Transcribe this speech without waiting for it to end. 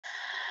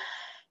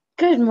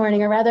Good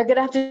morning, or rather good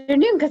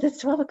afternoon, because it's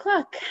 12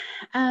 o'clock.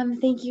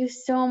 Thank you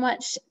so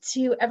much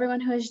to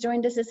everyone who has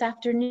joined us this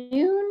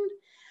afternoon.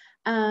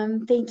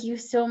 Thank you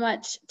so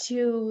much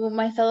to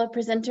my fellow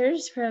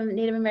presenters from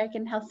Native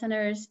American Health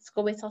Center's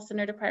School-Based Health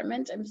Center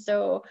Department. I'm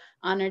so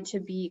honored to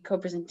be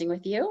co-presenting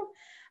with you.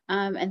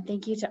 And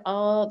thank you to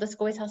all the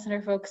School-Based Health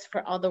Center folks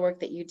for all the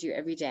work that you do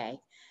every day.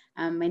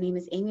 My name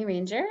is Amy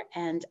Ranger,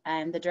 and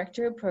I'm the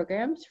Director of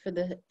Programs for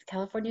the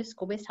California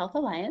School-Based Health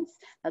Alliance.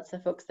 That's the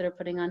folks that are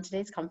putting on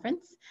today's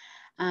conference.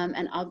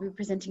 And I'll be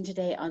presenting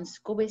today on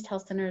School-Based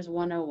Health Centers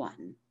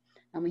 101.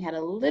 And we had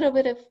a little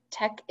bit of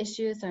tech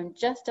issues, so I'm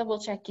just double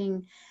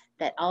checking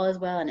that all is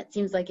well, and it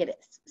seems like it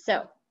is.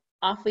 So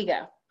off we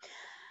go.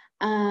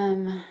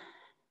 Of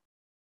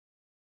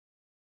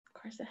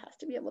course, it has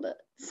to be able to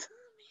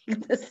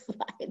make the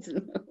slides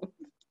move.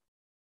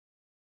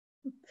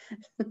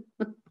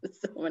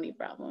 So many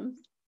problems.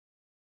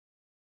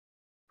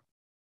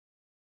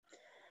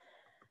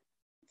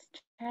 Let's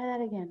try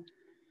that again.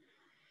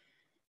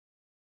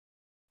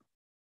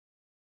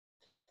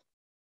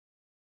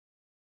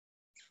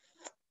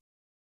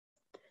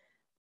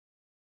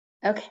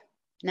 Okay,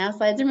 now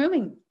slides are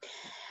moving.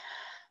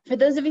 For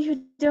those of you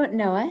who don't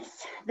know us,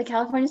 the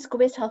California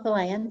School-Based Health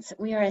Alliance,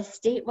 we are a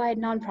statewide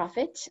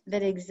nonprofit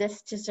that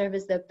exists to serve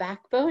as the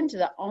backbone to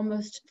the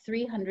almost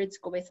 300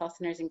 school-based health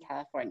centers in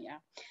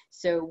California.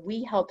 So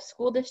we help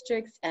school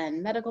districts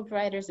and medical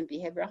providers and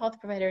behavioral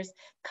health providers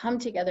come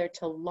together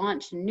to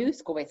launch new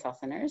school-based health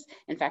centers.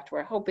 In fact,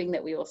 we're hoping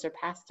that we will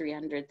surpass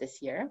 300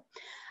 this year.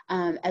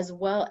 As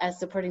well as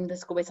supporting the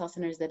school-based health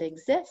centers that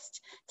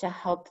exist to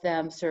help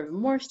them serve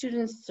more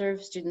students,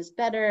 serve students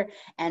better,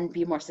 and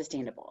be more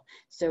sustainable.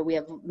 So we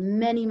have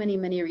many, many,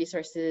 many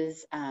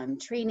resources,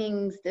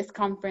 trainings, this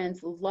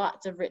conference,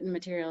 lots of written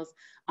materials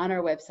on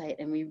our website,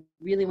 and we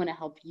really want to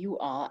help you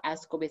all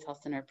as school-based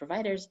health center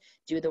providers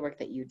do the work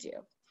that you do.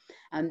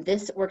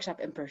 This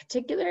workshop in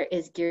particular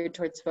is geared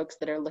towards folks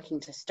that are looking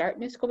to start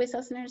new school-based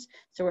health centers,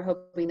 so we're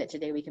hoping that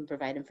today we can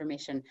provide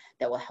information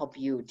that will help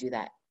you do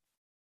that.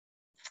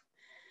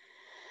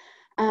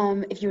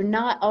 If you're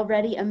not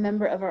already a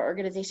member of our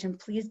organization,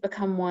 please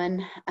become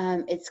one.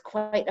 It's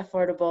quite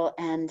affordable,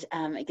 and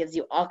it gives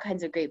you all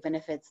kinds of great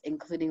benefits,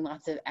 including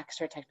lots of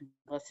extra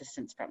technical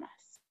assistance from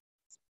us.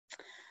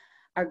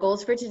 Our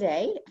goals for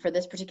today, for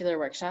this particular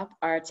workshop,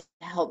 are to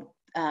help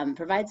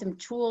provide some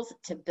tools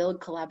to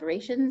build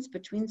collaborations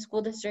between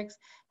school districts,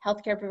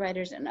 healthcare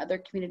providers, and other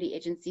community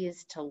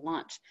agencies to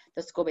launch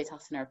the school-based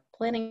health center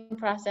planning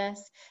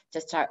process,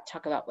 just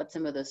talk about what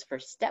some of those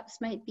first steps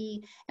might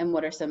be, and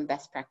what are some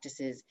best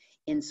practices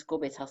in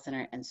school-based health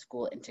center and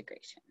school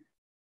integration.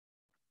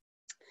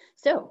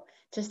 So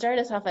to start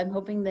us off, I'm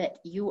hoping that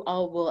you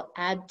all will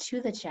add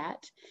to the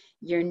chat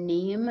your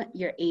name,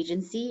 your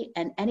agency,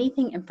 and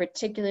anything in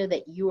particular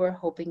that you are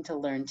hoping to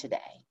learn today.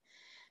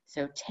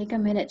 So take a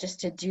minute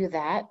just to do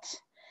that,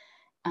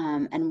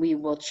 and we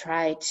will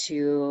try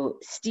to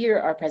steer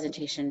our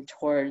presentation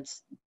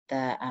towards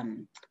the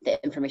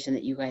information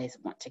that you guys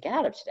want to get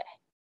out of today.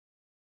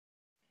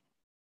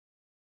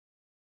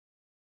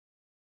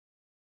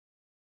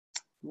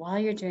 While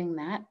you're doing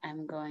that,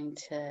 I'm going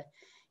to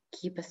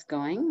keep us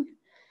going.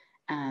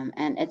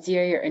 And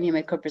Atziri or any of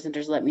my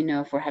co-presenters, let me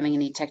know if we're having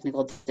any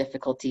technical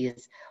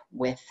difficulties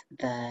with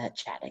the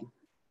chatting.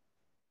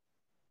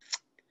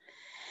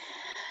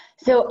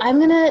 So I'm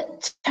going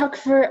to talk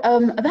for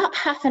about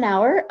half an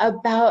hour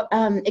about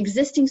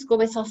existing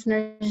school-based health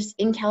centers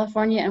in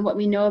California and what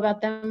we know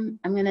about them.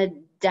 I'm going to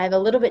dive a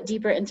little bit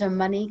deeper into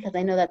money, because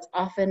I know that's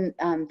often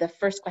the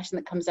first question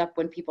that comes up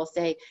when people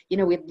say, you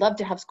know, we'd love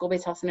to have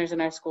school-based health centers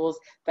in our schools,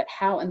 but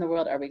how in the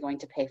world are we going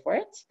to pay for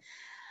it?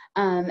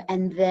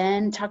 And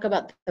then talk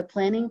about the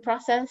planning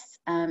process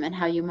and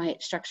how you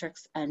might structure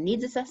a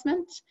needs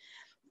assessment,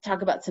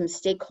 talk about some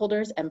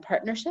stakeholders and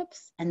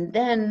partnerships, and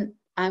then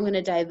I'm going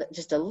to dive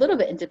just a little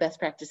bit into best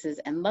practices,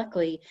 and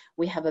luckily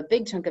we have a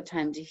big chunk of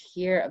time to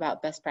hear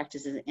about best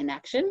practices in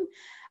action.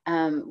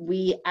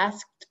 We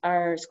asked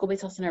our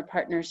school-based health center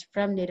partners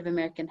from Native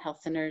American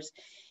Health Centers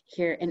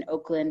here in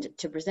Oakland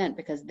to present,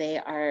 because they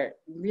are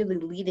really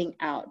leading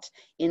out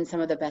in some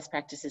of the best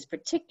practices,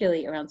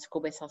 particularly around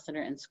school-based health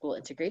center and school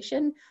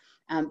integration.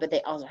 But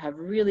they also have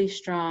really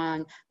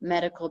strong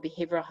medical,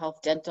 behavioral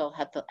health, dental,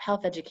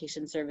 health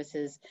education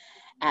services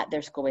at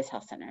their school-based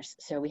health centers.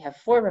 So we have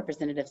 4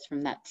 representatives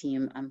from that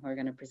team who are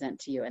going to present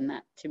to you, and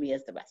that to me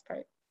is the best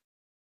part.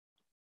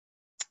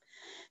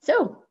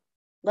 So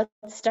let's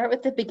start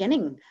with the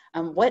beginning.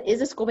 What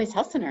is a school-based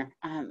health center?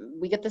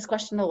 We get this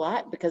question a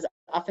lot, because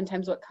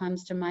oftentimes what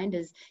comes to mind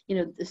is, you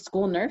know, the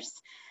school nurse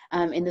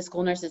in the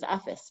school nurse's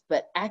office,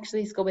 but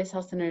actually school-based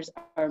health centers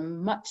are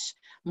much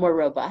more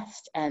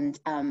robust and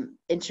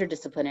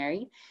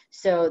interdisciplinary.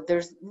 So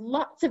there's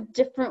lots of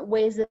different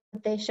ways that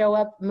they show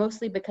up,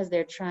 mostly because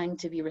they're trying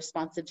to be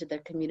responsive to their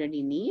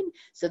community need.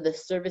 So the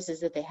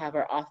services that they have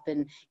are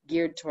often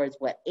geared towards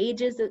what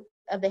ages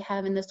they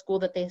have in the school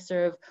that they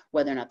serve,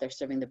 whether or not they're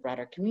serving the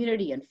broader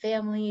community and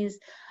families,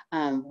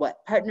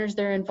 what partners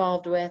they're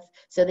involved with.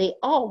 So they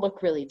all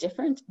look really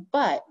different,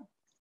 but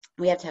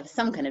we have to have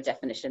some kind of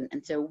definition.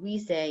 And so we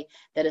say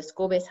that a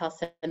school-based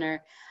health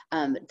center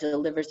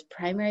delivers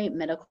primary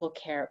medical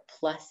care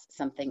plus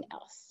something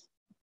else.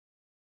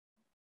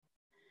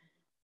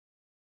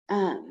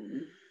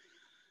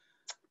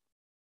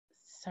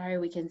 Sorry,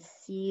 we can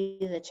see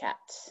the chat.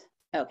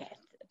 Okay,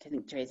 I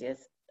think Terezia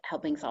is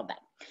helping solve that.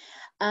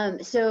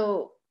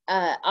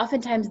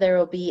 Oftentimes there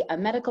will be a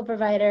medical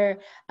provider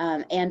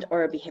and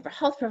or a behavioral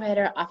health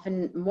provider.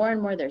 Often more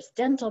and more there's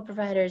dental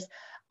providers,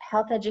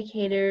 health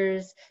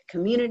educators,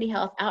 community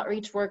health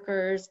outreach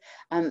workers,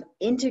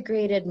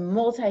 integrated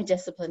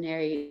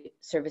multidisciplinary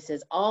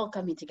services all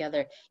coming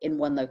together in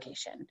one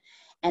location.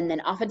 And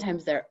then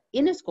oftentimes they're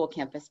in a school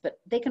campus, but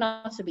they can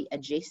also be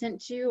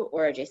adjacent to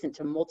or adjacent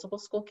to multiple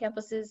school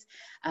campuses.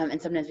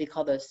 And sometimes we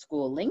call those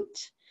school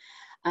linked.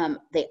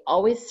 They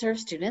always serve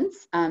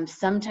students.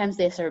 Sometimes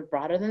they serve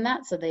broader than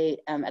that. So they,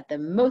 at the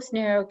most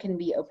narrow, can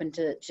be open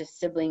to just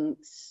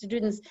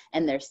students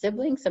and their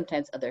siblings,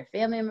 sometimes other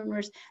family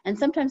members, and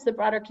sometimes the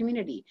broader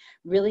community,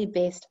 really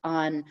based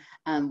on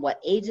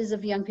what ages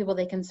of young people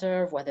they can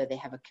serve, whether they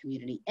have a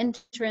community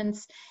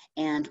entrance,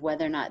 and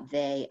whether or not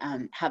they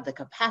have the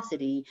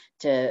capacity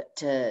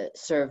to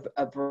serve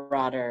a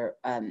broader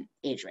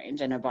age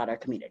range and a broader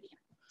community.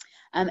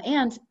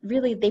 And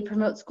really, they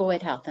promote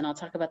school-wide health, and I'll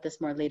talk about this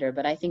more later,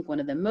 but I think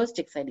one of the most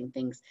exciting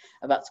things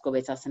about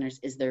school-based health centers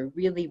is their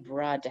really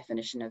broad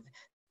definition of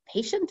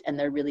patient and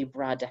their really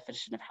broad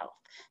definition of health.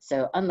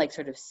 So unlike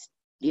sort of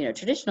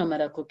traditional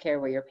medical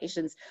care where your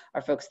patients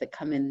are folks that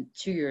come in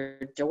to your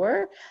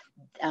door,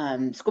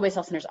 school-based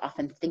health centers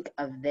often think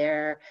of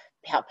their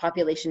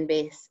population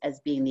base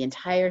as being the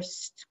entire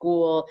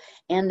school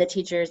and the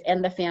teachers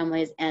and the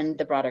families and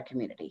the broader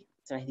community.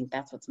 So I think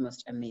that's what's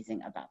most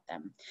amazing about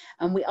them.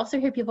 We also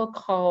hear people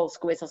call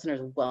school-based health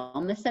centers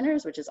wellness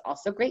centers, which is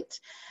also great.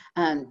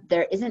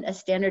 There isn't a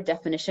standard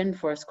definition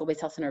for a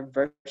school-based health center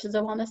versus a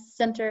wellness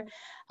center.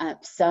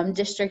 Some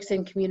districts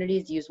and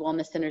communities use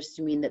wellness centers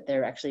to mean that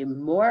they're actually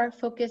more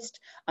focused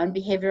on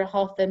behavioral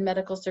health than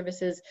medical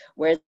services,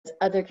 whereas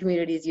other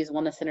communities use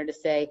wellness center to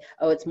say,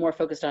 oh, it's more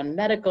focused on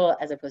medical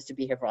as opposed to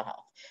behavioral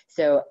health.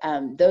 So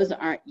those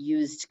aren't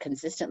used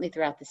consistently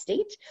throughout the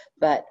state,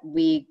 but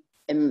we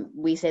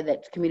say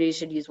that communities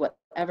should use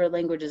whatever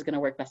language is going to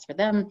work best for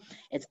them.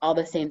 It's all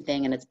the same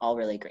thing, and it's all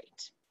really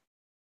great.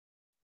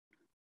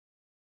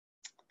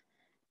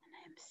 And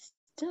I'm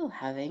still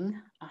having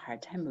a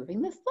hard time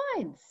moving the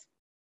slides.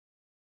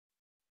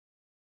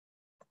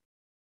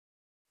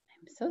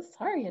 I'm so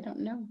sorry, I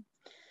don't know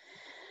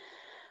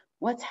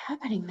what's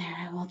happening there.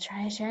 I will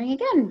try sharing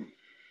again.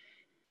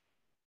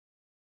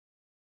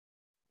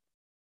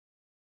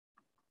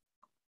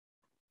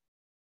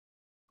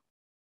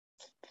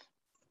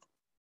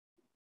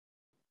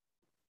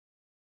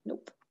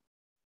 Nope.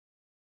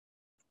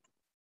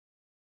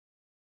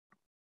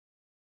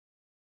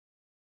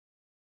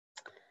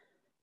 I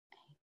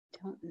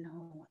don't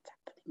know what's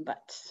happening,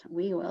 but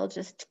we will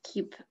just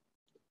keep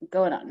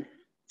going on.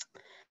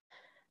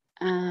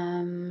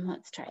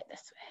 Let's try it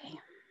this way.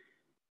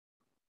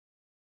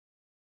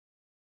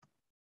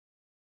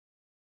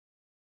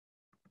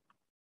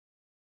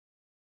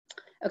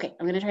 Okay,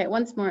 I'm gonna try it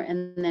once more,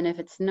 and then if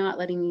it's not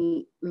letting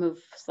me move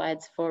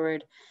slides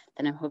forward,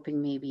 then I'm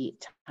hoping maybe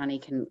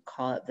Tahnee can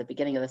call at the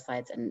beginning of the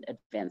slides and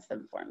advance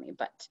them for me.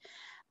 But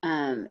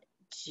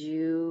do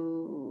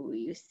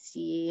you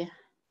see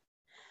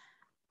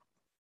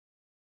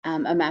a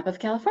map of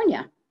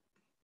California?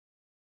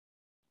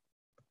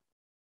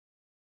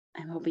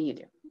 I'm hoping you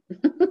do.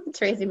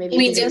 Tracy, maybe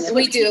we do,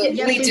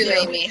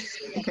 Amy.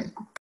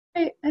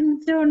 I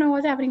don't know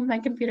what's happening with my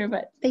computer,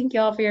 but thank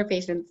you all for your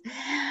patience.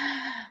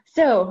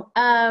 So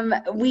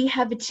we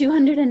have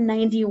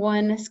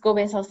 291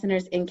 school-based health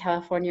centers in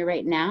California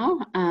right now.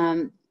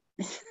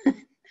 Press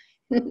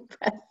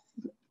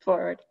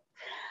forward.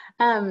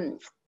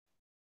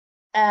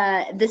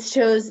 This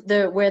shows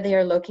where they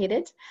are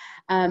located.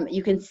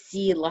 You can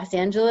see Los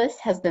Angeles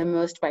has the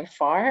most by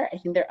far. I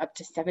think they're up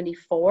to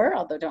 74,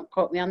 although don't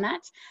quote me on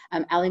that.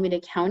 Alameda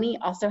County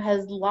also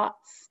has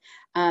lots.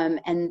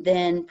 And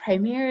then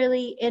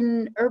primarily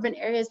in urban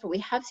areas, but we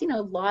have seen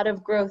a lot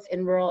of growth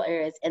in rural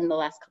areas in the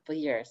last couple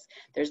of years.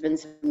 There's been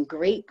some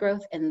great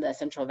growth in the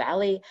Central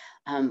Valley,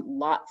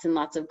 lots and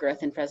lots of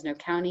growth in Fresno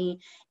County,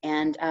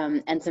 and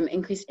some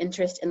increased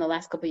interest in the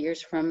last couple of years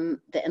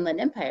from the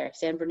Inland Empire,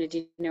 San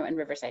Bernardino and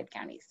Riverside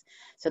counties.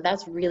 So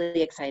that's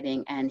really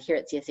exciting. And here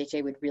at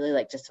CSHA, we'd really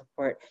like to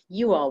support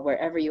you all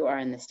wherever you are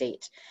in the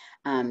state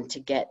to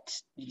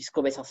get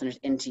school-based health centers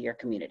into your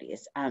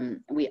communities.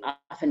 We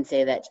often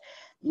say that,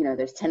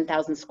 there's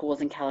 10,000 schools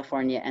in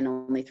California and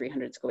only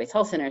 300 school-based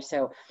health centers.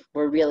 So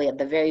we're really at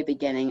the very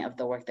beginning of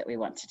the work that we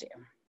want to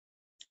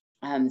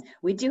do.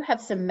 We do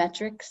have some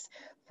metrics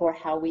for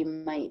how we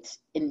might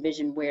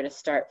envision where to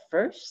start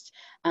first.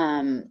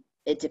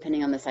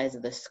 Depending on the size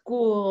of the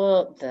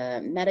school,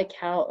 the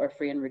Medi-Cal or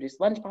free and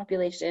reduced lunch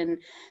population,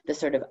 the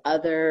sort of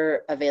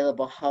other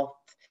available health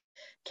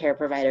care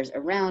providers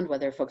around,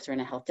 whether folks are in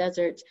a health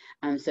desert.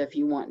 So if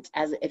you want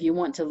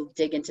to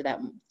dig into that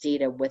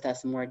data with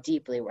us more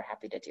deeply, we're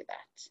happy to do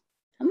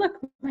that. And look,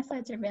 my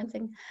slides are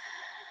advancing.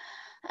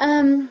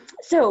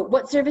 So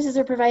what services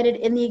are provided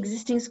in the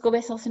existing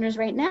school-based health centers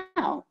right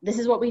now? This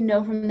is what we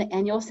know from the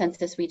annual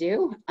census we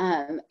do.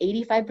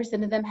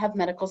 85% of them have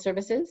medical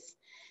services,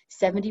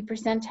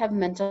 70% have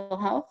mental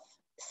health,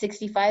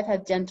 65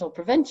 have dental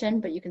prevention,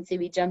 but you can see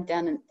we jumped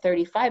down and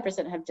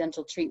 35% have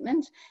dental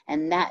treatment,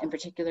 and that in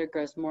particular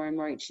grows more and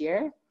more each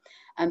year.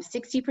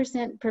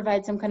 60%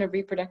 provide some kind of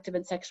reproductive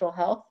and sexual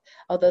health,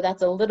 although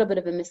that's a little bit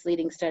of a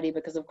misleading study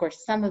because of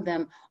course some of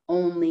them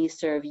only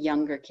serve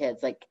younger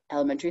kids like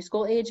elementary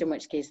school age, in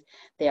which case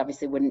they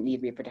obviously wouldn't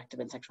need reproductive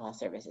and sexual health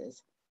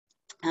services.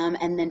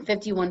 And then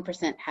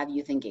 51% have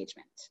youth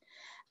engagement.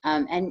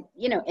 And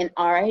you know, in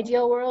our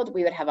ideal world,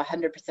 we would have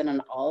 100%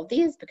 on all of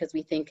these because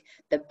we think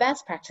the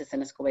best practice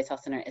in a school-based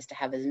health center is to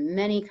have as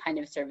many kind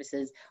of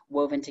services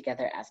woven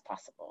together as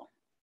possible.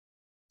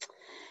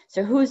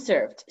 So who's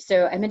served?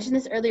 So I mentioned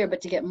this earlier, but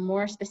to get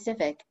more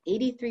specific,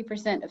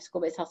 83% of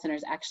school-based health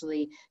centers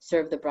actually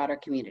serve the broader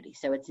community.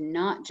 So it's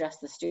not just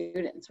the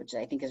students, which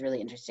I think is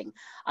really interesting.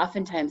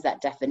 Oftentimes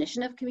that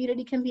definition of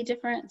community can be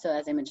different. So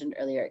as I mentioned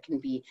earlier, it can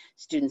be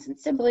students and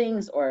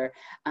siblings or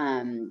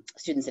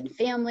students and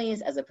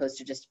families, as opposed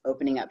to just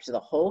opening up to the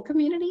whole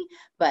community.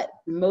 But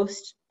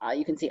most,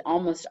 you can see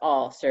almost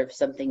all serve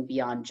something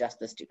beyond just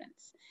the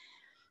students.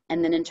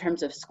 And then in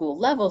terms of school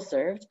level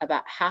served,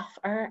 about half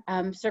are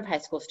serve high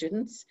school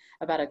students,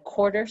 about a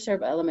quarter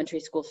serve elementary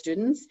school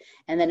students,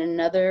 and then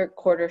another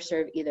quarter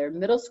serve either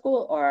middle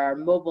school or are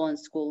mobile and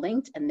school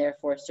linked and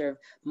therefore serve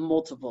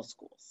multiple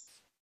schools.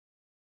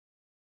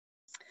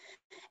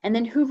 And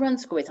then who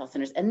runs school-based health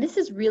centers? And this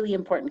is really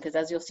important because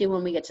as you'll see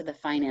when we get to the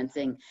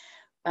financing,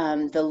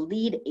 the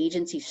lead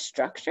agency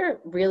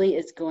structure really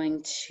is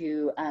going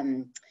to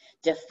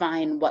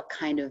define what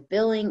kind of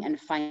billing and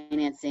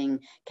financing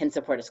can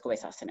support a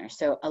school-based health center.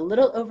 So a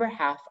little over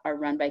half are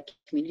run by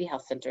community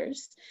health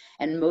centers,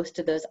 and most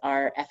of those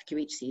are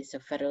FQHCs, so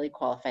federally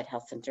qualified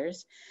health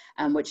centers,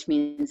 which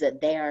means that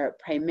they are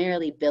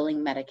primarily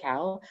billing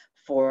Medi-Cal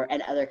for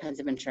and other kinds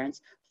of insurance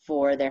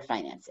for their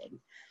financing.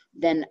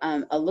 Then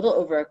a little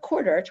over a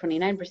quarter,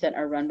 29%,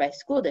 are run by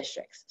school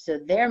districts. So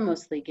they're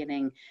mostly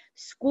getting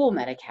school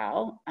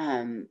Medi-Cal,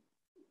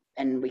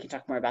 and we can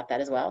talk more about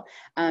that as well.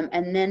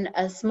 And then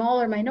a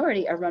smaller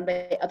minority are run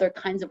by other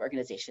kinds of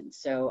organizations.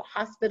 So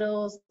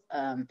hospitals,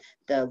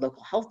 the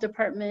local health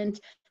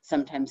department,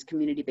 sometimes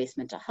community-based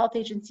mental health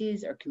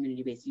agencies or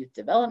community-based youth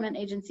development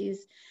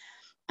agencies.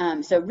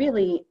 So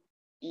really,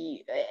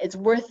 it's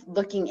worth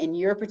looking in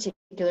your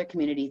particular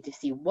community to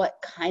see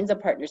what kinds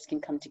of partners can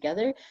come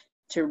together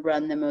to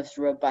run the most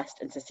robust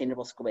and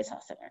sustainable school-based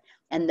health center.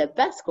 And the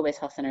best school-based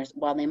health centers,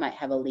 while they might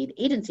have a lead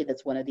agency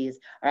that's one of these,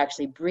 are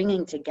actually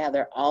bringing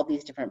together all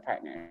these different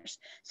partners.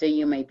 So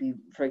you might be,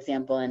 for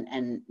example,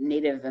 and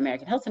Native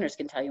American health centers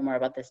can tell you more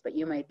about this, but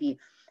you might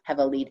have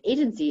a lead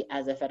agency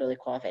as a federally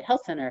qualified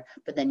health center,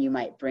 but then you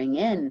might bring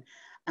in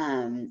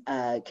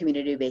a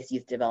community-based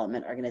youth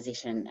development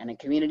organization and a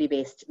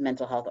community-based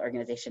mental health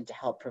organization to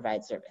help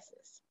provide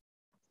services.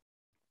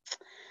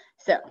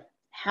 So,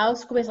 how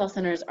school-based health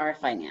centers are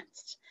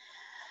financed.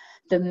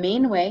 The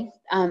main way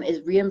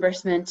is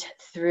reimbursement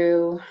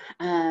through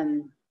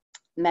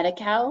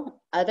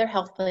Medi-Cal, other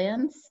health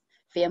plans,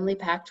 Family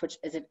Pact, which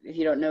is, if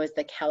you don't know, is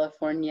the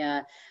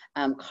California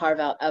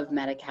carve-out of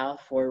Medi-Cal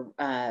for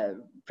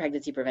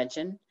pregnancy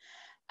prevention,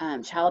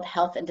 Child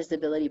Health and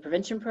Disability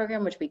Prevention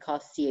Program, which we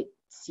call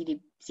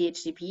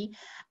CHCP,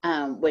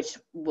 which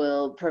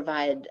will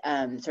provide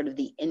sort of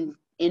the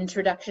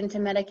introduction to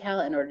Medi-Cal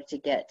in order to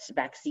get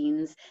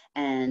vaccines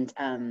and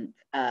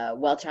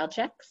well child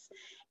checks,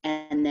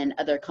 and then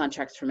other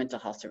contracts for mental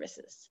health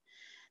services.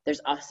 There's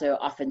also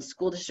often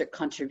school district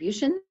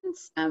contributions,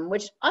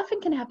 which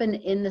often can happen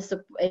in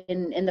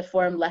the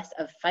form less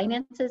of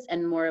finances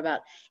and more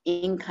about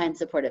in-kind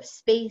support of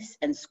space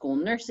and school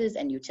nurses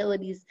and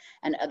utilities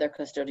and other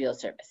custodial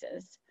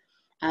services.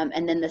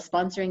 And then the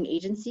sponsoring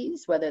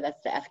agencies, whether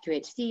that's the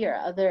FQHC or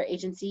other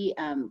agency,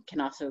 can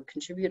also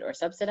contribute or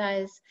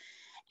subsidize.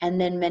 And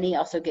then many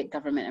also get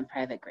government and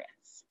private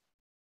grants.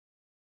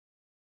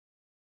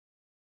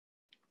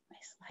 My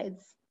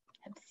slides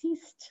have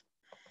ceased.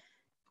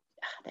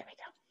 There we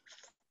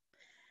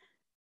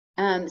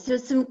go. So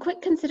some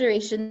quick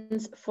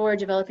considerations for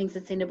developing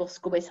sustainable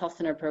school-based health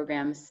center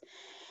programs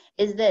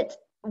is that,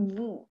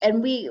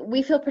 and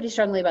we feel pretty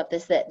strongly about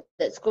this, that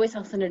school-based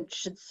health center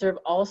should serve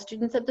all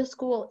students at the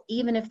school,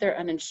 even if they're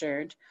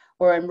uninsured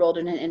or enrolled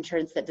in an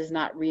insurance that does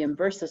not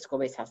reimburse the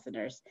school-based health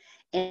centers,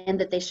 and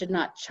that they should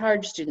not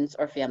charge students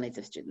or families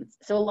of students.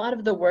 So a lot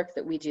of the work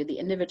that we do, the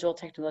individual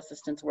technical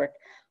assistance work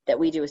that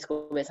we do with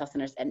school-based health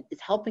centers, and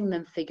is helping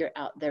them figure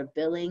out their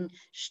billing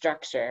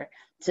structure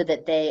so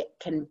that they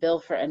can bill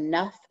for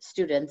enough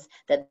students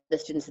that the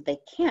students that they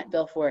can't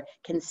bill for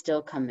can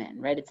still come in,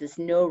 right? It's this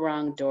no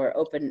wrong door,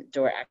 open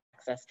door access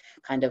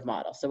kind of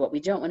model. So what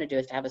we don't want to do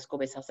is to have a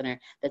school-based health center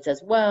that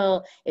says,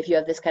 well, if you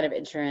have this kind of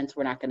insurance,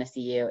 we're not going to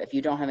see you. If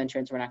you don't have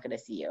insurance, we're not going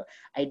to see you.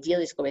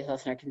 Ideally, school-based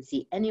health center can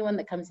see anyone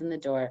that comes in the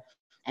door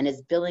and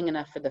is billing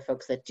enough for the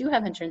folks that do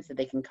have insurance that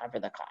they can cover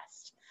the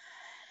cost.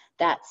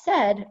 That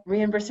said,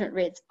 reimbursement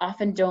rates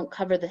often don't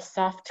cover the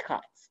soft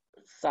costs,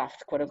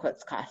 soft quote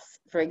unquote costs.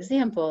 For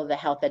example, the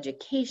health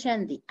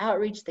education, the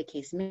outreach, the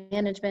case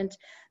management,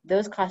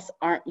 those costs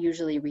aren't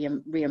usually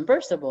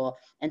reimbursable.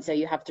 And so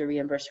you have to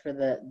reimburse for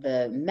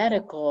the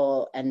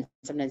medical and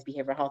sometimes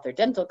behavioral health or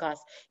dental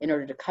costs in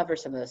order to cover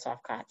some of those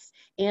soft costs,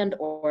 and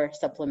or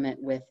supplement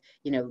with,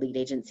 you know, lead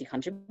agency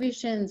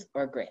contributions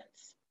or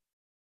grants.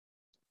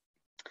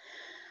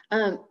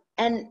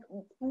 And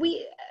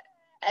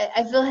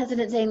I feel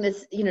hesitant saying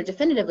this, you know,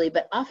 definitively,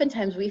 but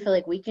oftentimes we feel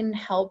like we can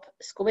help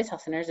school-based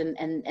health centers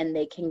and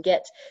they can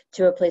get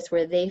to a place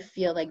where they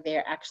feel like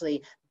they're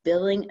actually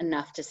billing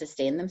enough to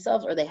sustain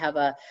themselves, or they have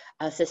a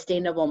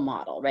sustainable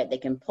model, right? They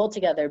can pull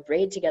together,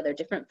 braid together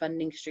different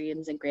funding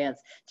streams and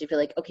grants to feel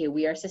like, okay,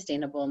 we are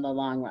sustainable in the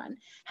long run.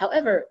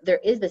 However,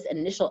 there is this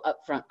initial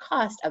upfront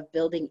cost of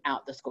building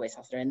out the school-based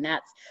health center, and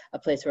that's a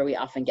place where we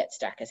often get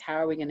stuck, is how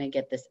are we gonna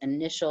get this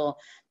initial,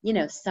 you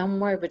know,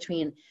 somewhere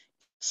between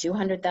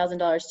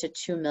 $200,000 to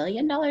 $2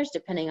 million,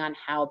 depending on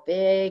how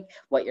big,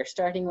 what you're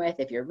starting with,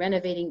 if you're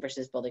renovating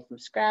versus building from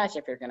scratch,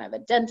 if you're going to have a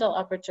dental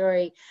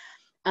operatory.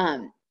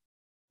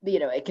 You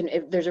know,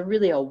 there's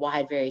a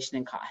wide variation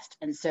in cost.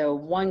 And so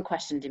one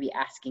question to be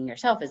asking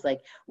yourself is like,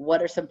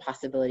 what are some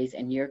possibilities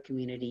in your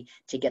community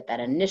to get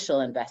that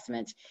initial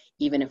investment,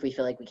 even if we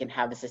feel like we can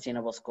have a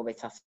sustainable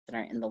school-based health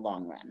center in the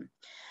long run?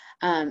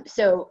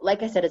 So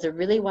like I said, it's a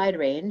really wide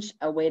range.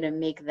 A way to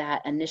make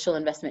that initial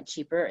investment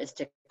cheaper is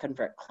to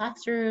convert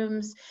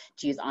classrooms,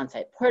 to use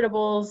on-site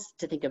portables,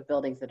 to think of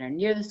buildings that are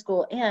near the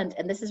school, and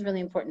this is really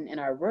important in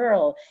our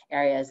rural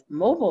areas,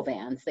 mobile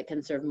vans that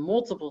can serve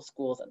multiple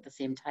schools at the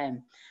same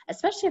time,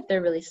 especially if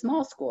they're really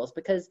small schools,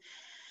 because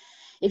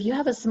if you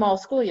have a small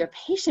school, your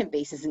patient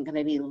base isn't going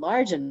to be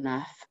large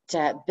enough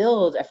to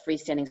build a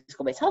freestanding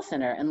school-based health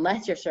center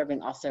unless you're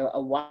serving also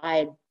a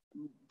wide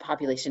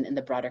population in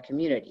the broader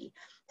community.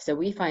 So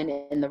we find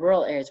in the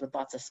rural areas with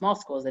lots of small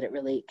schools that it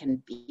really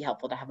can be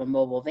helpful to have a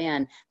mobile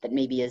van that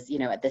maybe is, you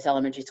know, at this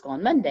elementary school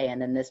on Monday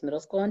and then this middle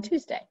school on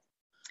Tuesday.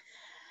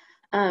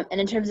 And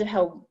in terms of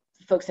how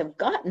folks have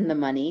gotten the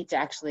money to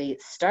actually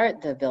start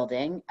the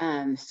building,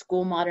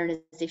 school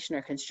modernization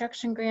or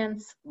construction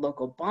grants,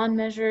 local bond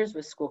measures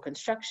with school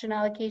construction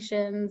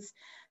allocations,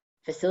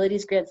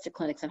 facilities grants to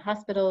clinics and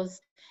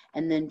hospitals,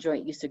 and then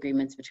joint use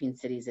agreements between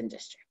cities and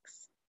districts.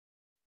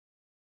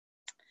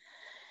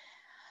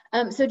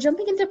 So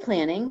jumping into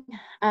planning,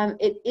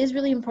 it is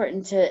really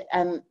important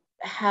to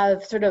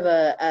have sort of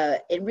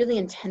a really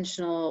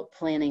intentional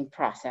planning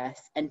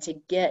process and to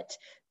get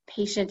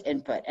patient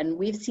input. And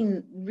we've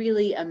seen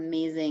really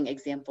amazing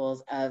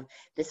examples of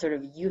this sort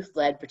of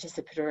youth-led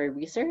participatory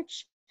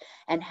research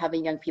and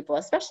having young people,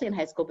 especially in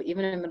high school, but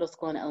even in middle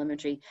school and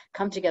elementary,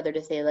 come together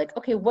to say like,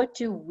 okay, what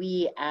do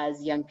we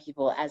as young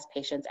people, as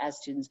patients, as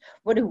students,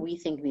 what do we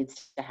think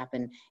needs to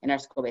happen in our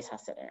school-based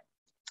health center?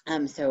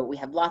 So we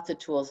have lots of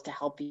tools to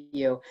help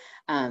you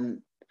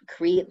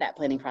create that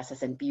planning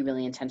process and be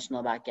really intentional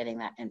about getting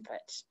that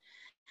input.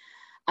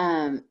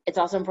 It's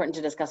also important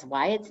to discuss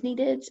why it's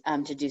needed,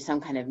 to do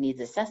some kind of needs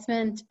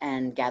assessment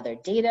and gather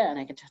data, and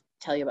I can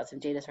tell you about some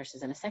data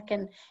sources in a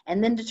second,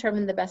 and then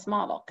determine the best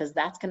model, because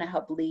that's going to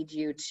help lead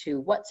you to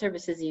what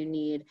services you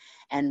need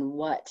and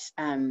what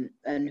and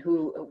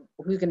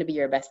who's going to be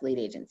your best lead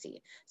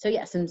agency. So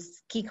yeah, some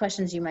key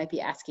questions you might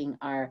be asking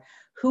are,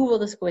 who will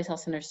the school-based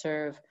health center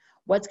serve?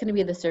 What's going to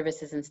be the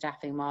services and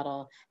staffing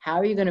model? How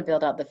are you going to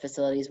build out the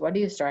facilities? What are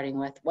you starting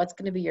with? What's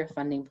going to be your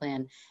funding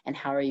plan? And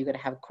how are you going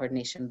to have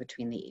coordination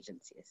between the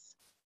agencies?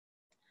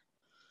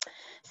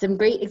 Some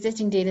great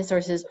existing data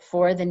sources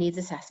for the needs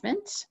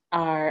assessment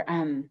are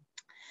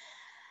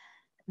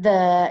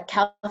the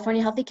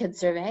California Healthy Kids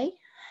Survey,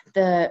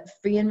 the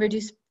free and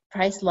reduced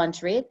price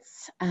lunch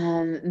rates,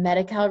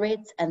 Medi-Cal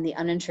rates, and the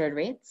uninsured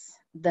rates,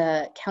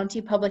 the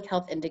county public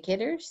health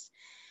indicators,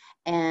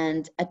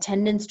 and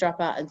attendance,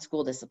 dropout, and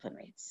school discipline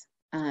rates.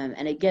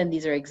 And again,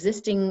 these are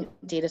existing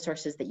data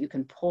sources that you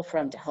can pull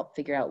from to help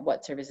figure out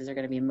what services are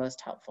going to be most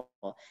helpful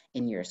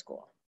in your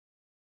school.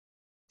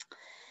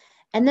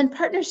 And then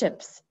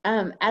partnerships.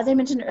 As I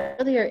mentioned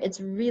earlier, it's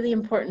really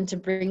important to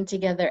bring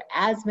together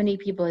as many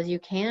people as you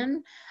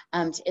can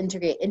to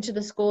integrate into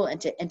the school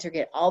and to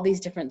integrate all these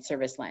different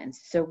service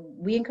lines. So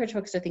we encourage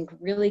folks to think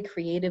really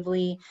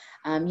creatively,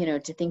 you know,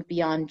 to think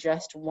beyond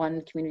just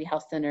one community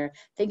health center.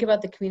 Think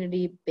about the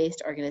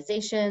community-based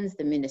organizations,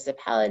 the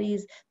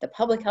municipalities, the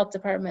public health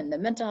department, the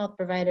mental health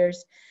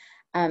providers,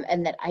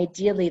 and that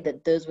ideally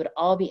that those would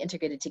all be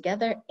integrated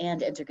together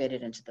and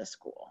integrated into the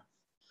school.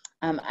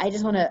 I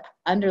just want to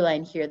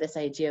underline here this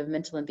idea of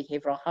mental and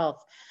behavioral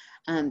health.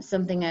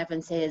 Something I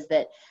often say is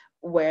that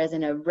Whereas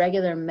in a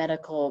regular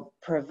medical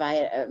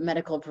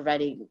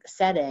providing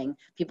setting,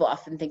 people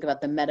often think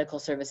about the medical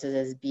services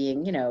as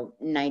being,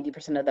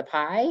 90% of the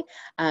pie,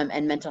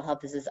 and mental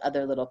health is this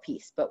other little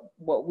piece. But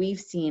what we've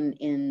seen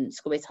in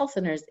school-based health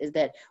centers is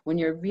that when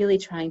you're really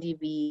trying to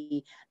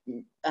be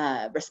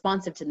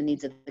responsive to the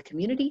needs of the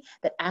community,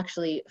 that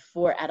actually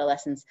for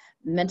adolescents,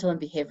 mental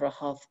and behavioral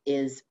health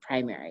is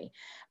primary,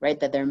 right?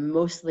 That they're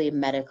mostly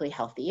medically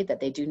healthy, that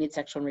they do need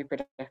sexual and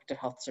reproductive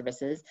health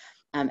services,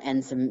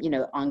 and some,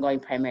 ongoing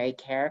primary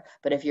care.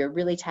 But if you're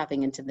really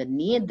tapping into the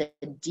need, the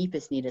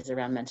deepest need is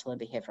around mental and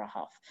behavioral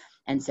health.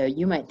 And so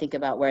you might think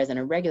about, whereas in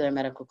a regular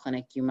medical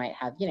clinic, you might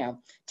have,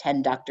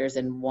 10 doctors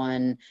and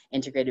one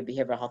integrated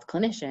behavioral health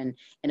clinician.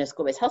 In a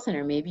school-based health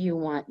center, maybe you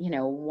want,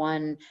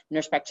 one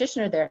nurse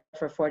practitioner there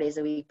for 4 days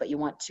a week, but you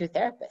want 2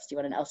 therapists. You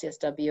want an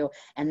LCSW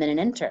and then an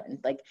intern.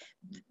 Like,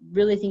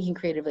 really thinking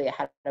creatively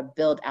how to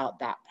build out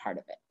that part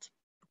of it.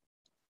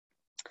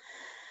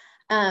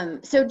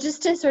 So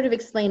just to sort of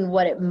explain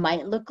what it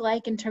might look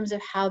like in terms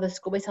of how the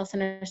school-based health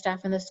center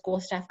staff and the school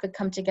staff could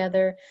come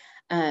together,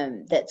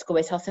 that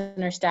school-based health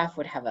center staff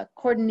would have a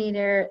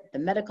coordinator, the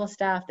medical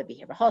staff, the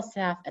behavioral health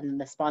staff, and then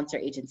the sponsor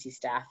agency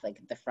staff,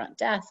 like the front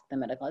desk, the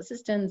medical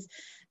assistants,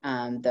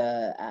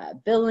 the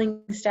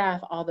billing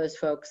staff, all those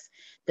folks.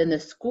 Then the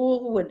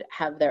school would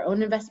have their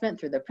own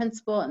investment through the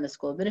principal and the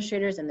school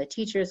administrators and the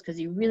teachers, because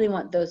you really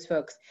want those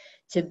folks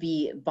to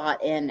be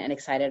bought in and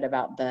excited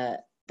about the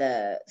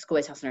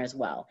school-based health center as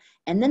well.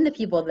 And then the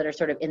people that are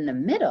sort of in the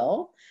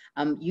middle,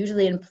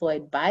 usually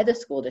employed by the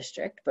school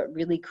district, but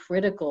really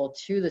critical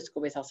to the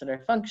school-based health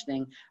center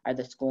functioning, are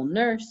the school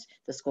nurse,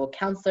 the school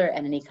counselor,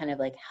 and any kind of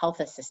like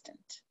health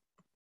assistant.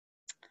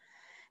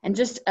 And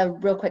just a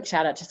real quick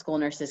shout out to school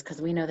nurses, because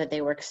we know that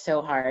they work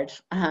so hard,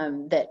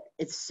 that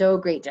it's so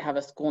great to have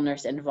a school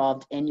nurse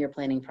involved in your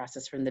planning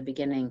process from the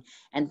beginning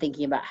and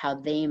thinking about how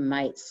they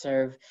might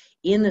serve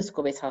in the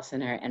school-based health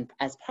center and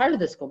as part of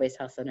the school-based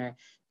health center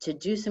to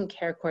do some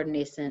care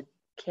coordination,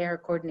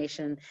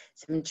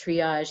 some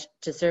triage,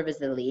 to serve as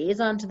the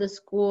liaison to the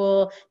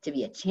school, to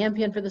be a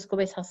champion for the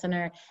school-based health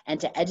center, and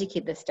to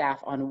educate the staff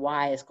on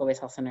why a school-based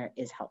health center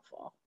is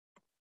helpful.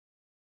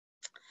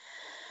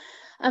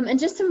 And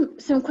just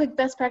some quick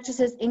best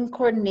practices in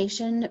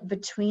coordination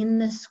between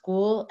the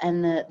school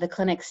and the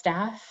clinic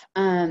staff.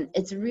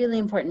 It's really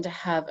important to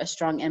have a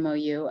strong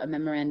MOU, a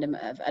memorandum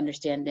of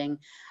understanding,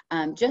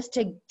 just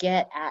to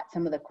get at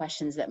some of the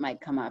questions that might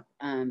come up.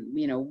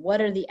 What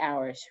are the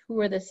hours?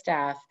 Who are the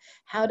staff?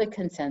 How do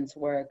consents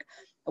work?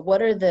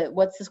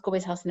 What's the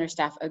school-based health center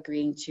staff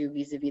agreeing to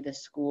vis-a-vis the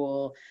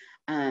school?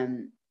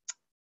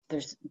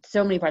 There's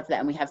so many parts of that,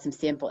 and we have some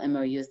sample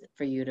MOUs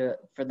for you to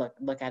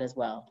look at as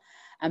well.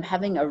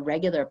 Having a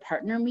regular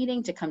partner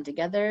meeting to come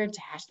together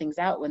to hash things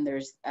out when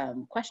there's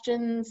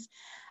questions.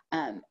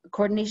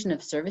 Coordination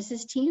of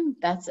services team,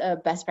 that's a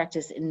best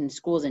practice in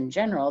schools in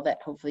general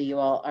that hopefully you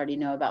all already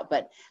know about,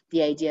 but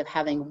the idea of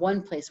having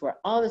one place where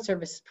all the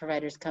service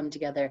providers come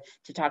together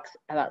to talk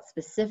about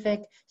specific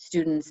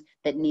students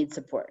that need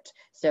support.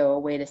 So a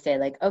way to say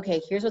like,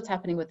 okay, here's what's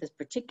happening with this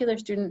particular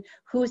student,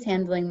 who's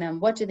handling them,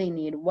 what do they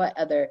need, what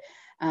other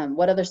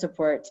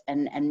support,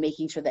 and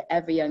making sure that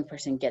every young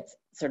person gets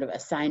sort of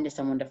assigned to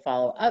someone to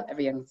follow up,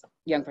 every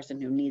young person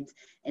who needs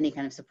any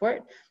kind of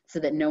support, so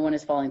that no one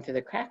is falling through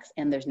the cracks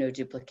and there's no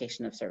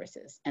duplication of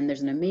services. And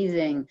there's an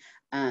amazing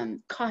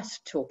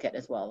cost toolkit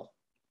as well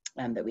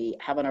that we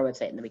have on our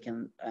website and that we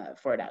can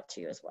forward out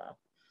to you as well.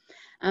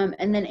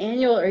 And then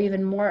annual or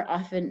even more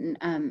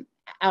often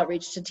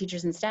outreach to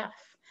teachers and staff.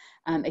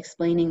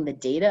 Explaining the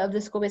data of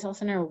the school-based health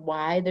center,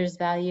 why there's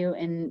value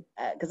in,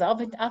 because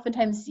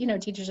oftentimes,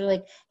 teachers are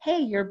like, hey,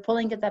 you're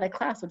pulling kids out of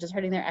class, which is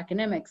hurting their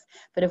academics.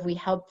 But if we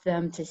help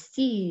them to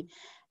see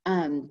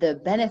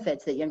the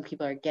benefits that young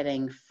people are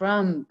getting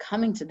from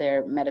coming to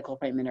their medical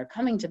appointment or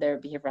coming to their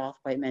behavioral health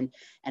appointment,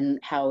 and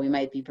how we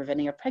might be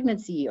preventing a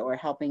pregnancy or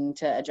helping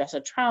to address a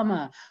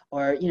trauma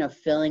or,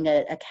 filling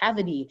a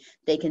cavity,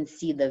 they can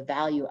see the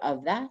value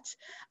of that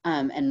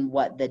and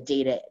what the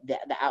data, the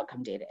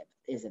outcome data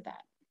is of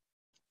that.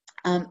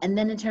 And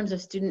then in terms of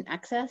student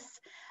access,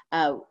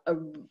 a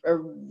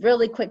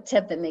really quick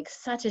tip that makes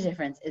such a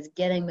difference is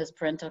getting those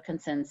parental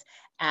consents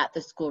at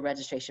the school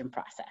registration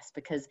process.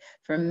 Because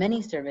for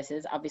many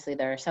services, obviously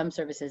there are some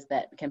services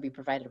that can be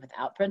provided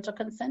without parental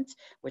consent,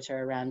 which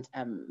are around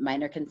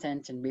minor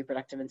consent and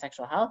reproductive and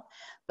sexual health.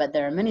 But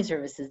there are many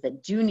services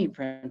that do need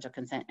parental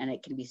consent, and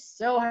it can be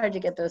so hard to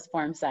get those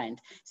forms signed.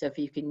 So if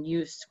you can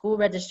use school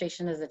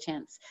registration as a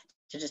chance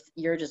to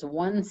you're just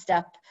one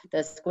step,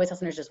 the school-based health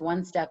center is just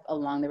one step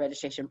along the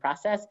registration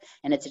process,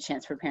 and it's a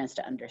chance for parents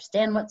to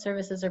understand what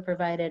services are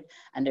provided,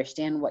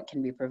 understand what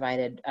can be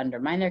provided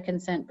under minor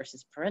consent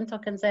versus parental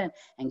consent,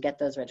 and get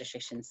those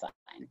registrations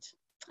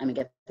signed.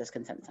 Get those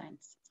consent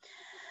signs.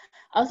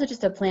 Also,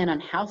 just a plan on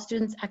how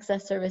students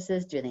access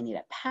services. Do they need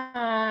a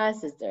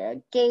pass? Is there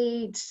a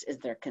gate? Is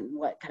there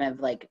what kind of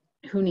like,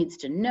 who needs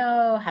to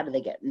know? How do they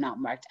get not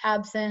marked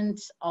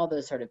absent? All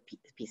those sort of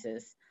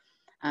pieces.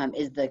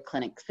 Is the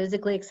clinic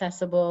physically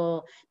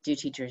accessible? Do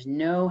teachers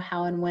know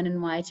how and when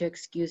and why to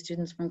excuse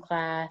students from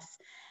class?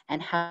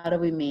 and how do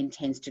we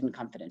maintain student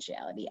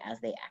confidentiality as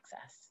they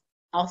access.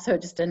 Also,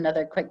 just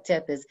another quick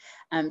tip is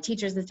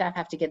teachers and staff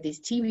have to get these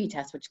TB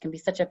tests, which can be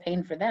such a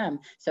pain for them.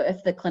 So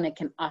if the clinic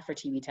can offer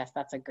TB tests,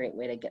 that's a great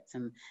way to get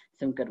some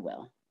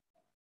goodwill.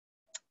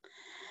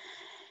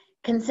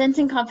 Consent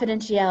and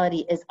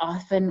confidentiality is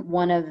often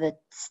one of the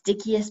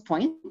stickiest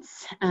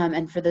points.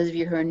 And for those of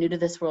you who are new to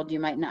this world, you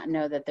might not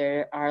know that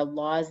there are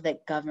laws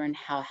that govern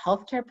how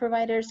healthcare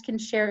providers can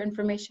share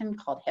information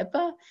called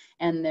HIPAA,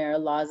 and there are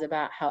laws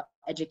about how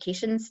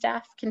education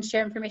staff can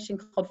share information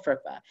called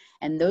FERPA.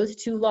 And those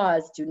two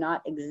laws do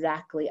not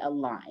exactly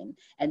align.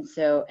 And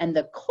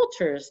the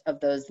cultures of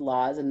those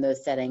laws and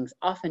those settings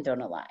often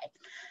don't align.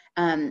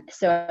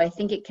 So I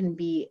think it can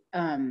be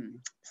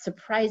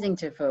surprising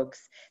to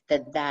folks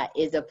that that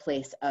is a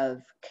place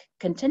of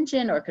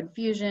contention or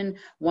confusion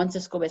once a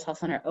school-based health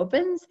center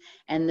opens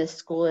and the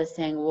school is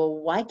saying, well,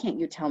 why can't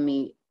you tell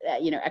me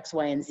X,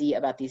 Y, and Z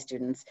about these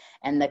students?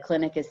 And the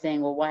clinic is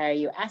saying, well, why are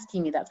you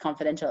asking me? That's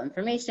confidential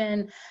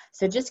information.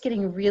 So just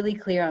getting really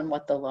clear on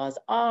what the laws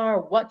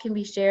are, what can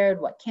be shared,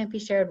 what can't be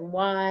shared,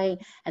 why,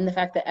 and the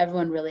fact that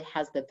everyone really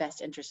has the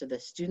best interest of the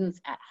students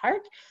at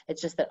heart.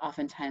 It's just that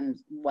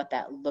oftentimes what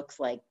that looks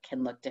like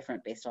can look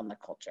different based on the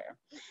culture.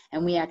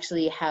 And we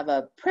actually have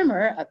a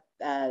primer,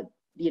 a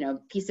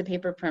piece of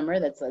paper primer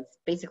that's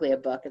basically a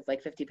book. It's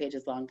like 50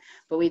 pages long,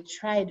 but we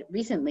tried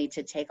recently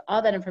to take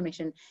all that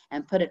information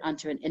and put it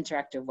onto an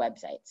interactive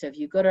website. So if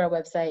you go to our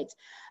website,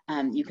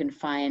 you can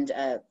find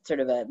a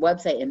sort of a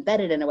website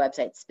embedded in a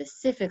website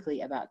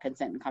specifically about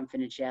consent and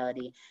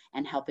confidentiality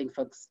and helping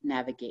folks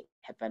navigate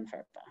HIPAA and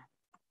FERPA.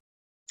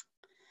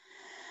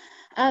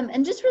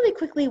 And just really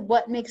quickly,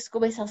 what makes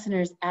school-based health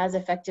centers as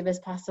effective as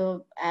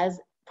possible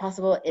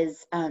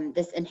is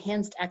this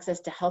enhanced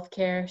access to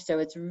healthcare. So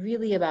it's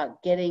really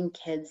about getting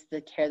kids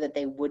the care that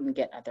they wouldn't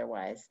get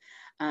otherwise.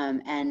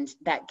 And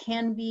that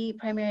can be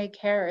primary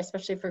care,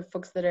 especially for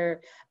folks that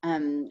are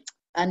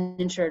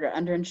uninsured or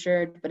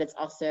underinsured, but it's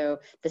also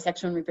the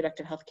sexual and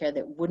reproductive health care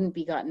that wouldn't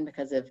be gotten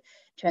because of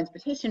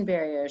transportation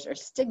barriers or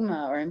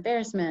stigma or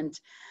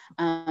embarrassment,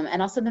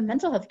 and also the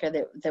mental health care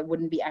that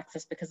wouldn't be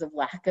accessed because of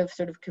lack of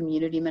sort of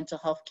community mental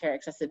health care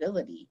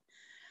accessibility.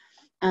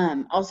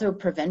 Also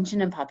prevention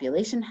and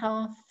population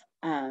health.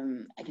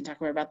 I can talk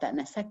more about that in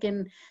a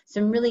second.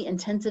 Some really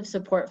intensive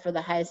support for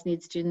the highest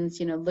need students,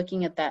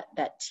 looking at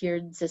that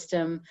tiered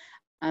system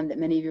that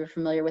many of you are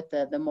familiar with,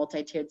 the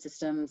multi-tiered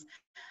systems,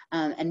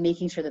 and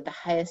making sure that the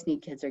highest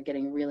need kids are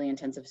getting really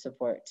intensive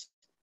support.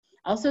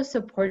 Also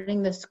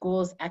supporting the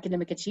school's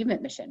academic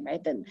achievement mission,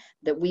 right?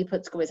 That we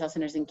put school-based health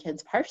centers in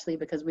kids partially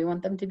because we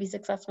want them to be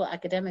successful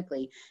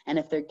academically. And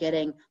if they're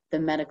getting the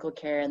medical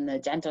care and the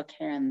dental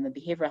care and the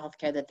behavioral health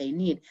care that they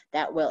need,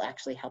 that will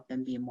actually help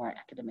them be more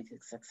academically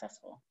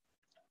successful.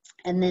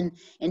 And then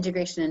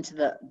integration into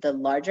the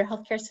larger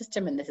healthcare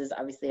system, and this is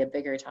obviously a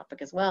bigger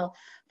topic as well,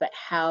 but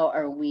how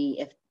are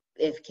we,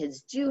 if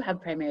kids do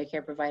have primary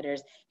care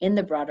providers in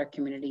the broader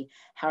community,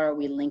 how are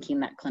we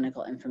linking that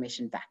clinical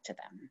information back to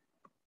them?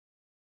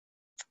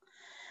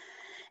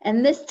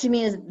 And this to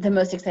me is the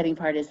most exciting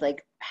part, is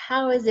like,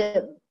 how is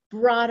it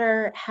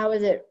broader? How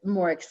is it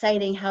more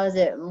exciting? How is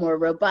it more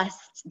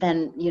robust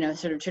than,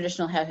 sort of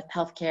traditional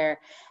healthcare?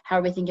 How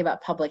are we thinking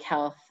about public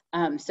health?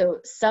 So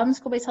some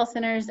school-based health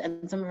centers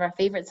and some of our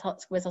favorite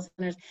school-based health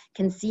centers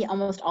can see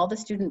almost all the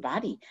student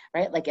body,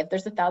 right? Like if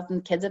there's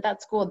 1,000 kids at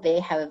that school, they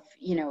have,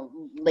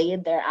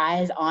 laid their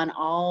eyes on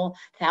all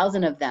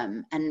 1,000 of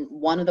them. And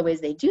one of the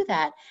ways they do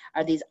that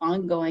are these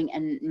ongoing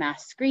and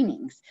mass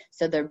screenings.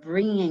 So they're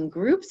bringing in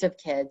groups of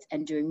kids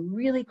and doing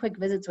really quick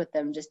visits with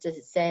them just to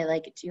say,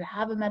 like, do you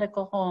have a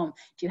medical home?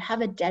 Do you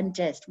have a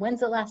dentist? When's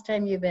the last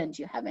time you've been?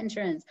 Do you have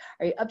insurance?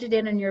 Are you up to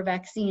date on your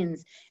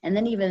vaccines? And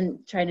then even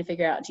trying to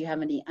figure out, do you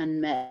have any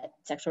unmet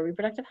sexual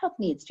reproductive health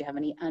needs? Do you have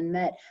any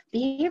unmet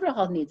behavioral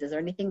health needs? Is there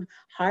anything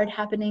hard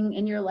happening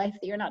in your life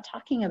that you're not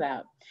talking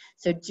about?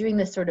 So doing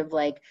this sort of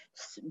like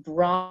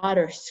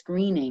broader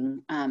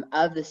screening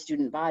of the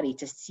student body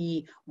to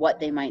see what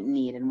they might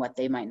need and what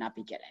they might not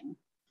be getting.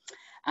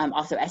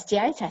 Also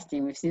STI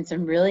testing. We've seen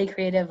some really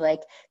creative,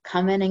 like,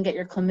 come in and get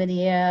your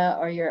chlamydia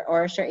or your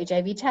Orosz or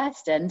HIV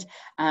test and,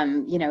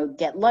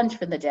 get lunch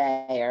for the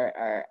day,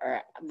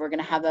 or we're going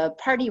to have a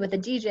party with a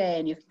DJ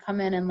and you can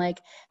come in and like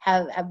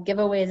have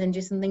giveaways and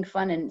do something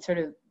fun, and sort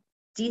of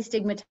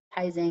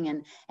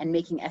destigmatizing and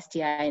making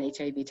STI and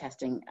HIV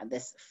testing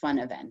this fun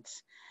event.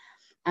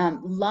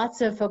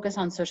 Lots of focus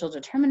on social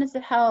determinants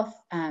of health,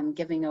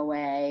 giving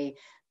away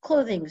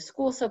clothing,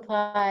 school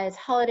supplies,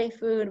 holiday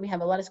food. We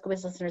have a lot of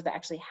school-based listeners that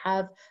actually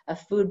have a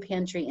food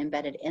pantry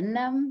embedded in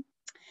them.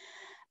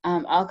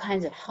 All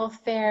kinds of health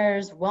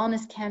fairs,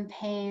 wellness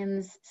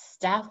campaigns,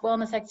 staff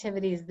wellness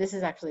activities. This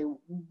is actually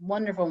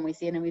wonderful when we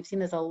see it, and we've seen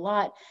this a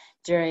lot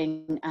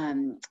during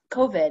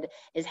COVID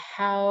is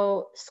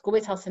how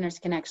school-based health centers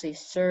can actually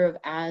serve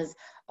as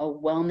a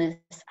wellness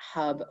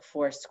hub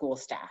for school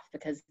staff,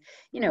 because,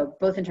 you know,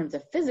 both in terms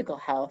of physical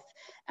health,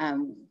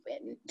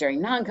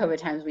 during non-COVID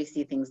times, we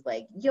see things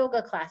like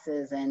yoga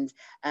classes and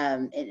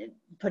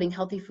putting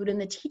healthy food in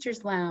the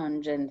teacher's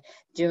lounge and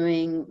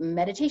doing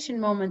meditation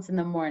moments in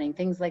the morning,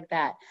 things like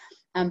that.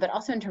 But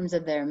also in terms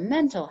of their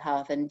mental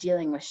health and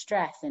dealing with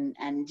stress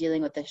and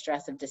dealing with the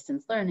stress of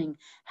distance learning,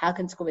 how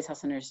can school-based health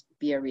centers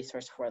be a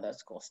resource for those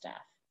school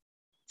staff?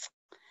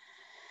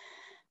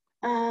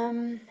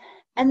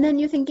 And then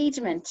youth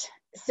engagement.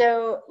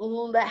 So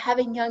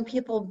having young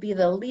people be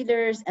the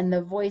leaders and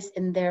the voice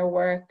in their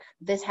work,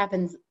 this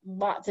happens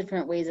lots of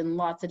different ways in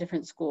lots of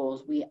different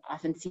schools. We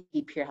often see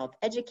peer health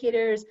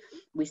educators,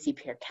 we see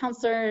peer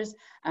counselors,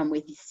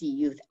 we see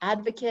youth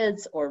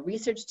advocates or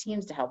research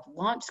teams to help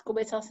launch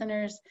school-based health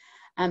centers.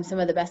 Some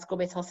of the best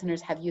school-based health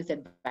centers have youth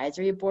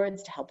advisory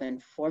boards to help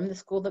inform the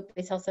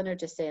school-based health center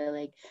to say,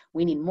 like,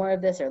 we need more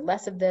of this or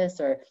less of this,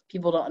 or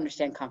people don't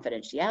understand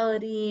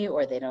confidentiality,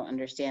 or they don't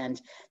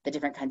understand the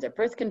different kinds of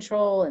birth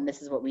control, and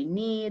this is what we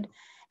need.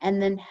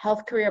 And then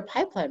health career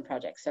pipeline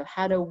projects. So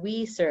how do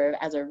we serve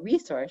as a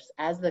resource,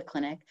 as the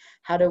clinic,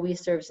 how do we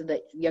serve so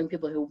that young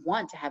people who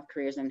want to have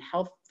careers in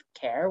health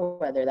care,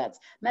 whether that's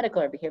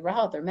medical or behavioral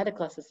health or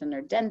medical assistant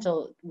or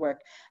dental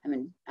work,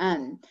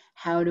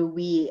 how do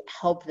we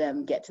help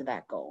them get to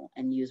that goal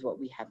and use what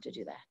we have to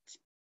do that?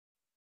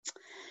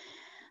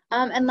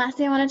 And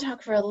lastly, I want to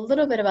talk for a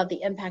little bit about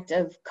the impact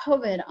of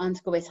COVID on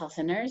school-based health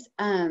centers.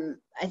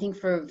 I think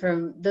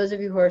for those of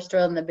you who are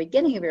still in the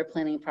beginning of your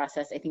planning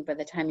process, I think by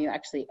the time you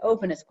actually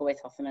open a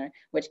school-based health center,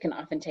 which can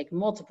often take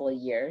multiple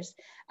years,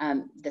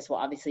 this will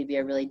obviously be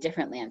a really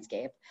different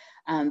landscape.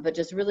 But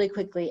just really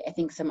quickly, I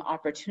think some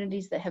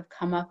opportunities that have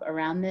come up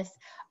around this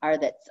are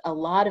that a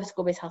lot of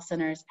school-based health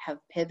centers have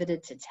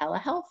pivoted to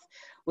telehealth,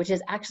 which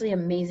is actually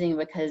amazing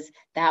because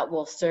that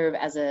will serve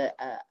as a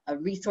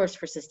resource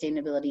for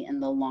sustainability in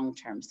the long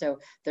term. So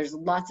there's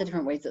lots of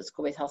different ways that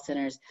school-based health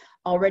centers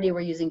already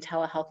were using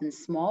telehealth in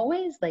small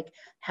ways, like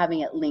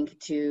having it linked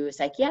to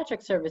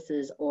psychiatric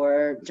services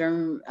or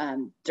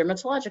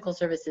dermatological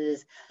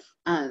services.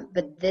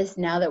 But this,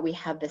 now that we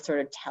have this sort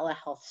of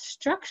telehealth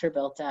structure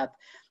built up,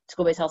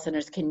 school-based health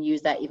centers can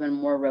use that even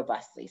more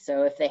robustly.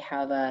 So if they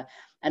have a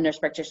nurse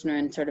practitioner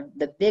in sort of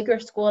the bigger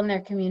school in their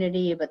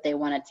community, but they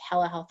want to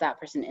telehealth that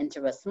person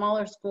into a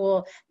smaller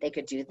school, they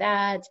could do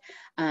that.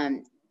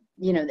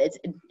 You know,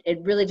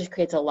 it really just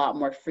creates a lot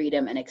more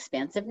freedom and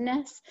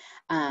expansiveness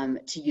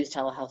to use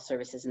telehealth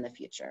services in the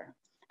future.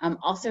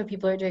 Also,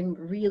 people are doing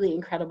really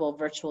incredible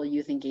virtual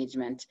youth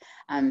engagement,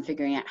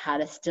 figuring out how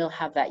to still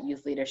have that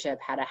youth leadership,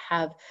 how to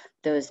have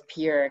those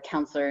peer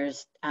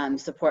counselors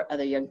support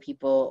other young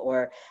people,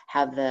 or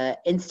have the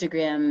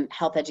Instagram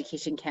health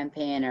education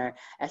campaign, or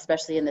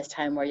especially in this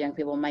time where young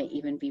people might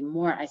even be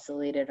more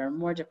isolated or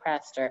more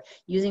depressed or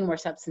using more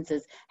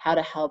substances, how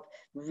to help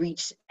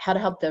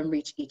them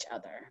reach each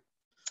other.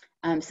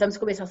 Some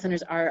school-based health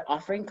centers are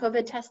offering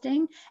COVID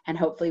testing, and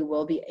hopefully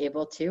we'll be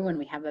able to, when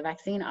we have a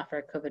vaccine,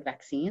 offer COVID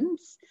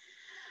vaccines.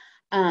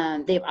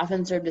 They've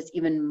often served as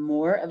even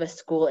more of a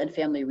school and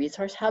family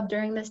resource hub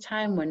during this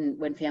time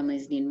when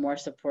families need more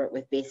support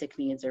with basic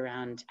needs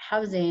around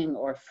housing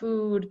or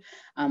food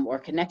or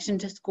connection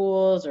to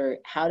schools or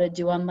how to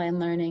do online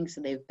learning. So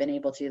they've been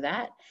able to do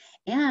that.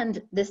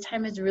 And this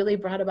time has really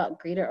brought about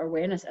greater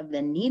awareness of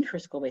the need for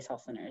school-based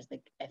health centers.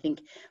 Like, I think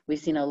we've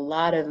seen a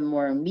lot of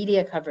more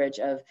media coverage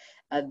of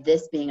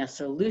this being a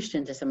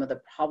solution to some of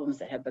the problems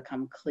that have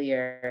become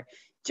clear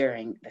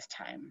during this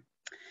time.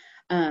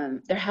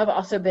 There have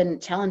also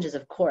been challenges,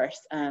 of course.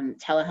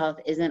 Telehealth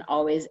isn't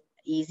always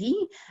easy,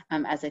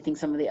 as I think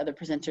some of the other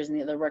presenters in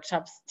the other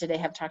workshops today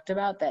have talked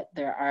about, that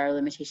there are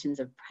limitations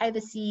of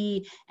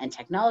privacy and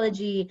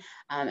technology,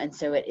 and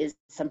so it is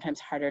sometimes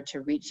harder to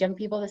reach young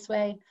people this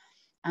way.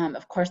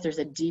 Of course, there's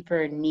a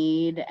deeper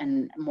need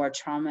and more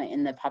trauma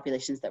in the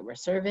populations that we're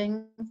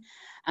serving.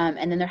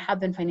 And then there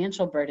have been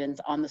financial burdens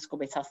on the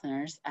school-based health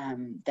centers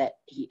that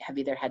have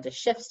either had to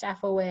shift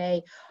staff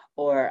away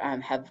or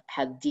have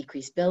had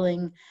decreased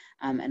billing.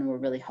 And we're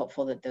really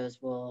hopeful that those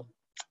will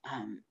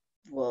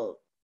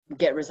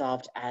get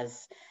resolved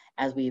as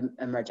we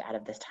emerge out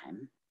of this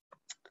time.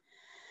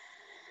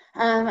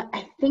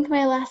 I think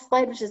my last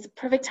slide, which is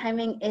perfect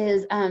timing,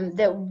 is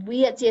that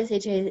we at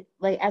CSHA,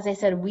 like as I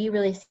said, we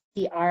really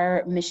see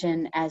our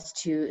mission as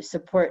to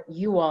support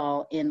you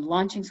all in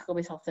launching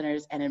school-based health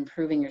centers and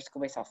improving your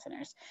school-based health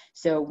centers.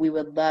 So we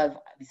would love,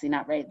 obviously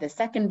not right this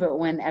second, but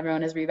when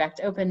everyone is back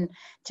to open,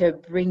 to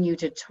bring you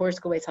to tour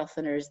school-based health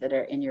centers that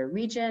are in your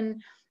region,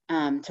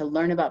 to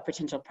learn about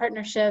potential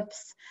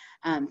partnerships,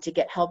 to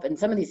get help. And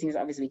some of these things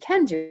obviously we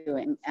can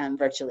do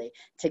virtually,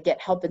 to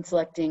get help in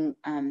selecting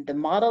the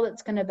model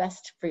that's going to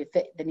best fit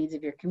the needs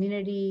of your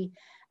community.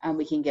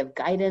 We can give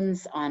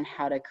guidance on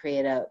how to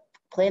create a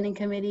planning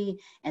committee,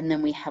 and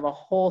then we have a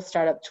whole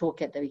startup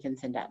toolkit that we can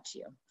send out to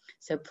you.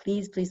 So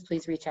please, please,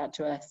 please reach out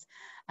to us.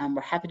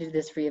 We're happy to do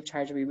this free of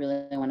charge. We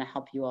really want to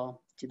help you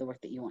all do the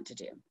work that you want to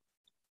do.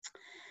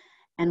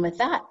 And with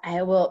that,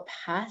 I will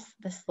pass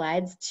the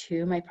slides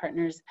to my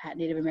partners at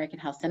Native American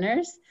Health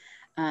Centers.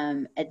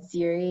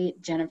 Atziri,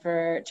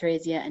 Jennifer,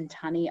 Terezia, and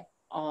Tahnee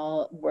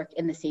all work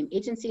in the same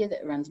agency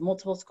that runs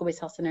multiple school-based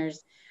health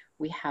centers.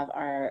 We have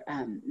our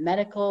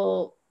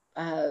medical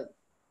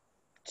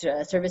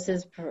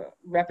services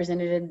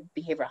representative,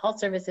 behavioral health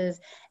services,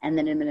 and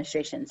then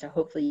administration. So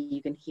hopefully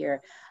you can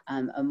hear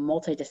a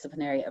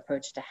multidisciplinary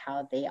approach to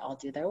how they all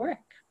do their work.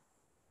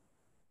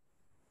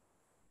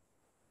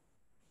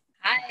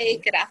 Hi,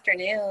 good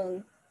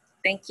afternoon.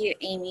 Thank you,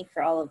 Amy,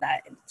 for all of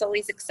that. It's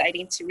always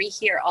exciting to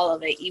rehear all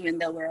of it, even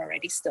though we're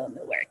already still in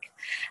the work.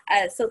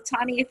 So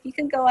Tahnee, if you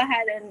can go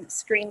ahead and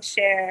screen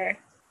share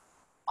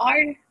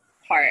our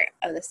part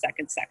of the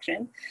second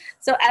section.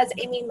 So as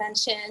Amy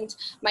mentioned,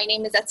 my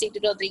name is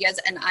Atziri,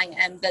 and I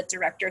am the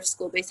Director of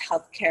School-Based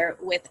Healthcare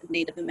with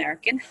Native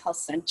American Health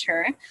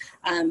Center.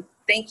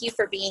 Thank you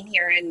for being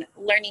here and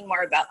learning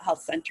more about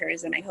health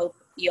centers, and I hope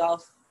you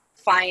all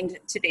find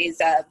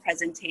today's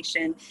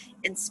presentation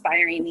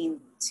inspiring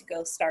to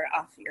go start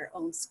off your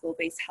own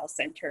school-based health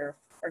center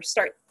or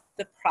start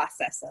the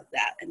process of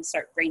that and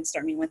start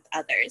brainstorming with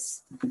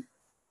others.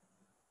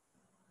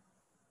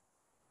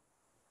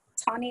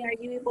 Tahnee, are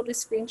you able to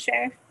screen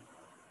share?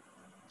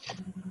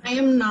 I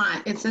am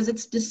not. It says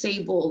it's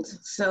disabled.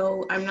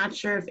 So I'm not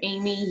sure if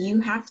Amy,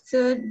 you have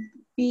to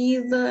be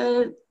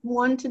the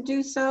one to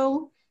do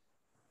so.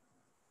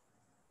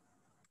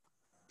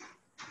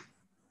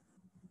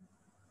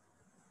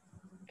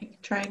 I can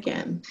try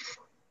again.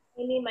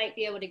 Amy might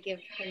be able to give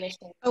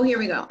permission. Oh, here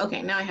we go.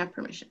 Okay, now I have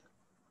permission.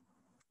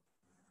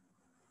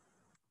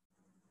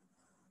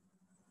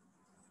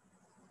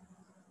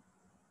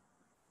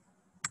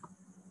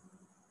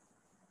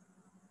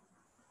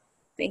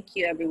 Thank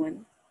you,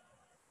 everyone.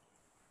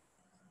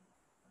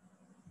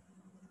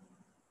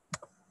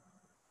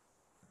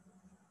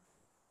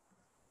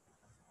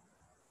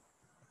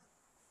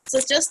 So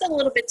just a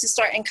little bit to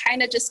start and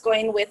kind of just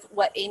going with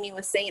what Amy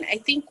was saying, I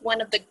think one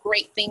of the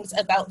great things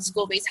about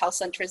school-based health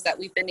centers that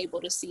we've been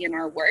able to see in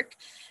our work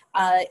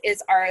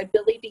is our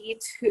ability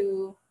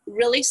to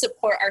really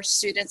support our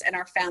students and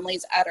our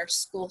families at our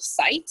school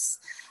sites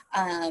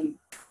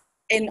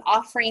in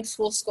offering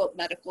full scope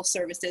medical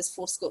services,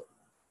 full scope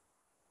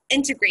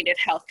integrated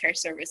healthcare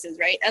services,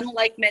 right?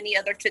 Unlike many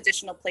other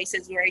traditional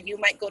places where you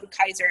might go to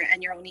Kaiser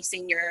and you're only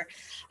seeing your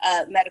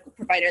medical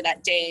provider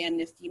that day, and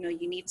if you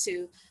need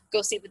to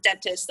go see the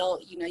dentist,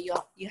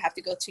 you have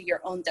to go to your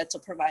own dental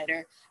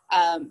provider.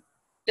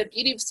 The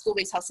beauty of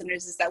school-based health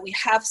centers is that we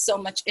have so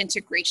much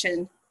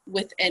integration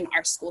within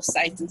our school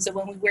sites. And so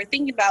when we were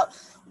thinking about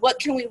what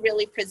can we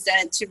really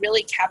present to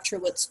really capture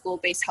what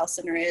school-based health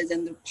center is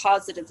and the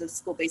positives of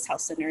school-based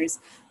health centers,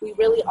 we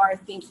really are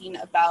thinking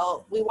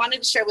about, we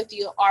wanted to share with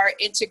you our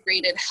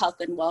integrated health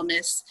and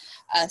wellness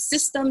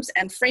systems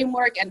and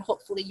framework, and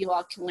hopefully you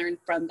all can learn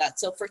from that.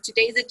 So for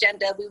today's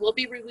agenda, we will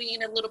be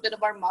reviewing a little bit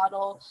of our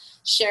model,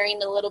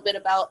 sharing a little bit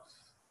about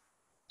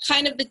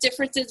kind of the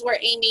differences where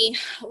Amy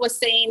was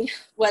saying,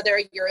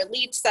 whether you're a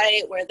lead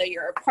site, whether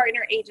you're a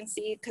partner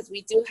agency, because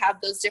we do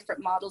have those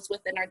different models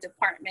within our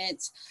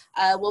department.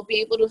 We'll be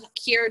able to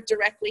hear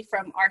directly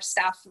from our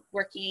staff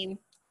working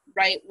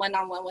right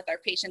one-on-one with our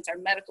patients, our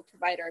medical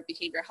provider, our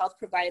behavioral health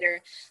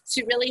provider,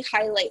 to really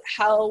highlight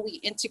how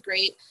we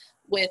integrate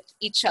with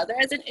each other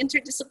as an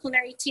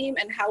interdisciplinary team,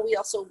 and how we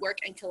also work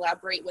and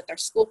collaborate with our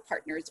school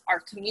partners, our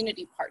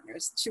community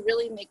partners, to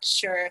really make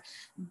sure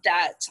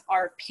that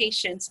our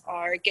patients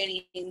are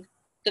getting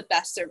the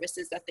best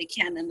services that they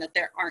can and that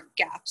there aren't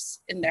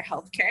gaps in their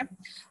healthcare.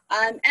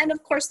 And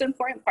of course, the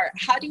important part,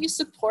 how do you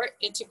support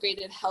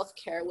integrated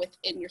healthcare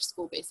within your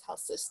school-based health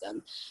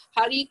system?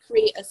 How do you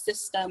create a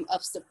system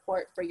of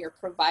support for your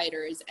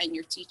providers and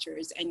your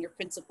teachers and your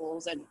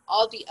principals and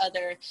all the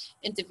other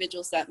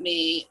individuals that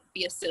may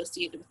be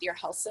associated with your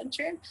health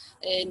center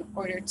in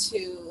order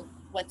to,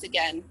 once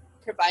again,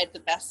 provide the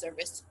best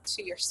service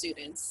to your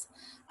students?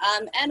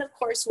 And of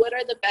course, what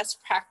are the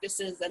best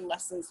practices and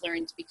lessons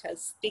learned,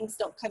 because things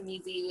don't come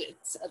easy.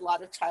 It's a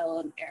lot of trial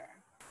and error.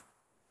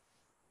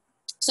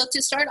 So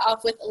to start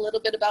off with a little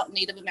bit about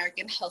Native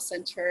American Health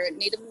Center.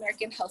 Native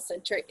American Health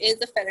Center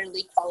is a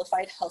federally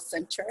qualified health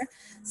center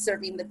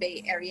serving the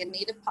Bay Area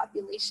Native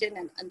population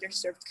and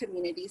underserved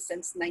communities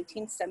since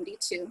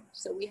 1972.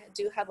 So we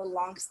do have a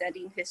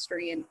long-standing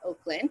history in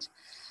Oakland.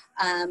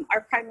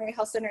 Our primary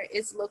health center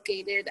is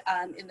located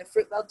in the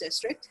Fruitvale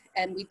district,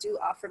 and we do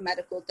offer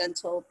medical,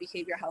 dental,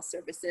 behavioral health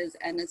services,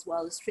 and as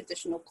well as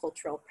traditional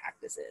cultural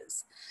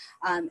practices.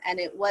 And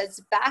it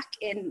was back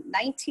in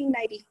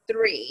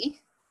 1993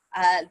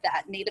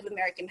 that Native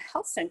American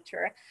Health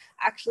Center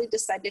actually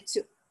decided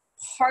to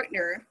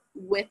partner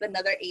with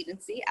another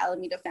agency,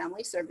 Alameda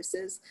Family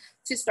Services,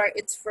 to start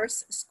its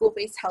first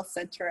school-based health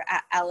center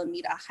at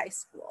Alameda High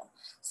School.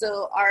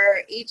 So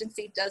our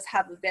agency does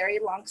have a very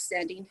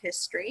long-standing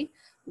history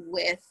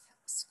with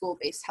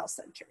school-based health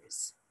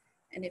centers.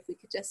 And if we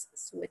could just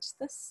switch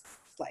this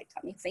slide,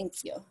 Tahnee,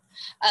 thank you.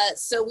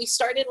 So we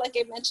started, like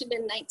I mentioned,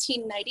 in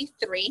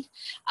 1993.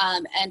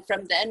 And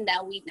from then,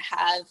 now we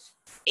have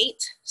 8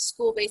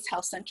 school-based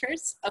health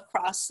centers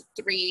across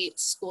 3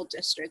 school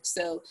districts.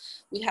 So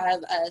we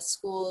have a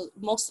school,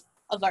 most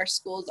of our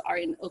schools are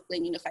in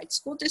Oakland Unified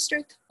School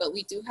District, but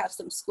we do have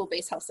some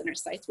school-based health center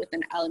sites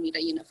within Alameda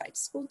Unified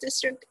School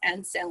District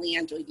and San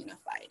Leandro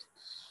Unified.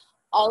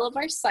 All of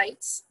our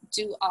sites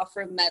do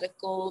offer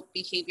medical,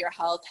 behavioral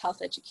health,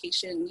 health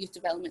education, youth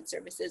development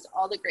services,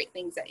 all the great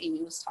things that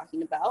Amy was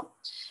talking about.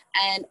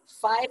 And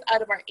 5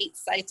 out of our 8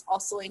 sites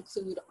also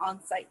include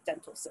on-site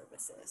dental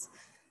services.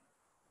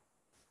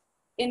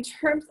 In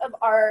terms of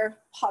our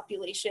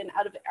population,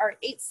 out of our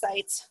 8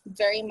 sites,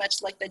 very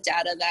much like the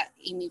data that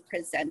Amy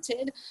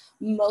presented,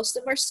 most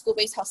of our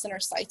school-based health center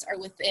sites are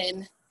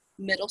within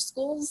middle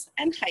schools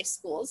and high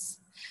schools.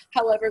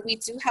 However, we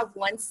do have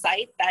one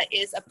site that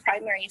is a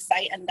primary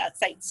site, and that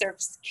site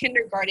serves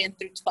kindergarten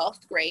through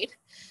 12th grade.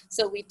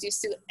 So we do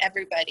suit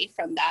everybody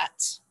from that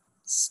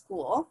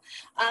school.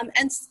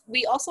 And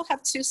we also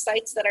have 2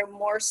 sites that are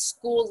more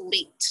school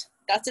linked.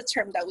 That's a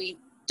term that we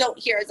don't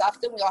hear as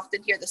often. We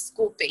often hear the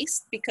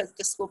school-based because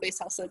the school-based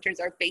health centers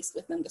are based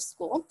within the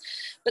school.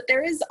 But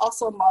there is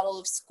also a model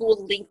of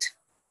school-linked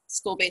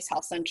school-based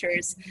health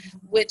centers,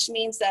 which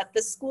means that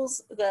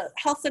the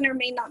health center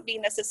may not be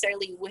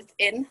necessarily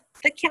within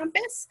the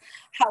campus.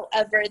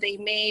 However, they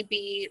may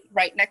be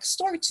right next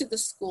door to the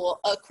school,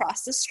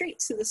 across the street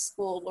to the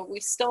school, where we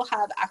still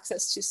have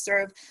access to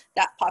serve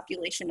that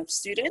population of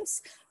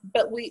students.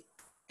 But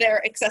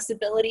their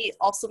accessibility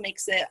also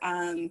makes it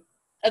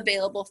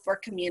available for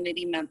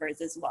community members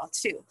as well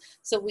too.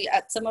 So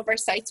at some of our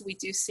sites, we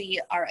do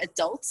see our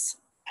adults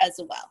as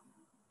well.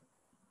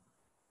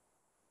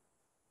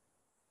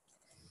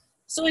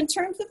 So in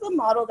terms of the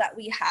model that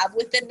we have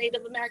within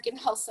Native American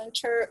Health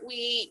Center,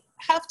 we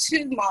have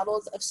 2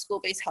 models of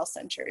school-based health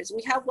centers.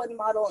 We have one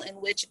model in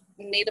which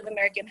Native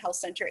American Health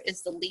Center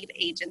is the lead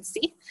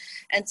agency.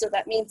 And so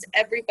that means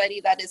everybody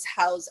that is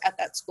housed at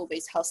that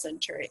school-based health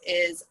center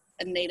is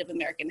a Native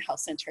American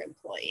Health Center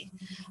employee.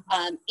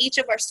 Each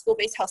of our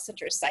school-based health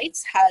center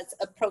sites has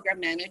a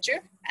program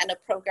manager and a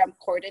program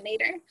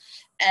coordinator.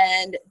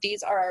 And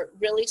these are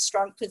really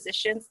strong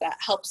positions that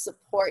help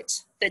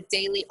support the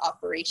daily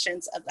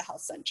operations of the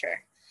health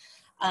center.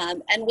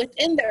 And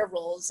within their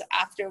roles,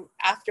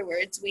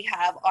 afterwards, we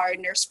have our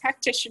nurse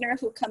practitioner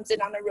who comes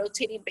in on a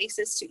rotating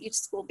basis to each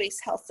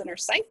school-based health center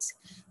site.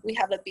 We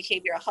have a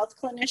behavioral health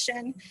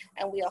clinician,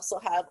 and we also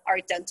have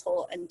our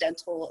dental and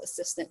dental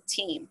assistant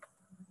team.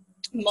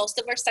 Most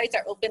of our sites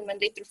are open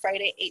Monday through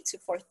Friday, 8 to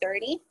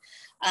 4:30.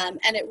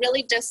 And it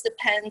really just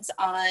depends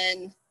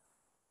on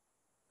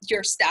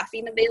your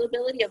staffing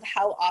availability of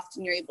how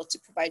often you're able to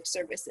provide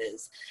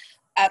services.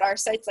 At our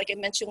sites, like I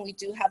mentioned, we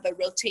do have a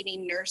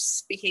rotating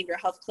nurse, behavioral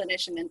health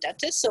clinician, and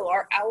dentist. So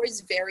our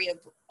hours vary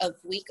of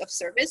week of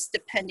service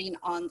depending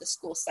on the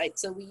school site.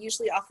 So we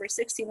usually offer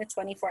 16 to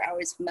 24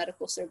 hours of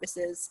medical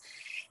services,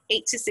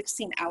 8 to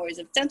 16 hours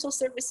of dental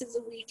services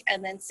a week,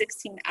 and then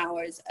 16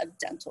 hours of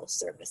dental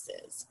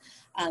services.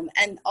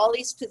 And all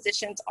these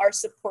positions are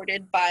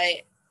supported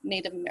by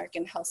Native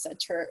American Health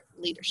Center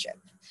leadership.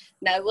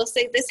 Now, I will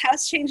say this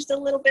has changed a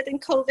little bit in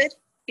COVID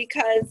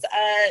because,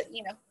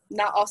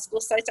 not all school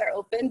sites are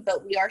open,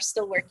 but we are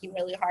still working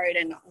really hard,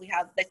 and we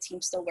have the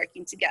team still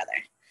working together.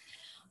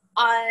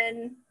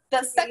 On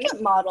the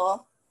second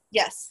model,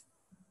 yes.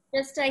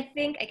 Just, I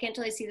think, I can't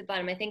totally see the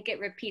bottom. I think it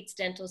repeats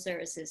dental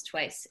services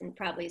twice and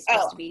probably is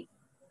supposed to be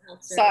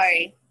health services.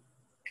 Sorry,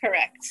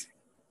 correct.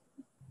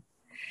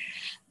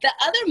 The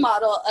other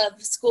model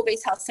of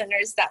school-based health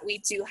centers that we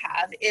do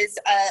have is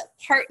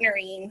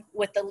partnering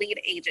with the lead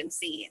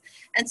agency.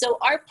 And so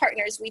our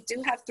partners, we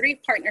do have 3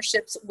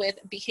 partnerships with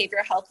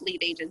behavioral health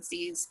lead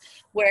agencies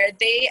where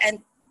they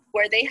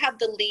have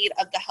the lead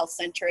of the health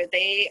center.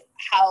 They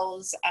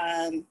house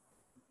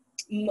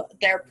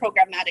their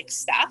programmatic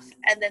staff,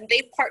 and then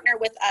they partner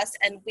with us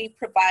and we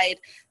provide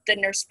the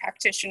nurse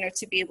practitioner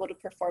to be able to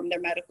perform their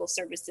medical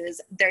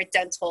services, their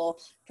dental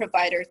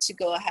provider to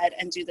go ahead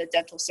and do the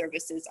dental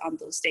services on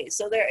those days.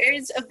 So there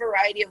is a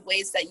variety of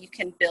ways that you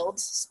can build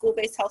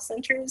school-based health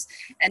centers,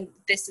 and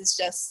this is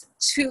just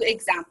 2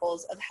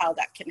 examples of how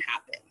that can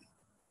happen.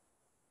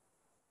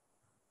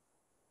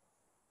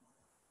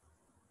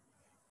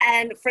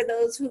 And for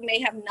those who may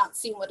have not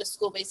seen what a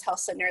school-based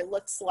health center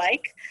looks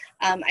like,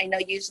 I know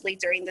usually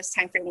during this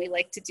time frame we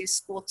like to do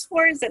school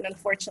tours, and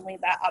unfortunately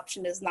that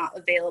option is not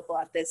available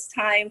at this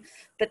time.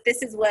 But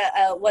this is what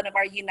one of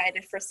our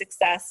United for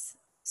Success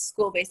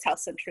school-based health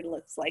center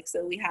looks like.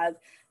 So we have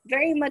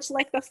very much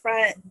like the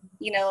front,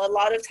 a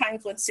lot of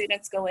times when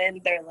students go in,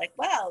 they're like,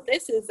 wow,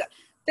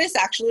 this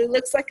actually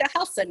looks like a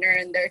health center,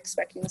 and they're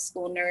expecting a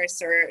school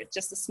nurse or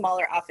just a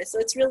smaller office. So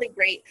it's really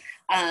great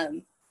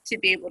to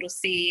be able to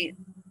see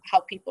how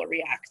people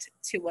react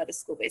to what a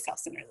school-based health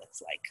center looks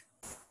like.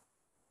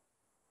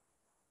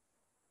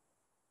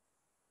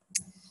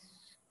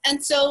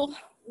 And so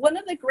one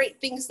of the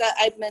great things that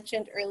I've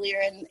mentioned earlier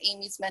and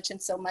Amy's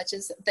mentioned so much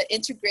is the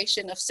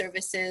integration of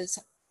services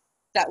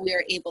that we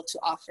are able to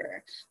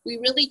offer. We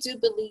really do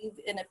believe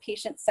in a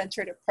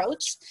patient-centered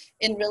approach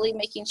in really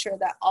making sure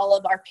that all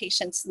of our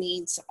patients'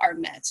 needs are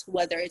met,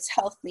 whether it's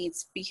health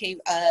needs,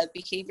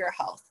 behavioral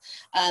health,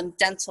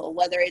 dental,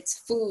 whether it's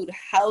food,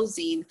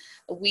 housing.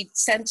 We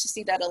tend to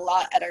see that a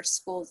lot at our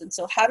schools. And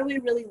so how do we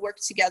really work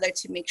together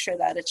to make sure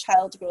that a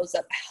child grows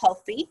up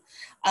healthy,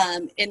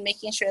 in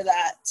making sure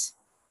that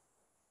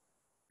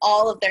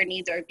all of their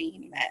needs are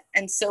being met?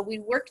 And so we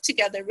work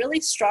together really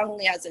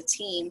strongly as a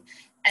team.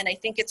 And I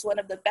think it's one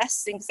of the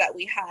best things that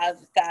we have,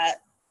 that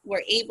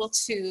we're able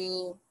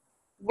to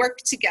work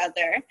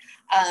together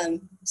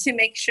to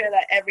make sure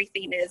that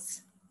everything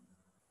is,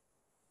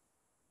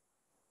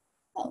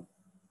 oh,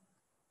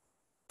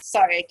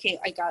 sorry,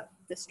 I got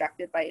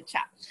distracted by a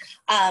chat.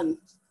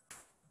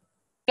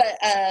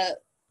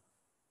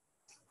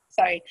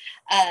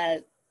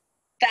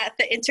 That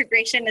the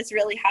integration is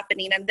really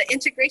happening, and the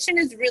integration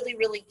is really,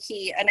 really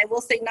key. And I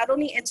will say, not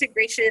only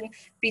integration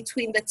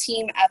between the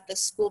team at the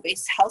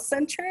school-based health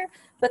center,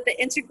 but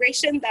the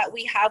integration that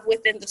we have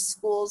within the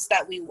schools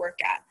that we work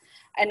at.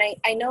 And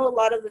I know a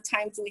lot of the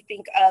times we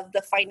think of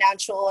the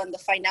financial and the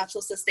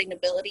financial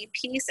sustainability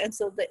piece. And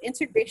so the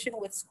integration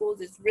with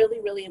schools is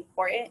really, really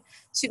important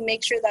to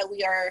make sure that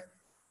we are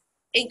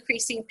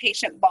increasing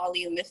patient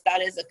volume if that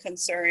is a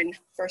concern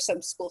for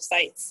some school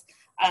sites.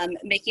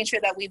 Making sure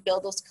that we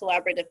build those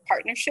collaborative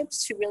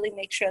partnerships to really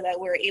make sure that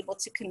we're able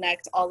to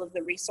connect all of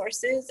the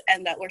resources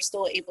and that we're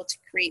still able to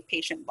create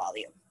patient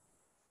volume.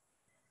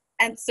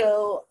 And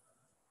so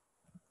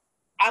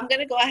I'm going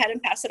to go ahead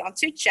and pass it on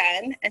to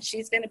Jen, and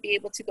she's going to be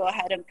able to go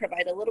ahead and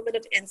provide a little bit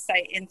of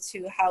insight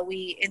into how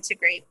we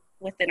integrate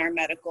within our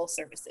medical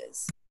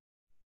services.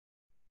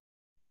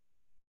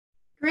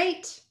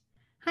 Great.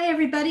 Hi,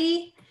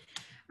 everybody.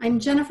 I'm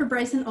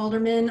Jennifer-Bryson,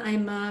 Alderman.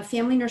 I'm a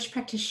family nurse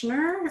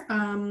practitioner.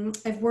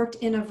 I've worked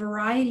in a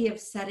variety of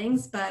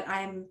settings, but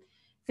I'm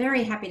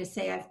very happy to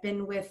say I've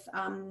been with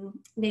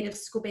Native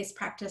school-based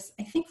practice,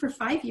 I think, for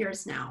 5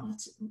 years now.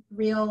 It's a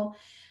real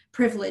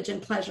privilege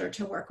and pleasure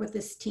to work with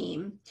this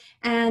team.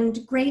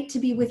 And great to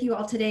be with you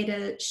all today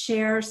to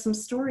share some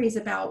stories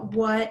about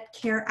what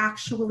care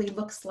actually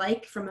looks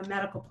like from a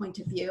medical point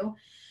of view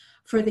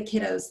for the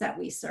kiddos that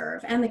we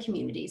serve and the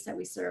communities that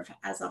we serve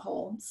as a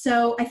whole.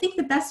 So I think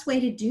the best way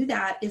to do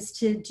that is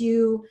to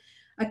do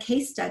a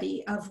case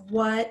study of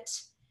what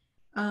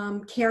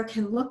care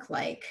can look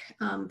like.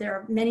 There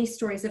are many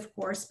stories, of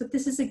course, but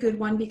this is a good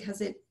one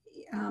because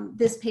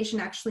this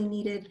patient actually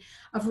needed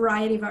a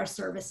variety of our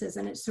services,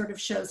 and it sort of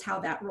shows how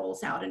that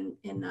rolls out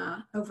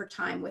over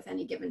time with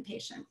any given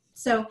patient.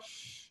 So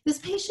this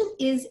patient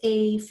is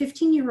a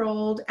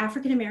 15-year-old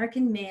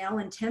African-American male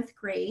in 10th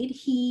grade.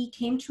 He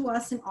came to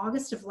us in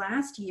August of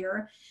last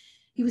year.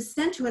 He was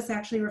sent to us,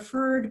 actually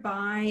referred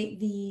by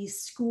the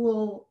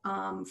school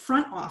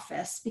front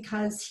office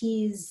because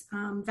his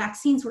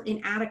vaccines were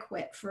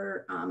inadequate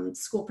for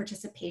school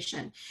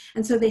participation.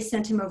 And so they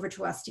sent him over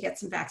to us to get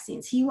some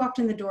vaccines. He walked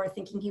in the door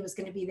thinking he was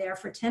going to be there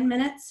for 10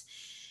 minutes.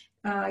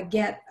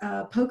 Get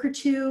a poke or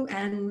two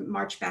and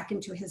march back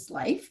into his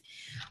life.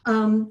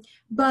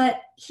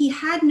 But he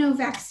had no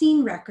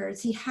vaccine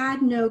records. He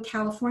had no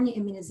California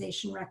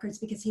immunization records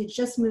because he had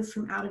just moved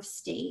from out of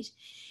state.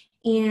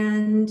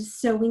 And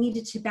so we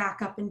needed to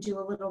back up and do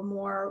a little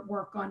more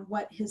work on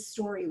what his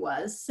story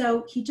was.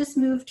 So he just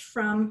moved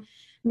from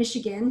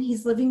Michigan.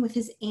 He's living with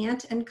his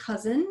aunt and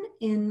cousin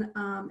and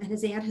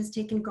his aunt has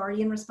taken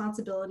guardian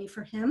responsibility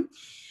for him.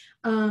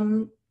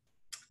 And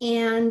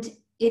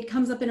it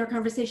comes up in our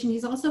conversation,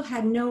 he's also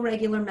had no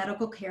regular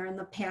medical care in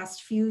the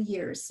past few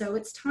years. So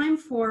it's time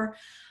for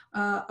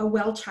a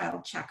well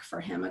child check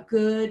for him, a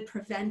good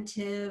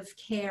preventive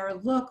care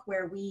look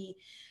where we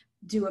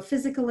do a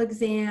physical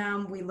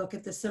exam, we look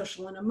at the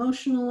social and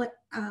emotional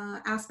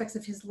aspects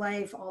of his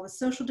life, all the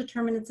social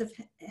determinants of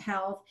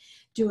health,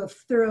 do a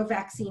thorough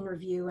vaccine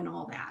review and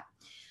all that.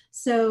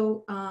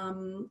 So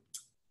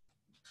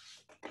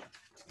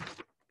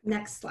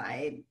next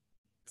slide.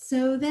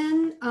 So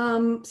then,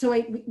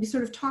 we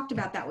sort of talked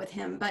about that with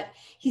him, but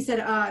he said,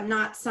 I'm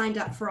not signed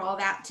up for all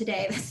that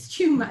today. That's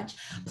too much.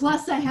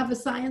 Plus I have a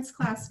science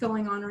class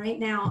going on right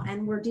now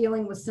and we're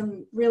dealing with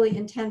some really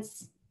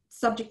intense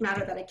subject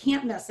matter that I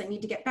can't miss. I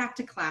need to get back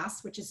to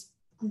class, which is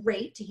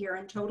great to hear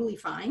and totally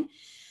fine.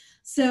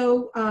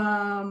 So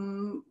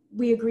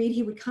we agreed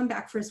he would come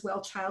back for his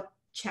well child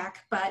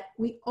check, but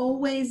we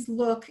always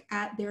look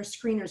at their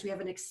screeners. We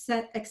have an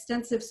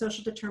extensive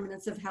social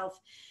determinants of health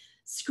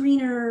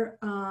screener,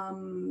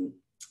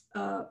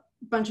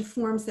 bunch of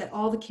forms that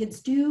all the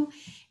kids do.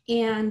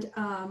 And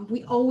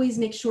we always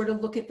make sure to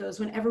look at those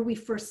whenever we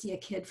first see a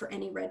kid for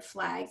any red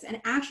flags.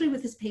 And actually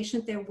with this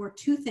patient, there were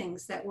two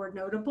things that were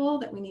notable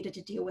that we needed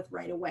to deal with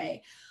right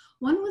away.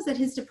 One was that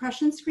his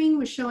depression screen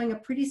was showing a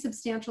pretty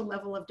substantial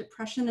level of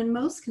depression. And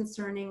most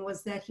concerning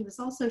was that he was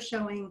also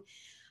showing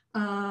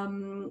a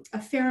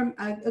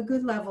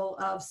good level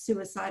of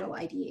suicidal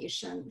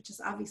ideation, which is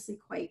obviously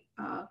quite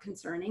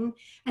concerning.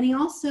 And he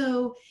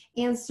also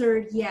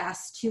answered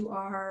yes to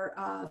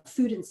our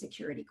food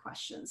insecurity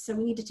questions. So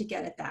we needed to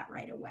get at that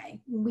right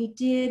away. We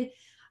did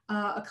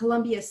a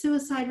Columbia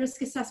suicide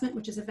risk assessment,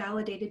 which is a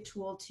validated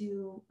tool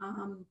to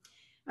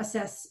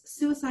assess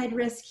suicide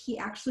risk. He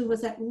actually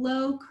was at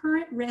low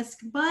current risk,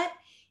 but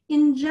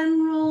in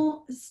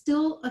general,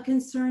 still a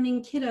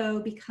concerning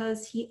kiddo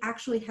because he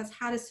actually has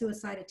had a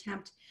suicide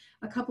attempt.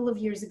 A couple of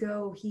years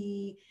ago,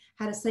 he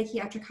had a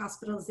psychiatric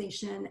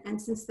hospitalization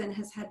and since then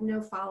has had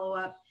no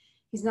follow-up.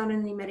 He's not on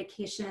any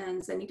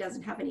medications and he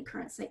doesn't have any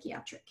current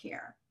psychiatric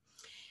care.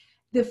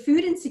 The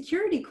food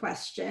insecurity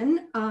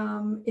question,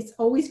 it's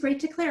always great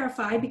to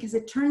clarify because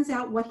it turns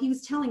out what he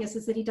was telling us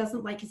is that he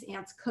doesn't like his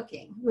aunt's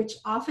cooking, which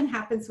often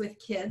happens with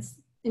kids.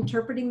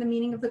 Interpreting the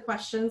meaning of the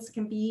questions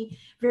can be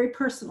very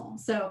personal.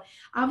 So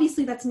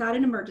obviously that's not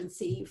an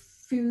emergency.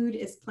 Food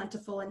is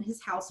plentiful in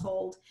his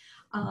household.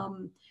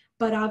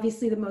 But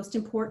obviously the most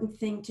important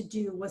thing to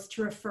do was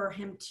to refer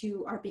him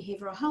to our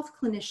behavioral health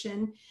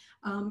clinician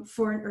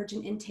for an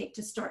urgent intake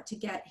to start to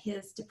get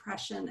his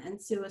depression and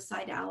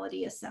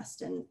suicidality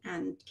assessed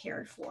and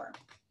cared for.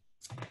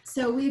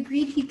 So we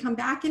agreed he'd come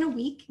back in a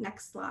week,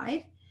 next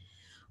slide,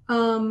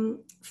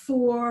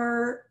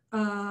 for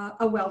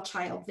a well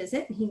child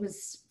visit, and he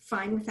was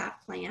fine with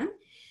that plan.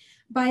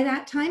 By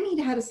that time, he'd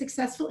had a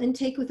successful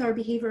intake with our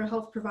behavioral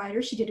health provider.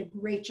 She did a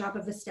great job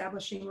of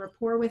establishing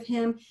rapport with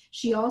him.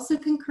 She also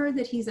concurred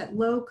that he's at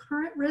low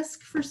current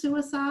risk for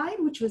suicide,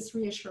 which was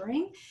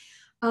reassuring,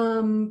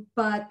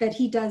 but that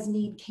he does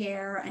need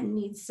care and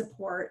needs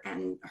support,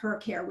 and her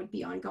care would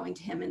be ongoing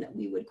to him and that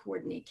we would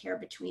coordinate care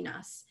between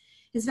us.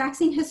 His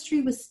vaccine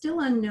history was still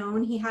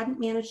unknown. He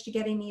hadn't managed to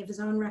get any of his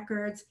own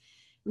records.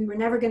 We were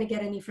never going to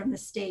get any from the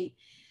state.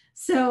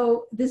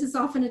 So this is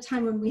often a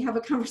time when we have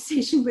a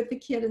conversation with the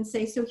kid and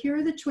say, so here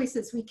are the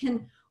choices. We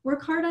can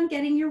work hard on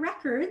getting your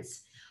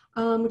records,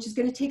 which is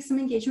going to take some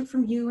engagement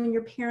from you and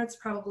your parents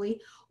probably,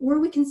 or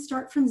we can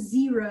start from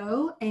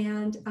zero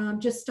and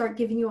just start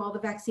giving you all the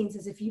vaccines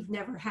as if you've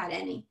never had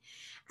any.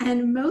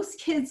 And most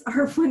kids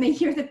are, when they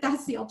hear that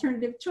that's the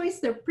alternative choice,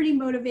 they're pretty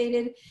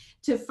motivated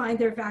to find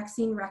their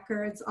vaccine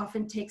records,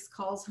 often takes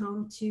calls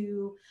home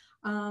to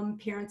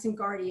parents and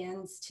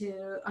guardians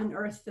to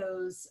unearth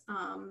those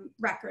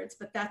records,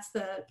 but that's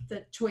the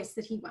choice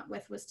that he went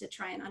with, was to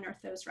try and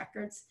unearth those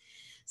records.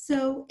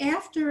 So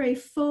after a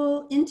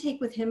full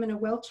intake with him and a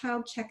well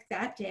child check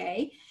that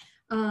day,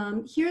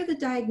 here are the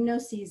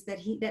diagnoses that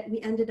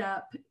we ended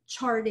up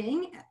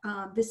charting.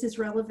 This is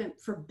relevant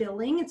for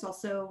billing. It's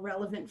also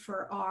relevant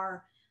for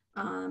our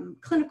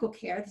clinical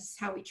care. This is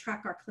how we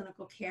track our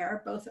clinical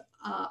care, both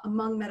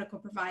among medical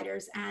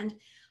providers and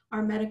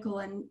our medical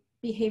and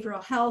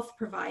behavioral health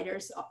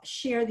providers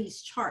share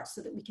these charts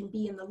so that we can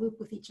be in the loop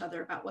with each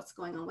other about what's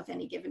going on with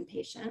any given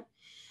patient.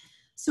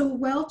 So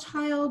well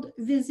child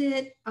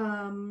visit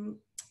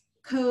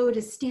code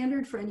is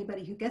standard for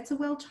anybody who gets a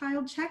well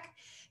child check.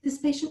 This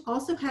patient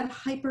also had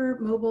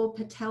hypermobile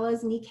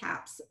patellas,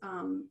 kneecaps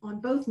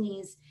on both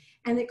knees,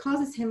 and it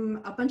causes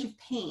him a bunch of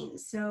pain.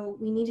 So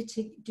we needed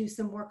to do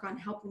some work on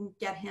helping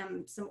get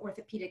him some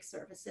orthopedic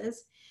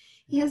services.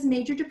 He has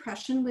major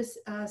depression with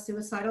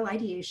suicidal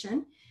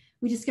ideation.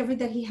 We discovered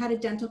that he had a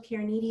dental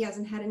care need. He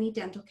hasn't had any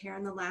dental care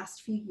in the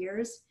last few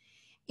years.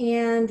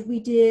 And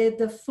we did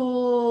the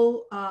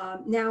full,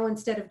 now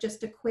instead of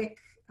just a quick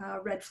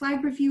red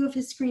flag review of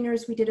his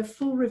screeners, we did a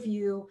full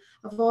review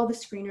of all the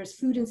screeners: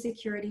 food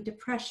insecurity,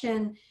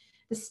 depression,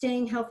 the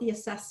staying healthy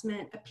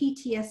assessment, a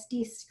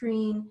PTSD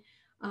screen.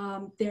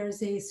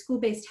 There's a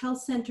school-based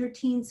health center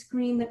teen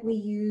screen that we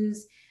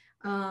use.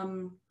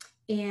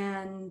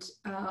 And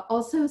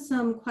also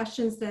some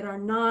questions that are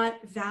not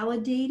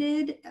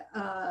validated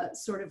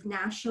sort of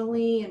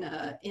nationally in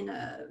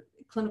a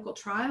clinical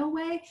trial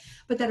way,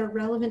 but that are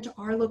relevant to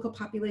our local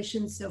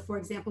population. So for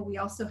example, we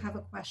also have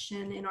a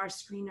question in our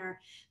screener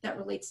that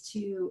relates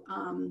to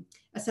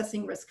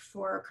assessing risk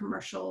for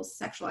commercial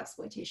sexual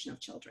exploitation of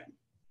children.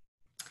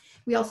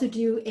 We also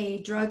do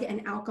a drug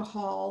and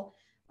alcohol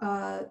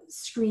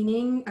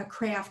screening, a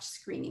craft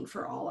screening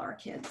for all our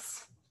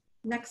kids.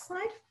 Next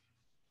slide.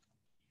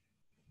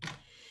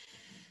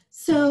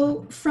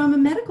 So from a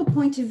medical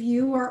point of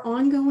view, our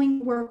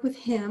ongoing work with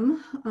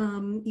him,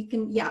 you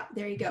can, yeah,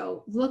 there you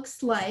go.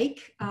 Looks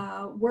like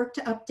work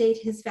to update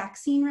his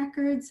vaccine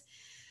records,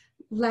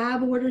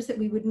 lab orders that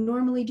we would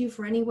normally do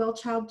for any well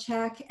child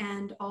check,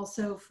 and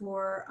also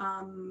for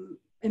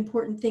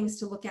important things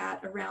to look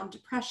at around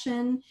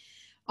depression.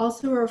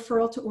 Also a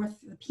referral to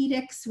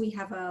orthopedics. We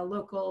have a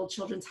local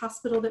children's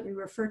hospital that we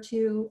refer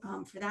to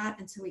for that,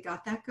 and so we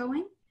got that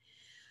going.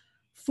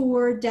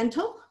 For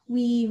dental,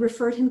 we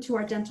referred him to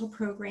our dental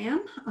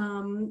program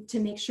to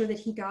make sure that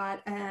he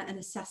got an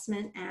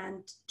assessment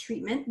and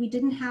treatment. We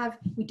don't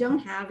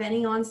have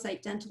any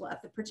on-site dental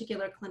at the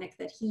particular clinic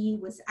that he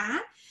was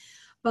at,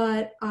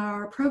 but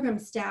our program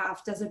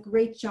staff does a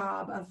great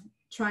job of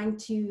trying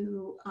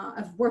to,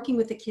 of working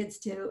with the kids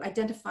to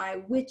identify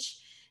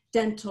which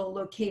dental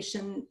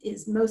location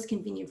is most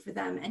convenient for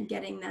them and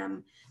getting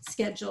them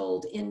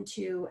scheduled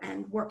into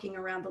and working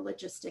around the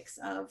logistics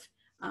of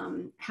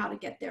how to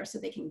get there so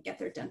they can get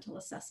their dental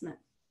assessment.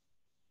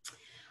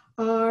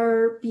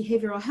 Our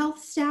behavioral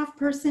health staff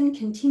person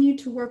continued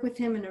to work with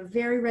him in a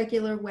very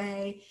regular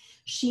way.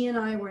 She and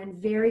I were in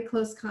very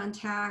close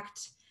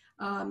contact,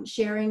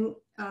 sharing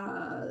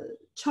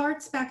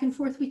charts back and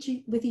forth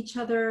with each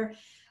other,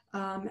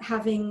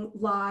 having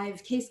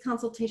live case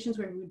consultations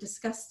where we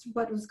discussed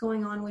what was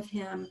going on with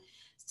him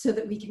so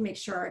that we can make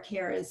sure our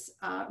care is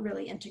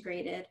really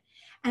integrated.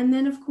 And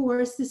then, of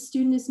course, the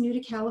student is new to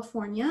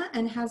California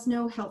and has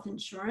no health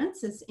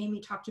insurance, as Amy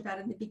talked about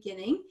in the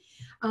beginning.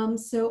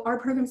 So our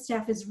program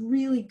staff is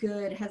really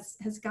good,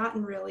 has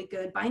gotten really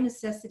good by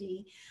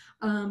necessity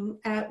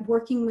at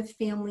working with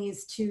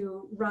families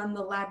to run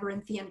the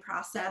labyrinthian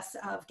process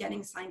of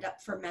getting signed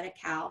up for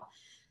Medi-Cal,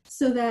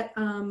 so that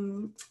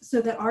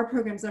our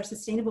programs are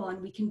sustainable and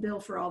we can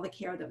bill for all the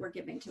care that we're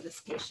giving to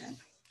this patient.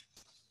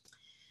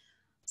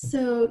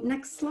 So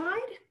next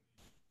slide.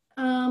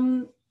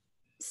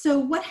 So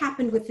what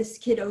happened with this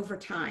kid over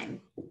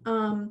time?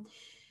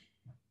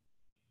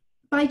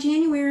 By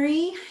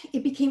January,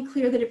 it became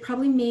clear that it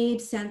probably made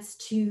sense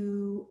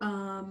to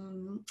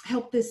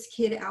help this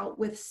kid out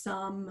with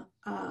some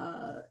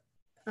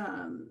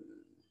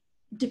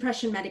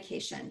depression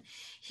medication.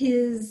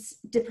 His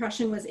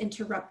depression was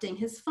interrupting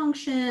his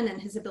function and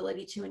his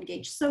ability to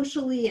engage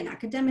socially and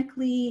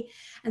academically.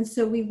 And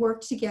so we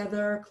worked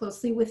together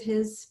closely with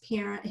his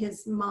parent,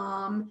 his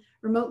mom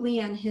remotely,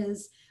 and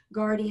his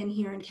guardian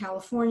here in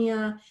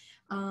California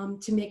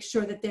to make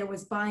sure that there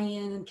was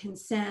buy-in and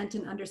consent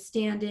and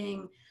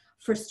understanding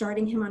for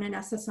starting him on an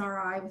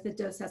SSRI with a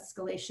dose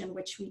escalation,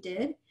 which we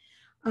did.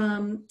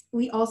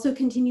 We also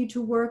continued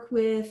to work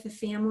with the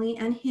family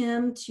and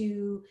him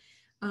to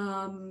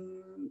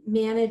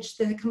manage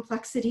the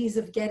complexities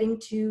of getting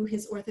to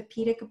his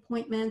orthopedic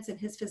appointments and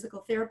his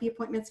physical therapy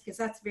appointments, because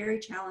that's very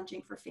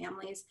challenging for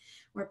families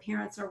where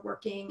parents are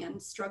working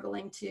and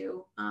struggling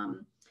to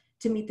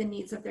meet the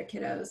needs of their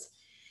kiddos.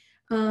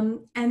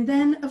 And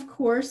then, of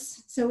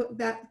course, so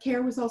that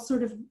care was all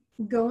sort of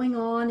going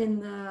on in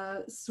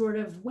the sort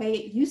of way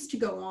it used to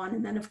go on.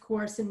 And then, of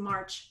course, in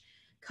March,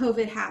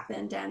 COVID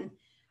happened. And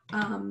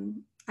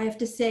I have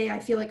to say, I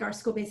feel like our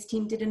school-based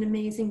team did an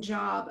amazing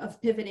job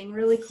of pivoting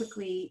really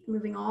quickly,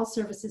 moving all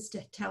services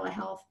to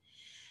telehealth.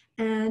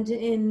 And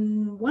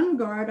in one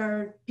regard,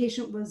 our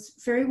patient was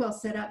very well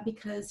set up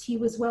because he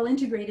was well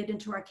integrated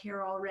into our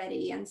care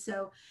already. And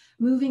so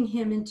moving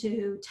him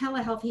into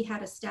telehealth, he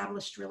had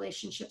established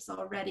relationships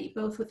already,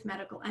 both with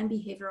medical and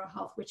behavioral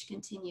health, which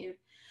continued.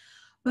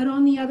 But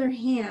on the other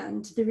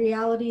hand, the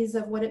realities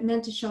of what it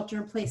meant to shelter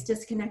in place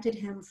disconnected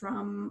him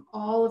from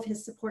all of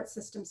his support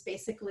systems,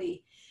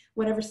 basically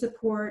whatever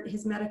support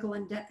his medical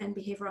and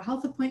behavioral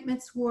health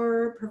appointments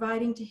were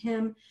providing to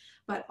him,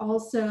 but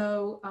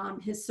also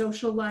his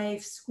social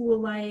life, school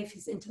life,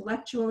 his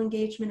intellectual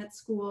engagement at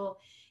school,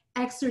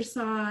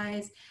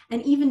 exercise,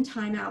 and even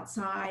time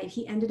outside.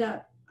 He ended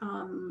up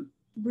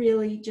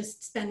really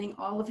just spending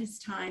all of his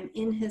time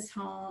in his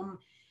home,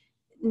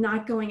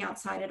 not going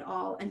outside at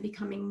all, and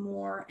becoming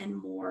more and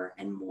more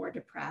and more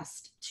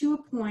depressed, to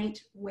a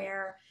point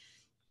where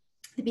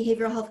the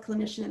behavioral health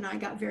clinician and I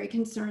got very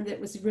concerned that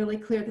it was really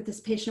clear that this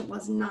patient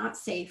was not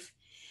safe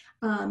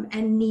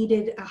and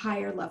needed a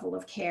higher level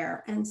of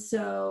care. And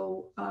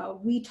so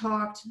we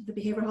talked, the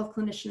behavioral health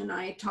clinician and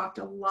I talked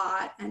a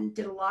lot and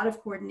did a lot of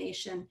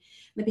coordination.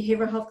 The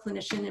behavioral health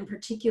clinician in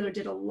particular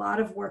did a lot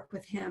of work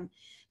with him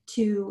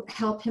to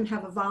help him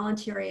have a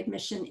voluntary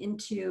admission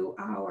into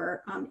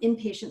our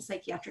inpatient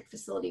psychiatric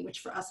facility, which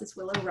for us is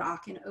Willow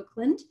Rock in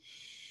Oakland.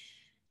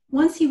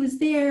 Once he was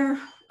there,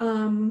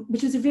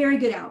 which was a very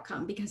good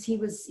outcome because he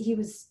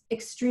was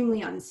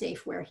extremely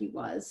unsafe where he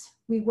was.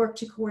 We worked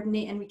to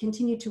coordinate, and we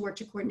continued to work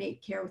to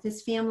coordinate care with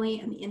his family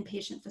and the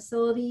inpatient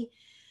facility.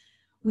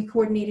 We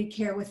coordinated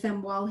care with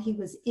them while he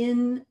was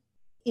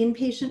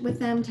inpatient with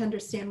them to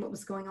understand what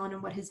was going on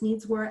and what his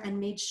needs were, and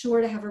made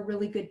sure to have a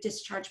really good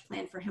discharge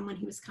plan for him when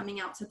he was coming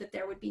out so that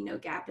there would be no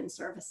gap in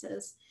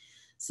services.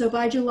 So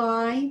by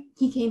July,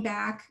 he came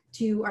back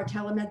to our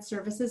telemed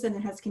services and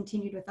it has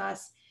continued with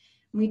us.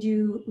 We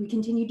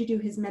continue to do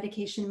his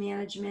medication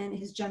management,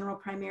 his general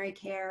primary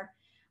care,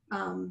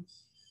 all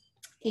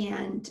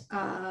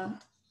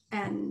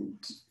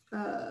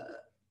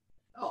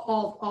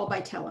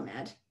by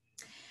telemed.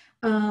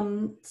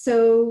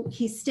 So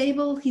he's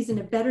stable, he's in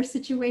a better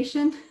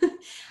situation,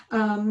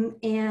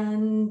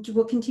 and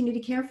we'll continue to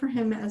care for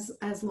him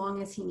as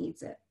long as he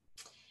needs it.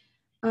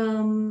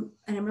 And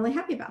I'm really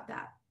happy about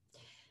that.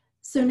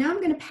 So now I'm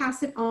going to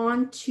pass it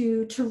on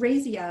to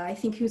Terezia, I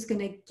think, who's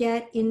going to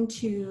get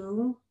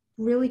into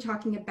really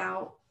talking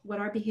about what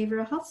our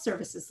behavioral health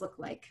services look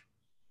like.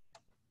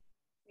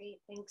 Great,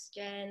 thanks,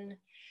 Jen.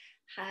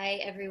 Hi,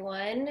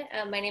 everyone.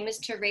 My name is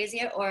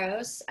Terezia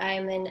Orosz.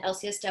 I'm an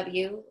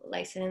LCSW,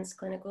 licensed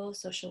clinical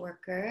social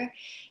worker,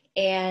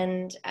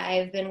 and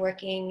I've been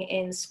working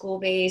in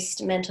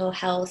school-based mental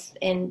health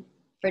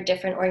for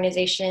different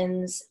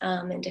organizations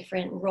in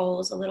different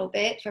roles a little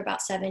bit for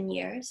about 7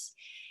 years.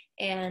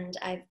 And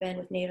I've been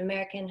with Native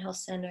American Health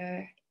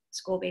Center,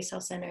 school-based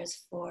health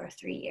centers for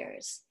 3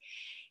 years.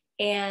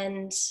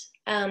 And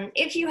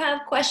if you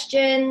have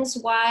questions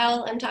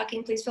while I'm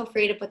talking, please feel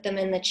free to put them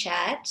in the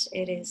chat.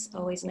 It is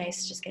always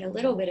nice to just get a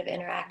little bit of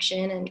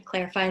interaction and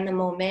clarifying the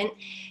moment.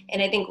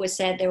 And I think was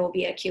said there will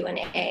be a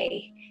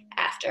Q&A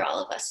after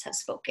all of us have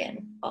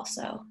spoken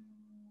also.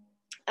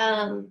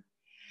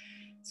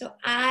 So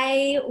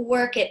I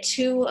work at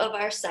 2 of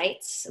our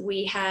sites.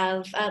 We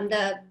have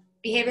the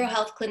behavioral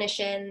health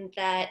clinician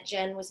that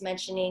Jen was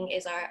mentioning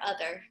is our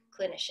other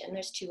clinician.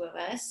 There's 2 of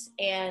us.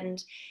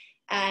 And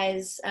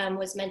as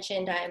was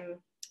mentioned,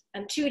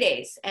 I'm 2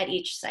 days at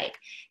each site.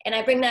 And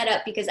I bring that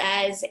up because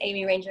as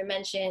Amy Ranger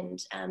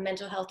mentioned,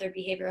 mental health or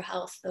behavioral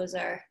health, those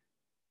are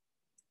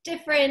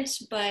different,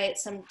 but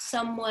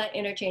somewhat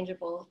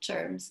interchangeable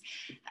terms.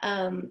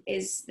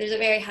 There's a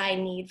very high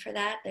need for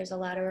that. There's a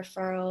lot of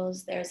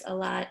referrals. There's a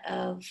lot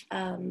of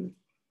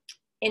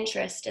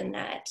interest in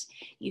that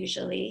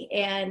usually.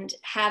 And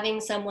having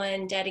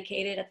someone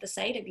dedicated at the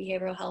site, a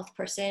behavioral health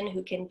person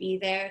who can be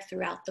there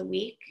throughout the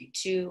week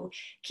to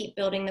keep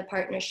building the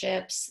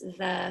partnerships,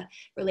 the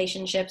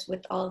relationships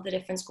with all of the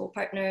different school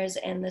partners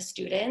and the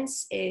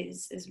students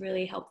is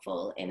really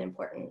helpful and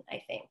important,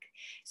 I think.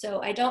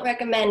 So I don't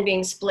recommend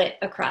being split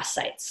across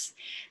sites.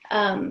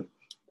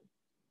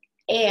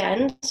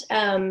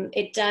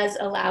 It does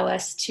allow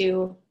us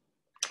to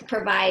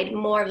provide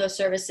more of those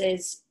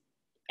services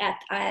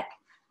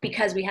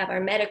because we have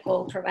our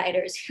medical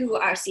providers who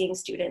are seeing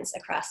students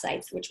across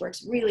sites, which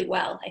works really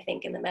well, I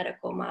think, in the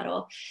medical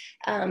model.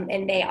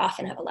 And they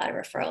often have a lot of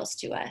referrals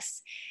to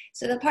us.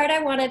 So the part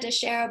I wanted to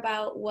share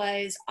about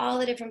was all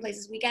the different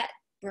places we get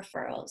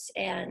referrals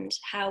and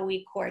how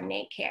we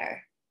coordinate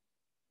care.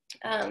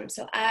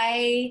 So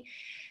I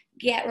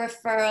get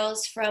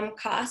referrals from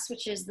COS,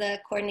 which is the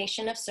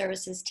Coordination of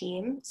Services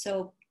team.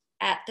 So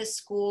at the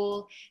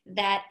school,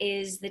 that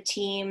is the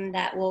team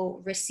that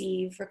will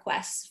receive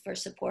requests for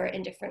support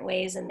in different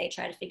ways, and they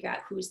try to figure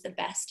out who's the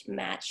best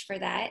match for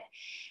that.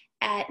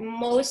 At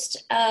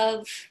most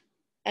or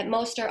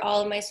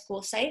all of my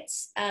school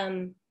sites,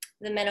 the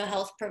mental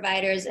health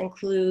providers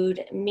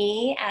include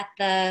me at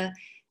the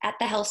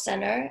health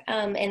center,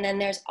 and then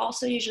there's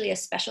also usually a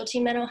specialty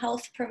mental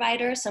health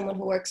provider, someone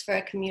who works for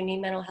a community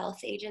mental health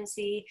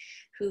agency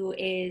who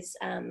is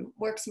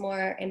works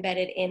more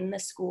embedded in the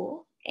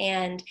school.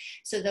 And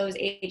so those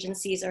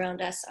agencies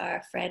around us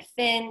are Fred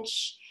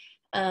Finch,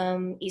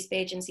 East Bay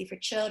Agency for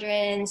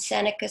Children,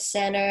 Seneca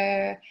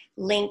Center,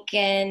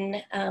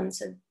 Lincoln.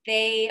 So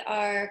they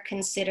are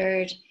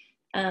considered,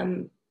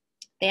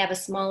 they have a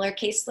smaller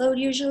caseload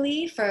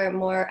usually for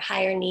more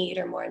higher need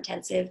or more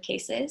intensive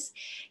cases.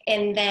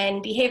 And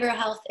then behavioral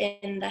health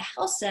in the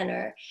health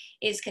center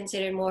is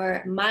considered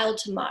more mild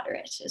to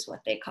moderate is what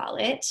they call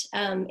it.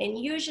 And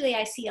usually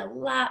I see a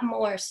lot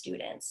more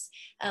students,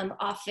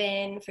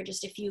 often for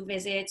just a few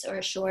visits or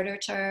a shorter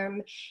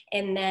term.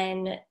 And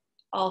then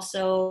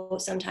also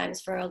sometimes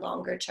for a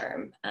longer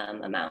term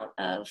amount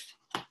of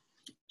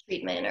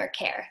treatment or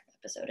care,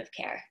 episode of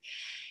care.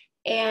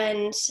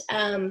 And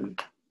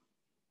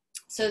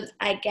so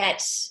I get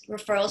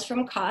referrals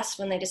from COS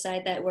when they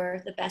decide that we're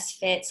the best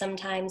fit.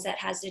 Sometimes that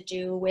has to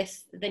do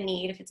with the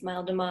need, if it's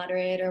mild to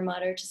moderate or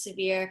moderate to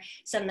severe.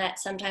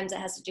 Sometimes it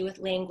has to do with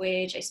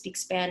language. I speak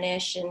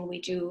Spanish, and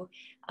we do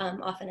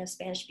often have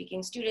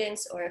Spanish-speaking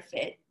students, or if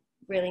it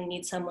really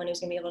needs someone who's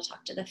gonna be able to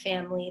talk to the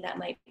family, that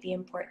might be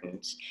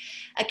important.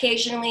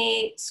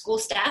 Occasionally, school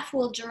staff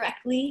will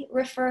directly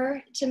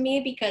refer to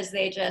me because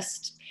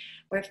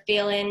we're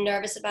feeling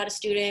nervous about a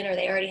student, or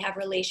they already have a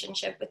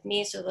relationship with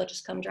me, so they'll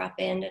just come drop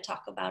in to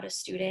talk about a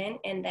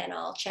student, and then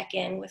I'll check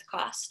in with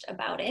COST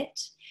about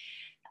it.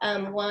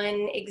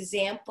 One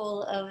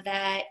example of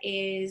that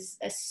is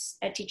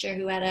a teacher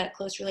who had a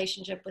close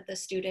relationship with a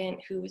student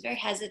who was very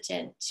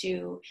hesitant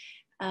to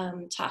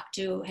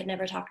had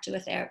never talked to a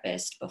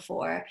therapist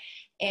before,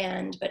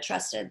 but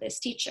trusted this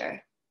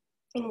teacher,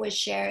 and was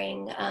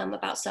sharing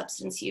about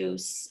substance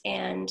use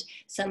and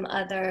some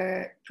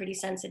other pretty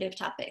sensitive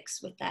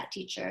topics with that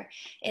teacher.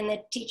 And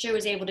the teacher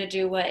was able to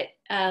do what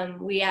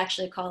we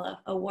actually call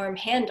a warm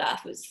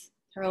handoff. It was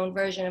her own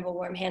version of a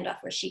warm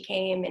handoff, where she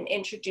came and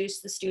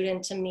introduced the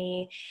student to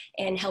me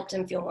and helped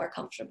him feel more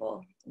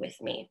comfortable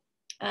with me.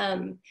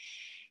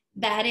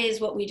 That is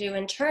what we do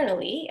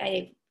internally.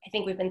 I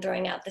think we've been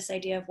throwing out this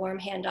idea of warm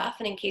handoff,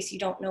 and in case you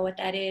don't know what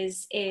that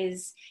is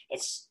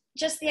it's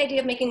just the idea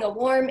of making a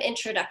warm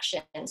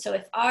introduction. So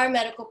if our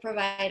medical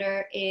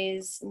provider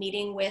is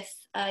meeting with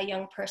a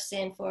young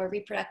person for a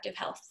reproductive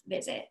health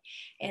visit,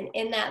 and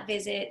in that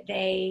visit,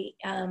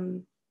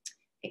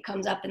 it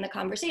comes up in the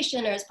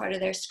conversation or as part of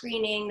their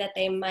screening that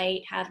they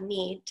might have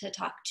need to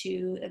talk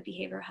to a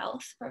behavioral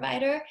health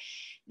provider,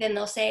 then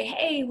they'll say,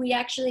 hey, we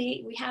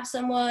have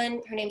someone,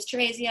 her name's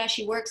Terezia,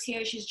 she works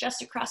here, she's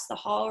just across the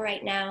hall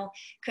right now.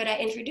 Could I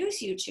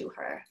introduce you to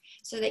her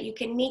so that you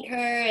can meet her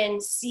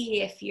and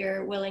see if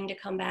you're willing to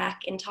come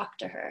back and talk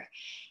to her?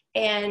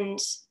 And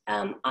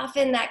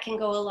often that can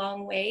go a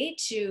long way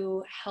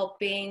to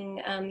helping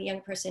the young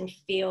person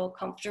feel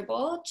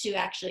comfortable to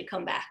actually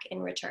come back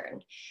in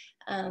return.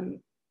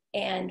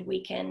 and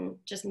we can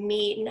just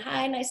meet and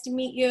hi, nice to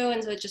meet you.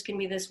 And so it just can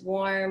be this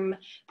warm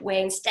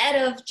way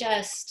instead of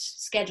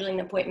just scheduling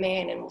an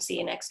appointment and we'll see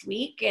you next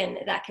week. And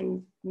that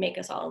can make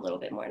us all a little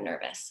bit more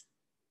nervous.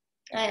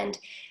 And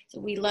so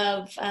we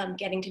love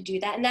getting to do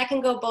that. And that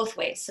can go both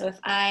ways. So if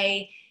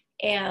I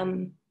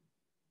am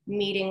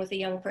meeting with a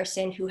young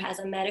person who has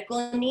a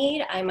medical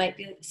need, I might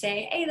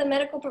say, hey, the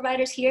medical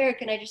provider's here.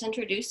 Can I just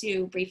introduce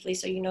you briefly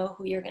so you know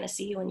who you're going to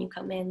see when you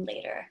come in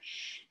later?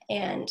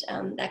 And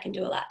that can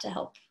do a lot to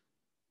help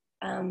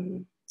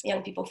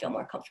young people feel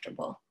more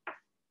comfortable.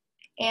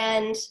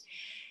 And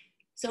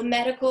so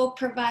medical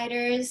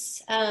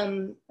providers,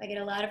 I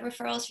get a lot of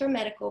referrals from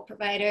medical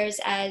providers.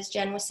 As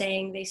Jen was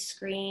saying, they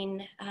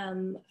screen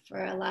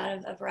for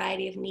a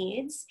variety of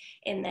needs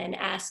and then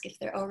ask if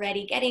they're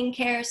already getting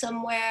care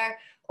somewhere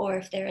or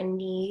if they're in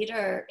need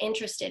or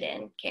interested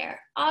in care.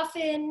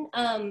 Often,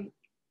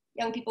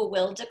 young people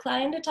will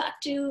decline to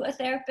talk to a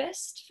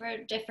therapist for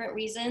different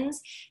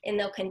reasons, and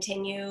they'll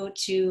continue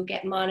to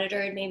get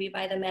monitored maybe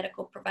by the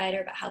medical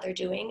provider about how they're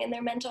doing in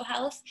their mental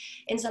health.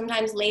 And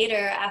sometimes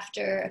later,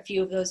 after a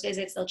few of those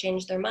visits, they'll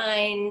change their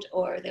mind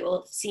or they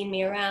will see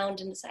me around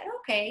and decide,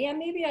 okay, yeah,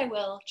 maybe I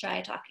will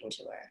try talking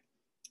to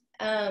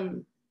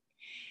her.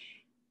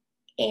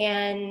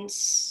 And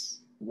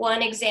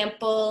one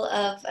example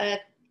of a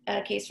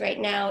case right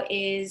now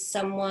is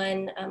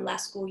someone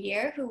last school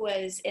year who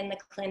was in the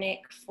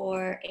clinic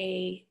for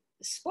a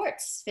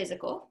sports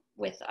physical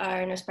with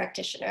our nurse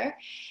practitioner.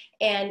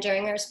 And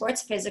during our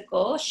sports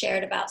physical,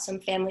 shared about some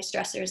family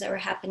stressors that were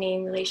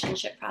happening,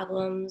 relationship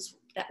problems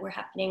that were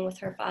happening with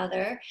her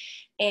father,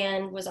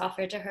 and was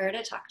offered to her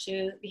to talk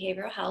to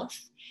behavioral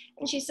health.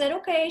 And she said,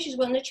 okay, she's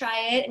willing to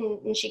try it.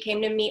 And she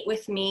came to meet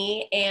with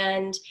me.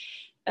 And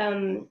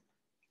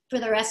for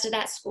the rest of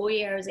that school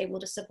year, I was able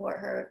to support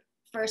her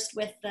first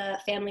with the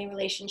family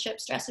relationship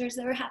stressors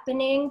that were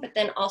happening, but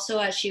then also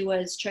as she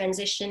was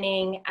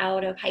transitioning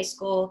out of high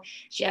school,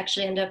 she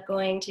actually ended up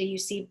going to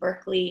UC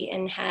Berkeley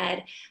and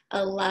had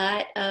a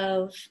lot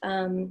of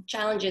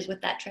challenges with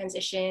that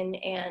transition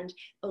and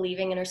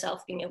believing in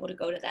herself, being able to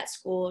go to that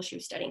school. She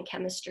was studying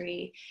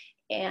chemistry,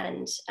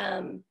 and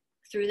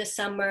through the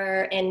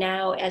summer and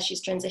now as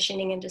she's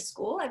transitioning into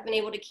school, I've been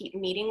able to keep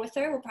meeting with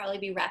her. We'll probably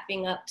be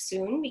wrapping up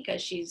soon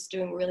because she's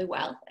doing really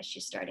well as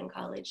she's starting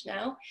college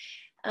now.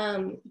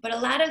 But a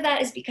lot of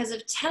that is because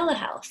of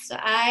telehealth. So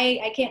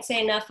I can't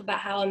say enough about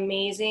how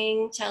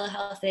amazing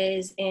telehealth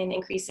is in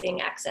increasing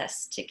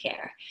access to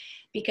care.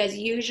 Because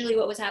usually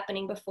what was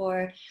happening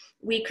before,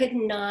 we could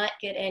not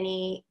get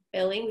any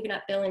billing, we could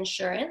not bill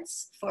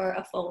insurance for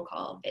a phone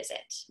call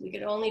visit. We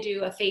could only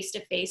do a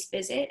face-to-face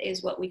visit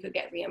is what we could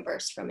get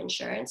reimbursed from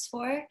insurance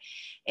for.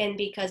 And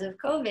because of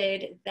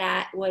COVID,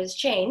 that was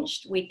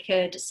changed. We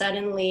can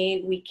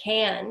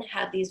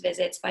have these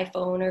visits by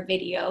phone or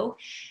video.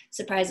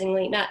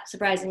 Surprisingly, not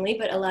surprisingly,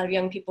 but a lot of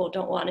young people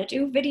don't want to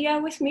do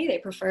video with me. They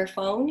prefer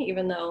phone,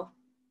 even though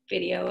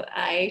video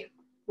I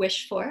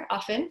wish for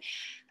often.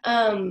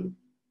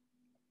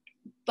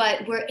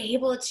 But we're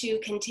able to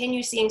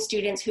continue seeing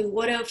students who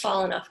would have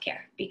fallen off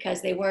care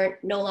because they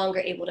weren't no longer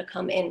able to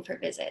come in for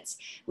visits.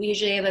 We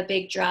usually have a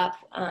big drop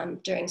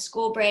during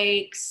school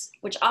breaks,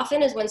 which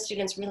often is when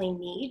students really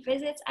need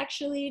visits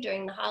actually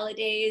during the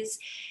holidays.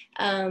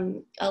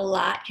 A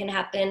lot can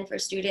happen for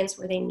students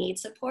where they need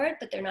support,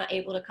 but they're not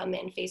able to come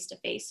in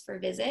face-to-face for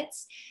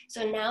visits.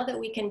 So now that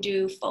we can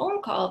do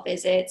phone call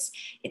visits,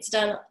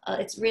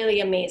 it's really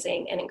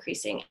amazing and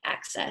increasing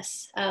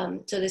access.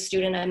 So the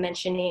student I'm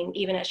mentioning,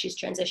 even as she's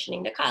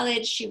transitioning to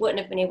college, she wouldn't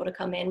have been able to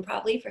come in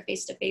probably for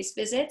face-to-face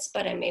visits,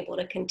 but I'm able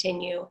to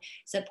continue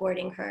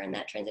supporting her in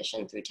that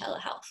transition through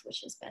telehealth,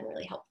 which has been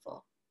really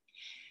helpful.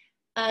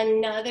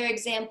 Another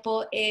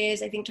example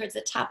is, I think towards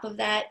the top of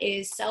that,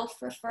 is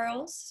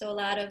self-referrals. So a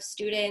lot of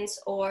students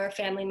or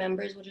family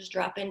members will just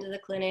drop into the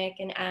clinic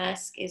and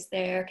ask, is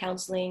there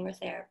counseling or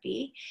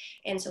therapy?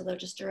 And so they'll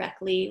just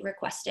directly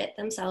request it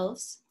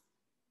themselves.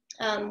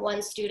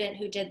 One student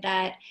who did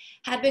that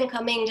had been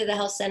coming to the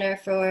health center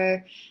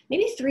for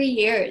maybe 3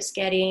 years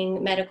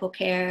getting medical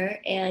care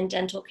and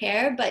dental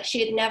care, but she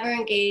had never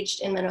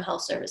engaged in mental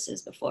health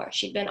services before.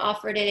 She'd been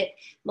offered it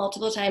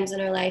multiple times in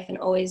her life and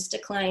always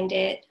declined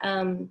it.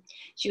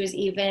 She was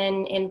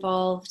even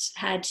involved,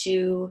 had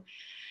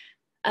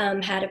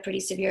a pretty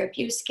severe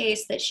abuse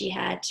case that she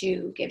had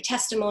to give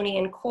testimony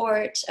in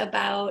court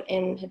about,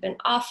 and had been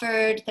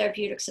offered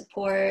therapeutic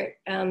support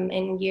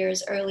and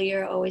years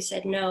earlier always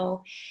said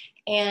no.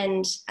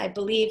 And I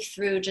believe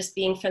through just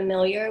being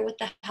familiar with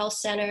the health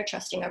center,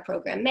 trusting our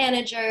program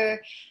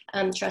manager,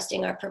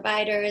 trusting our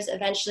providers,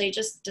 eventually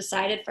just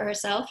decided for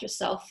herself, just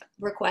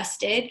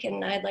self-requested,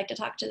 I'd like to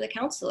talk to the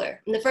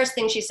counselor. And the first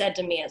thing she said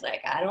to me is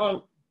like, I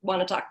don't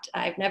want to talk,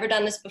 I've never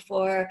done this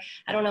before.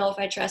 I don't know if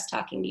I trust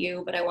talking to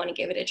you, but I want to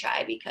give it a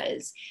try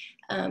because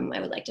I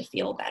would like to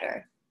feel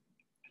better.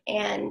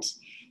 And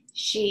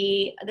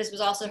This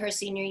was also her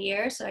senior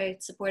year, so I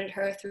supported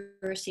her through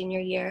her senior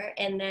year.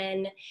 And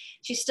then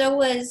she still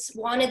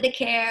wanted the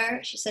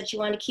care. She said she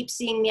wanted to keep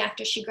seeing me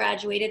after she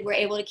graduated. We're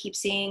able to keep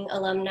seeing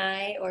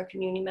alumni or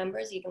community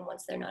members even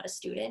once they're not a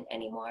student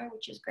anymore,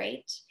 which is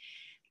great.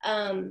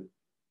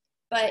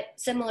 But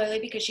similarly,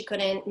 because she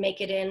couldn't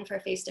make it in for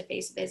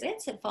face-to-face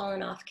visits, had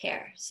fallen off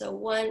care. So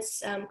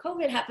once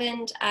COVID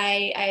happened,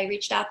 I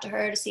reached out to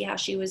her to see how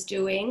she was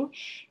doing,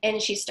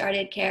 and she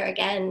started care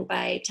again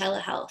by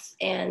telehealth,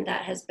 and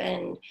that has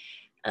been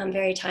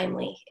very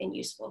timely and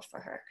useful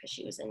for her because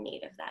she was in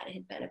need of that. It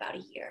had been about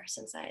a year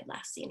since I had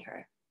last seen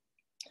her.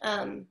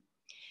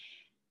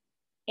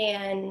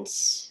 And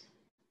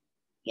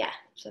yeah,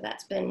 so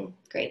that's been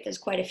great. There's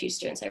quite a few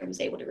students I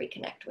was able to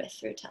reconnect with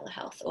through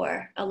telehealth,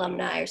 or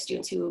alumni or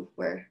students who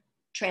were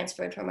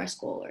transferred from our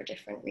school or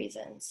different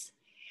reasons.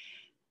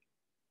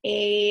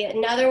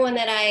 Another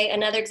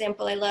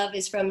example I love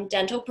is from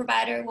dental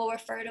provider will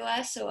refer to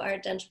us. So our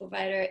dental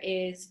provider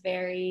is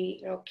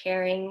very,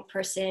 caring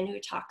person who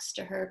talks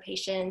to her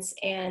patients,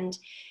 and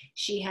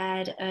she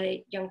had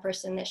a young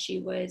person that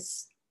she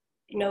was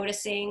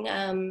noticing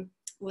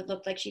would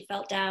look like she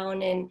felt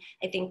down, and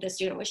I think the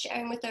student was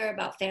sharing with her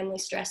about family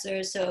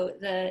stressors. So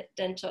the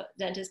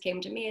dentist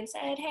came to me and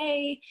said,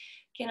 "Hey,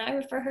 can I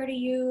refer her to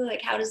you?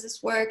 Like, how does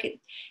this work?"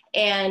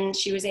 And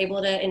she was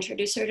able to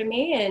introduce her to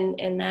me,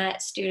 and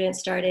that student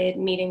started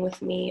meeting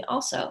with me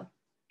also.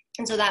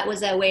 And so that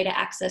was a way to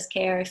access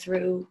care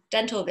through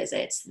dental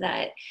visits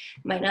that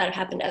might not have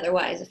happened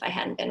otherwise if I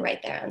hadn't been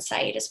right there on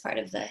site as part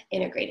of the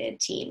integrated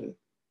team.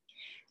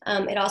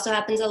 It also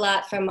happens a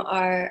lot from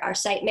our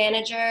site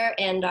manager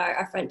and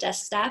our front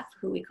desk staff,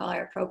 who we call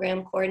our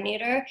program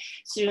coordinator.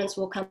 Students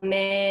will come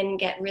in,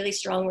 get really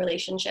strong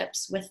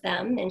relationships with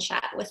them and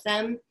chat with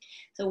them.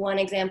 So one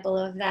example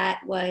of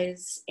that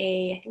was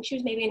I think she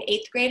was maybe an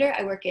 8th grader.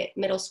 I work at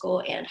middle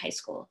school and high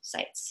school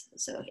sites,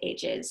 so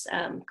ages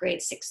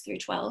grades 6 through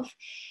 12.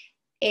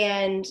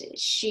 And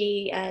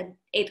she,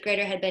 8th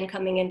grader, had been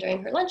coming in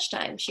during her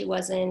lunchtime. She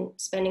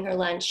wasn't spending her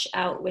lunch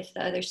out with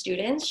the other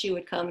students. She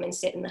would come and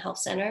sit in the health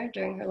center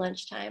during her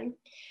lunchtime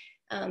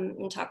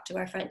and talk to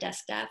our front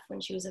desk staff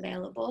when she was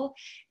available.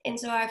 And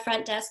so our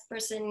front desk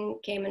person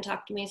came and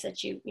talked to me and said,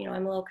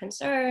 I'm a little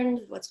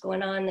concerned, what's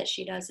going on that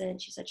she said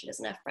she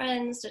doesn't have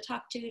friends to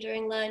talk to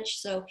during lunch.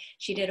 So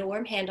she did a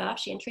warm handoff.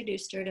 She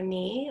introduced her to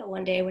me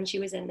one day when she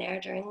was in there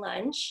during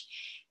lunch.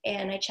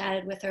 And I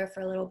chatted with her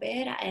for a little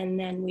bit, and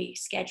then we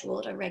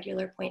scheduled a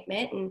regular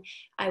appointment, and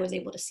I was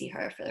able to see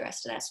her for the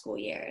rest of that school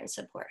year and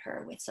support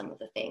her with some of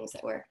the things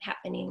that were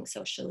happening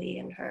socially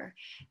and her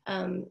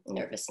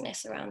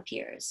nervousness around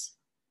peers.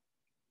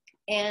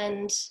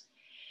 And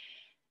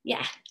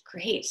yeah,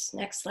 great,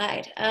 next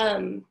slide.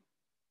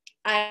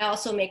 I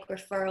also make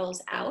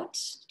referrals out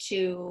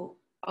to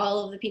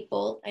all of the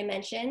people I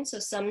mentioned. So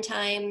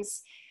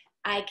sometimes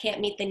I can't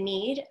meet the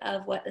need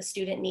of what the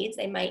student needs.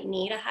 They might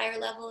need a higher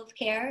level of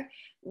care,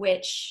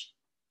 which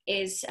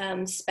is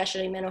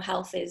especially mental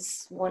health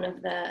is one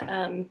of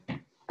the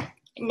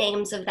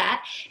names of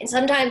that. And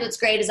sometimes what's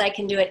great is I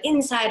can do it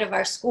inside of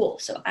our school.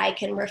 So I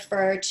can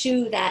refer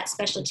to that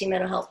specialty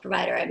mental health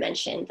provider I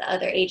mentioned, the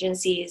other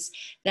agencies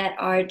that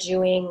are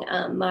doing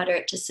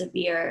moderate to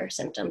severe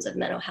symptoms of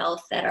mental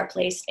health that are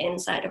placed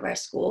inside of our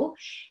school.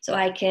 So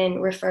I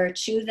can refer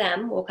to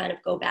them. We'll kind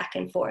of go back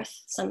and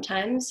forth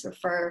sometimes,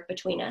 refer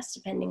between us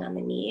depending on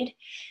the need.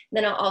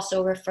 Then I'll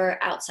also refer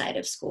outside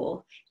of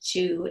school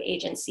to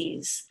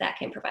agencies that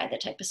can provide the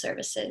type of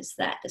services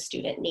that the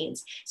student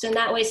needs. So in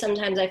that way,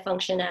 sometimes I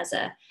function as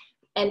a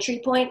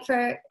entry point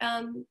for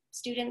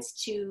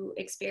students to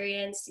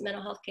experience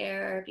mental health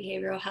care or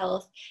behavioral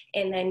health,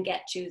 and then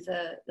get to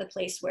the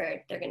place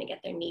where they're going to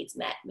get their needs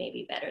met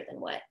maybe better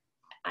than what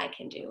I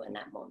can do in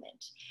that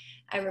moment.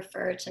 I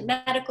refer to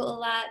medical a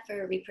lot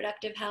for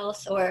reproductive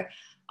health, or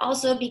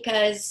also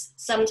because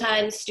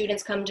sometimes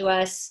students come to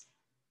us,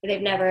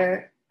 they've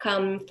never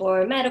come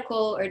for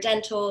medical or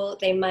dental.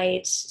 They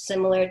might,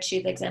 similar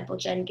to the example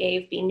Jen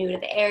gave, be new to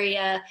the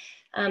area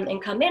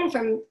and come in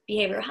from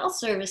behavioral health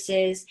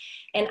services.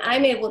 And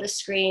I'm able to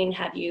screen,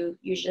 have you,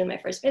 usually my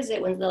first visit,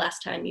 when's the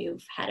last time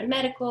you've had a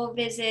medical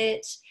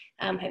visit?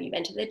 Have you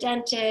been to the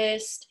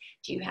dentist?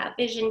 Do you have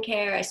vision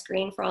care? I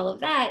screen for all of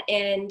that.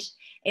 And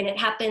it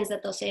happens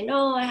that they'll say,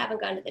 no, I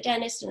haven't gone to the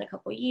dentist in a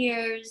couple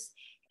years.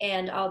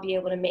 And I'll be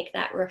able to make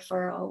that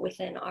referral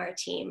within our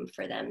team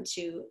for them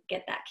to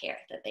get that care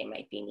that they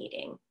might be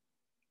needing.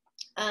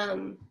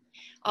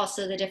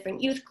 Also, the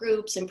different youth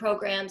groups and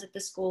programs at the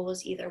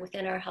schools, either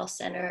within our health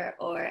center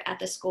or at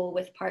the school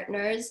with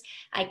partners,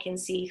 I can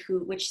see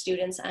which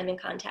students I'm in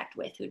contact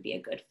with who'd be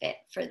a good fit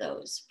for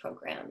those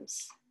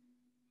programs.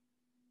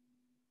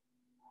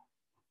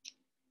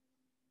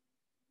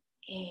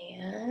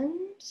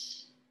 And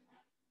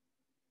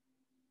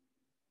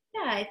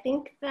yeah, I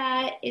think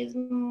that is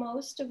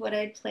most of what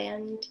I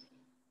planned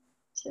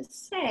to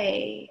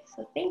say.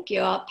 So thank you.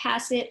 I'll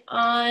pass it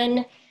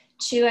on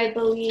to, I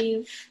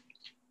believe,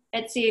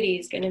 Atziri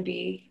is going to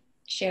be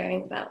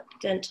sharing about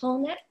dental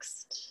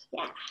next.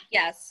 Yeah.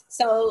 Yes,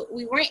 so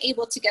we weren't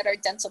able to get our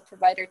dental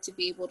provider to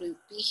be able to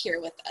be here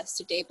with us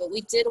today, but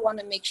we did want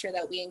to make sure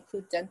that we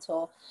include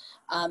dental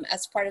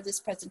as part of this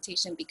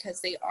presentation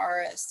because they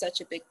are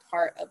such a big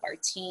part of our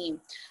team,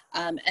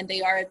 and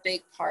they are a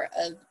big part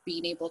of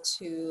being able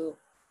to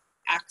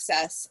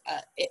access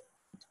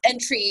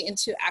entry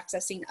into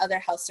accessing other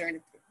health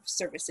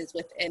services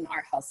within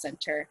our health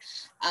center.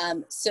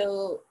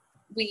 So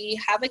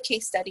we have a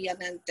case study on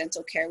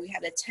dental care. We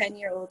had a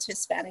 10-year-old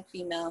Hispanic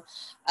female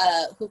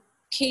who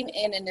came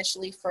in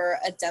initially for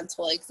a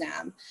dental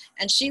exam,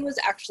 and she was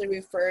actually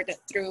referred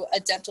through a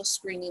dental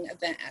screening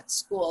event at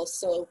school.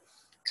 So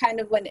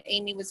kind of when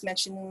Amy was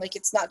mentioning, like,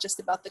 it's not just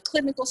about the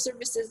clinical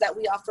services that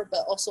we offer,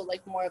 but also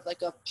like more of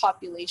like a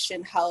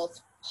population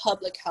health,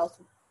 public health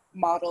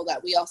model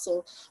that we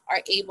also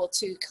are able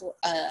to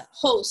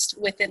host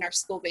within our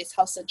school-based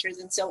health centers.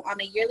 And so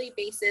on a yearly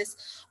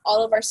basis,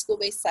 all of our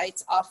school-based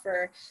sites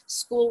offer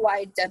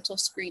school-wide dental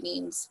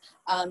screenings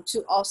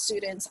to all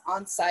students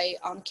on site,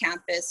 on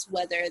campus,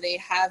 whether they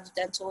have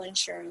dental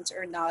insurance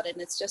or not. And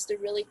it's just a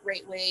really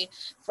great way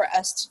for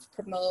us to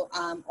promote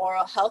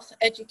oral health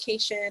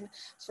education,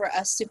 for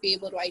us to be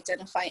able to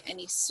identify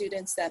any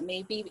students that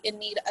may be in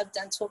need of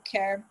dental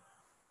care,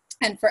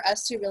 and for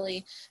us to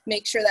really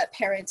make sure that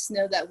parents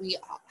know that we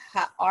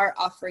are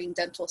offering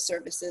dental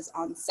services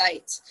on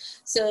site.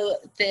 So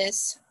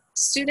this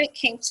student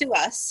came to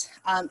us,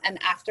 and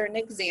after an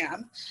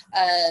exam,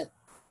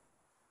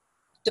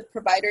 the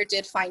provider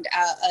did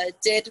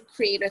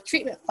create a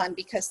treatment plan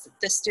because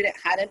the student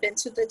hadn't been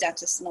to the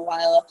dentist in a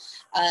while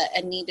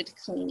and needed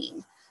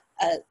cleaning.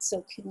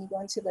 So can you go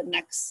into the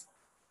next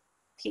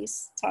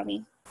piece,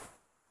 Tahnee?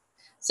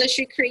 So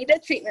she created a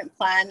treatment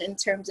plan in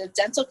terms of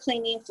dental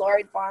cleaning,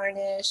 fluoride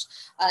varnish.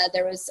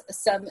 There was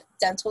some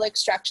dental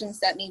extractions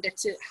that needed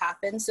to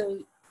happen. So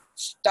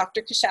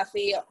Dr.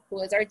 Kashafi,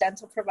 who is our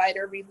dental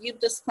provider, reviewed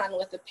this plan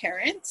with the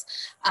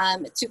parents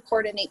to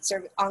coordinate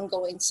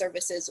ongoing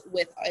services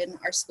within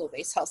our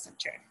school-based health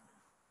center.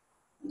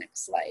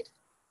 Next slide.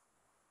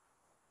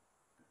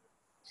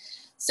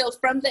 So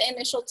from the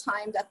initial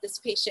time that this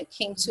patient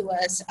came to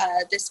us,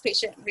 this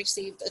patient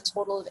received a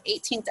total of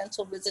 18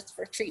 dental visits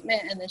for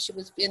treatment, and then she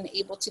was been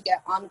able to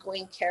get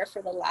ongoing care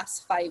for the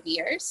last 5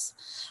 years.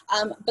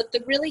 But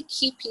the really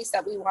key piece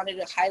that we wanted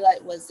to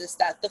highlight was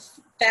that the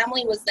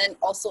family was then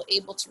also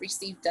able to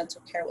receive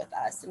dental care with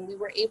us, and we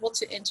were able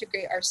to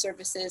integrate our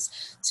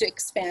services to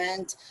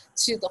expand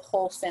to the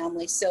whole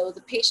family. So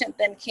the patient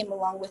then came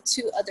along with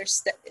 2 other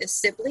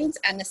siblings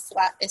and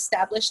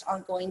established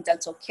ongoing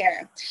dental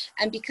care.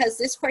 And because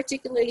this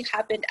particularly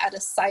happened at a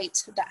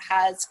site that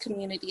has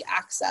community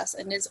access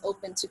and is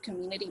open to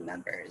community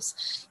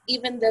members,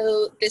 even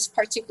though this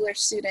particular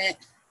student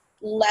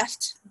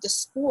left the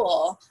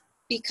school,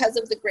 because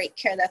of the great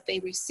care that they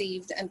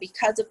received and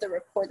because of the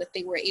rapport that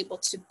they were able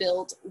to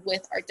build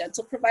with our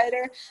dental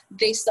provider,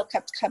 they still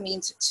kept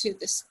coming to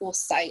the school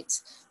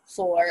site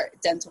for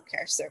dental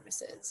care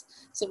services.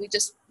 So we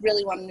just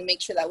really wanted to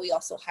make sure that we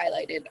also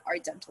highlighted our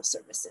dental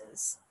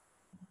services.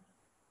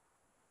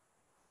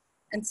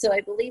 And so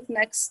I believe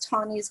next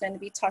Tahnee is going to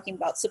be talking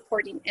about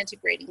supporting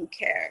integrating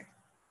care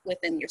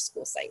within your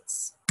school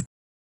sites.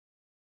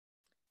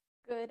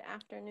 Good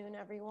afternoon,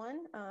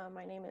 everyone.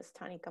 My name is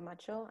Tahnee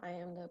Camacho. I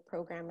am the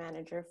program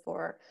manager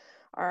for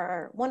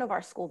one of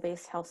our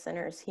school-based health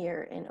centers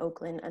here in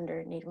Oakland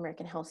under Native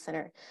American Health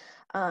Center.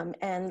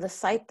 And the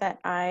site that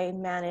I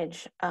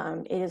manage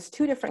is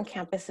 2 different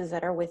campuses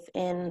that are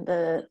within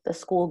the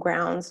school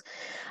grounds.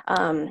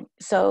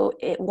 So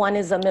one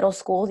is a middle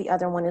school, the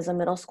other one is a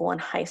middle school and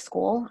high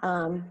school.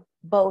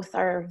 Both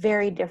are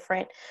very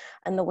different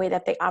in the way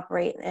that they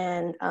operate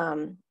and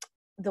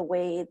the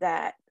way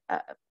that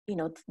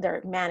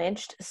they're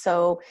managed.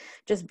 So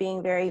just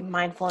being very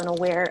mindful and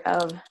aware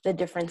of the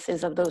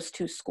differences of those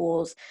 2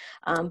 schools.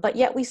 But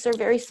yet we serve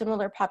very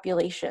similar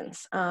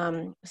populations.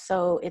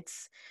 So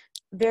it's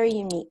very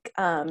unique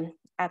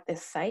at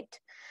this site.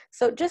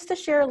 So just to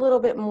share a little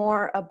bit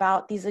more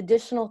about these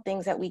additional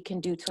things that we can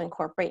do to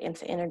incorporate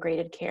into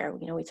integrated care.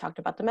 We talked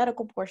about the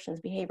medical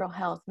portions, behavioral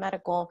health,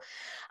 medical,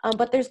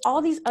 but there's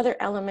all these other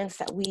elements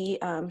that we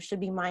should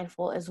be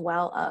mindful as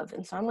well of.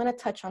 And so I'm going to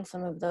touch on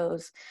some of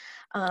those.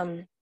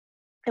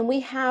 And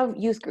we have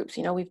youth groups,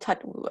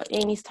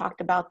 Amy's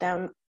talked about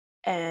them,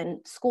 and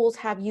schools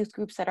have youth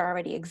groups that are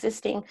already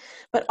existing,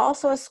 but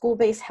also as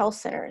school-based health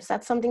centers.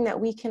 That's something that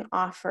we can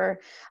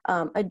offer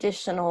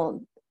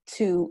additional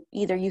to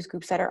either youth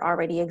groups that are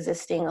already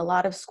existing. A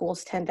lot of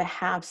schools tend to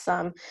have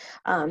some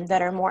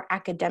that are more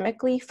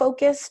academically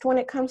focused when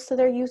it comes to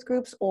their youth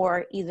groups,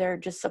 or either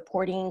just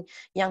supporting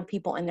young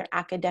people in their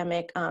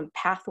academic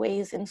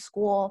pathways in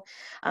school.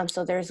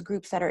 So there's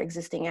groups that are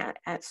existing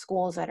at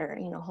schools that are,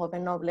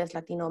 Joven Nobles,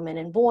 Latino men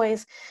and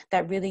boys,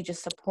 that really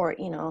just support,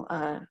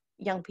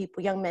 young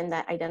people, young men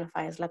that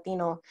identify as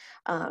Latino,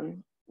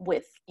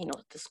 with,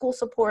 the school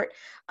support,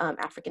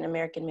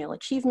 African-American male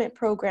achievement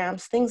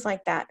programs, things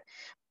like that.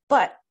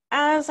 But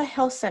as a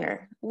health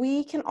center,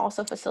 we can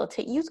also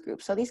facilitate youth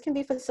groups. So these can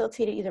be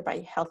facilitated either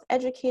by health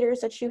educators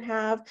that you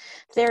have,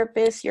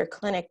 therapists, your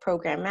clinic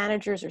program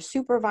managers or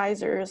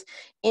supervisors,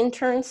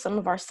 interns. Some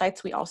of our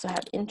sites, we also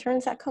have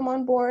interns that come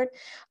on board,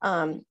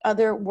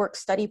 other work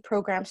study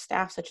program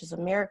staff such as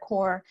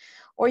AmeriCorps,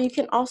 or you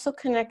can also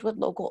connect with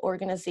local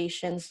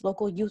organizations,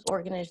 local youth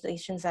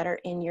organizations that are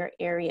in your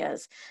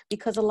areas,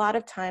 because a lot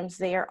of times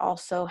they are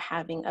also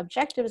having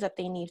objectives that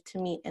they need to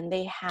meet, and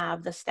they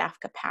have the staff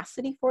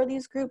capacity for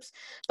these groups,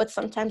 but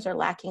sometimes they're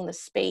lacking the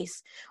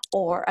space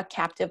or a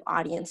captive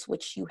audience,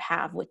 which you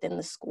have within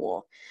the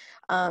school.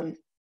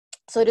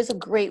 So it is a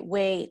great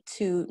way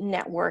to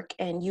network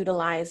and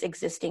utilize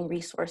existing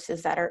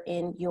resources that are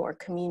in your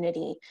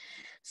community.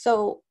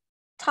 So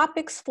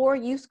topics for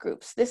youth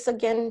groups. This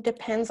again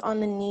depends on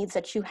the needs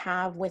that you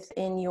have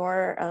within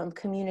your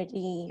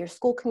community, your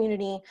school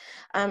community,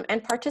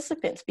 and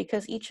participants,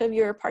 because each of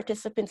your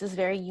participants is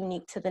very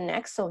unique to the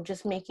next. So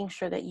just making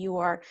sure that you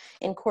are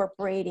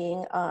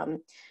incorporating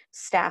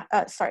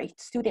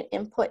student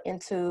input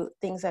into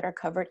things that are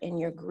covered in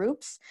your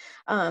groups.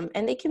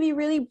 And they can be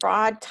really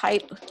broad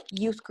type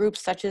youth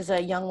groups, such as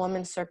a young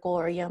women's circle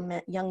or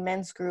a young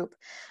men's group.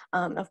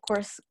 Of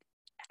course,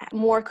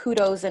 more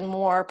kudos and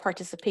more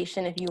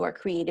participation if you are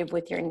creative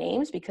with your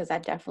names, because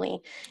that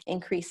definitely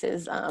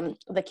increases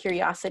the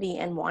curiosity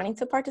and wanting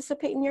to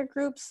participate in your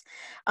groups.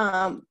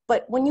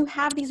 But when you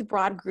have these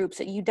broad groups,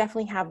 you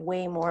definitely have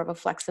way more of a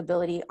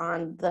flexibility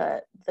on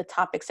the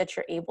topics that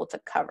you're able to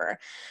cover.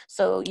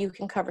 So you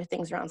can cover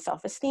things around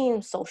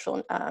self-esteem,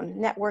 social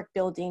network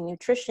building,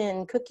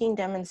 nutrition, cooking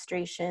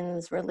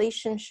demonstrations,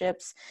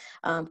 relationships,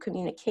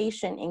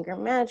 communication, anger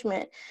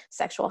management,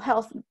 sexual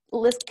health. The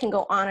list can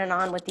go on and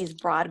on with these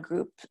broad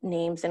group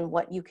names and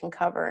what you can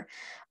cover.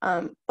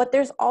 But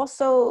there's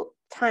also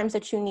times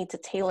that you need to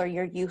tailor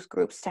your youth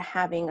groups to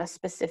having a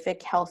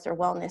specific health or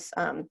wellness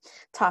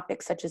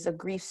topic, such as a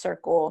grief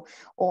circle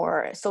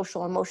or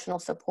social emotional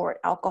support,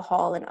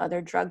 alcohol and other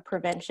drug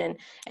prevention.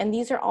 And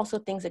these are also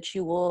things that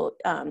you will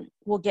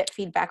get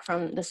feedback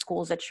from the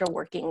schools that you're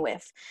working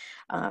with.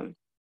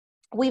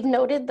 We've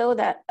noted, though,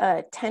 that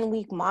a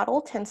 10-week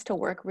model tends to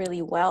work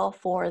really well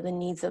for the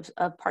needs of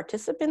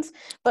participants,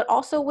 but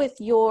also with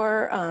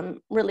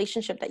your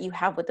relationship that you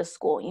have with the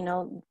school. You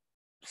know,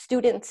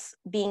 students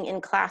being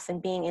in class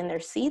and being in their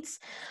seats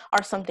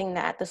are something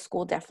that the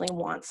school definitely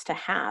wants to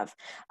have.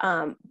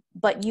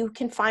 But you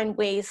can find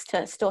ways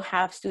to still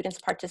have students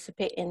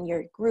participate in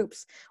your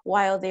groups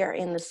while they're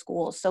in the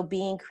school. So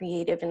being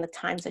creative in the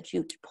times that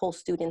you pull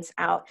students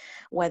out,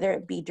 whether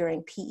it be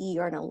during PE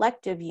or an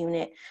elective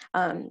unit,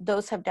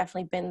 those have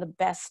definitely been the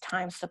best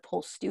times to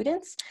pull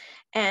students.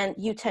 And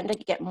you tend to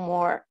get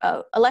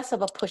less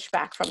of a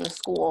pushback from the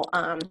school.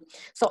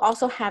 So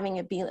also having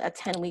it be a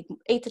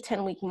 8 to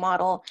 10 week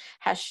model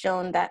has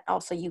shown that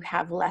also you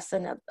have less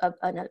an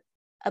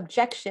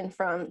objection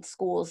from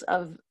schools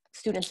of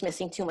students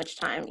missing too much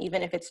time,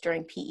 even if it's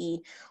during PE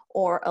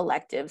or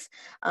electives.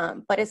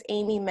 But as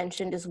Amy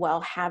mentioned as well,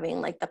 having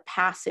like the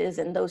passes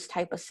and those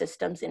type of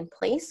systems in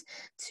place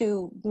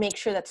to make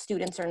sure that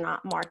students are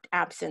not marked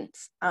absent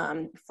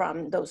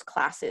from those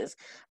classes.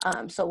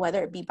 So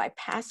whether it be by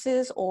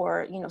passes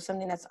or, you know,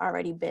 something that's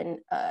already been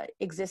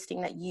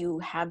existing that you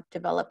have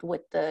developed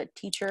with the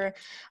teacher,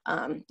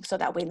 so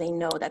that way they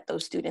know that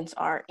those students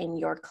are in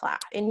your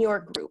class, in your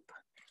group.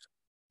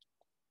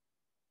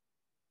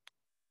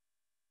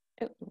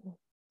 Oh,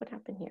 what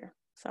happened here?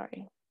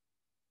 Sorry.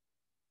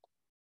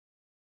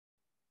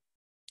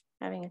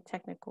 Having a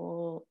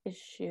technical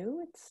issue.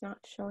 It's not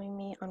showing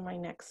me on my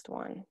next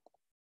one.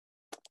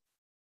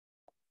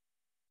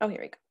 Oh, here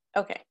we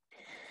go. Okay.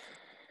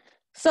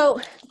 So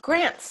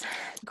grants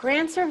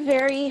are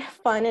very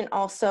fun and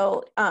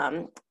also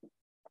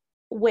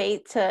way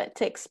to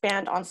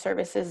expand on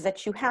services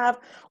that you have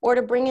or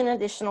to bring in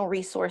additional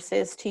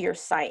resources to your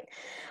site.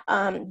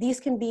 These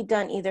can be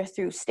done either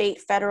through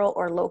state, federal,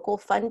 or local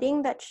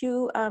funding that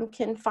you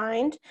can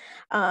find.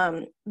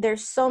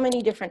 There's so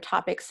many different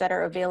topics that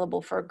are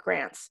available for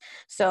grants.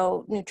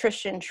 So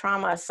nutrition,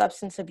 trauma,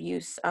 substance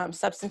abuse,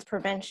 substance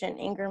prevention,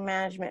 anger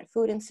management,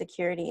 food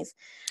insecurities.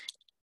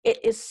 It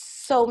is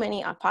so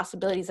many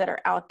possibilities that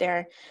are out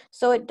there.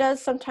 So it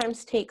does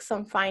sometimes take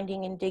some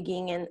finding and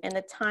digging and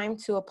the time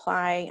to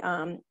apply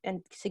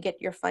and to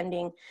get your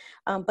funding.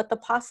 But the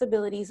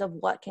possibilities of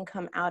what can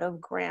come out of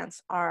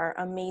grants are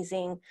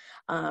amazing.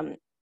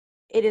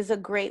 It is a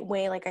great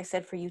way, like I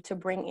said, for you to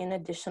bring in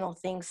additional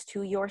things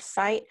to your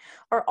site,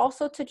 or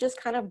also to just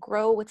kind of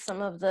grow with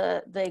some of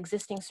the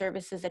existing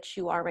services that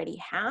you already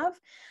have.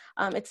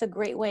 It's a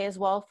great way as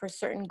well for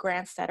certain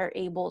grants that are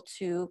able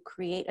to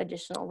create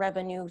additional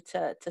revenue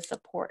to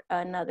support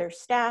another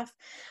staff.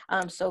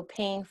 So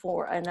paying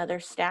for another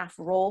staff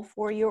role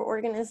for your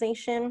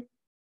organization.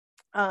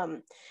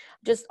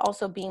 Just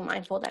also being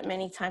mindful that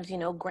many times, you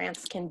know,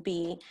 grants can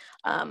be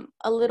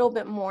a little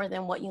bit more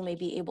than what you may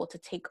be able to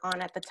take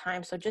on at the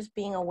time. So just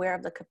being aware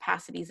of the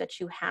capacities that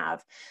you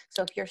have.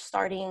 So if you're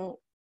starting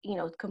you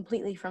know,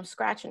 completely from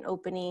scratch and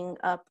opening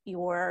up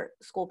your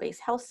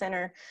school-based health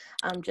center,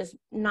 just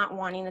not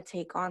wanting to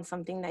take on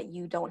something that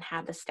you don't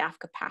have the staff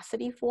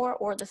capacity for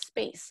or the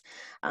space,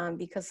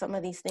 because some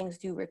of these things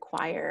do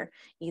require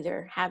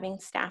either having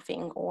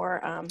staffing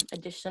or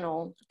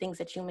additional things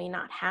that you may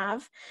not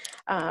have.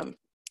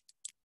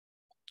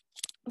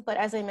 But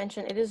as I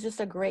mentioned, it is just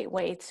a great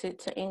way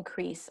to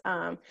increase.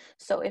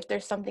 So if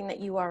there's something that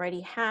you already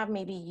have,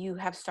 maybe you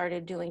have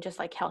started doing just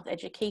like health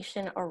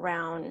education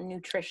around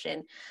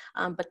nutrition,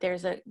 but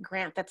there's a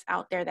grant that's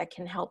out there that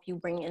can help you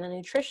bring in a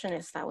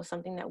nutritionist. That was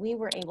something that we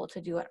were able to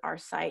do at our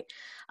site,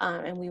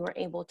 and we were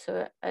able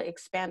to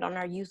expand on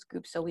our youth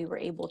group. So we were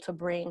able to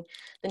bring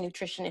the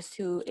nutritionist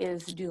who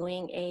is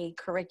doing a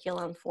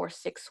curriculum for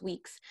 6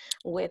 weeks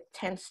with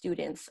 10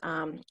 students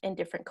in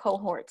different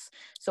cohorts.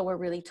 So we're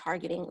really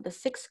targeting the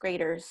 6th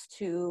graders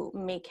to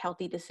make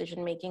healthy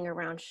decision making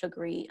around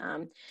sugary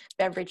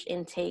beverage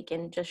intake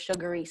and just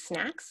sugary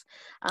snacks.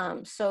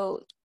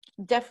 So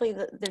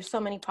definitely there's so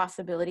many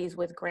possibilities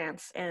with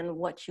grants and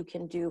what you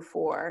can do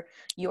for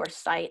your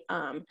site.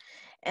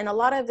 And a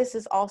lot of this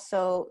is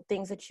also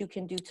things that you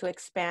can do to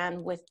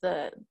expand with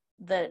the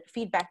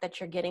feedback that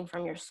you're getting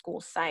from your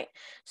school site.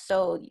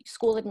 So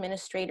school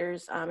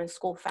administrators and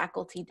school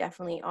faculty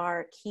definitely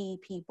are key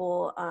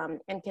people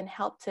and can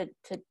help to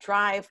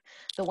drive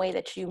the way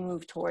that you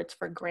move towards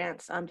for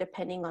grants,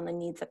 depending on the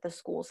needs that the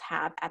schools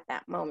have at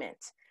that moment.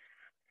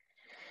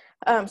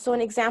 So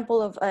an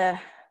example of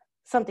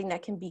something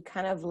that can be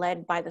kind of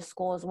led by the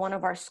school is one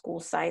of our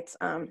school sites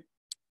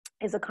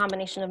is a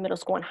combination of middle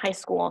school and high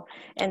school,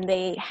 and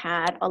they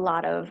had a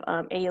lot of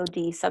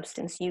AOD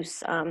substance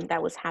use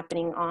that was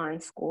happening on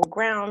school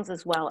grounds,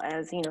 as well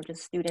as, you know,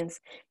 just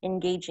students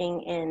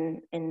engaging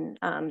in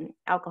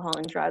alcohol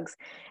and drugs.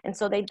 And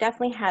so they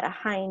definitely had a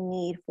high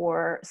need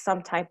for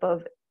some type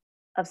of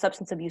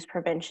substance abuse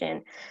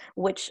prevention,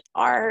 which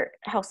our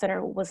health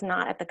center was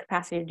not at the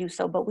capacity to do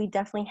so, but we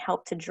definitely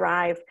helped to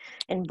drive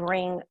and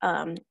bring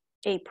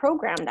a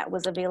program that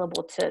was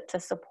available to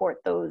support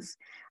those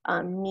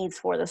needs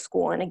for the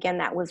school. And again,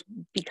 that was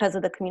because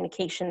of the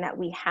communication that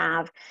we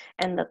have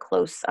and the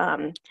close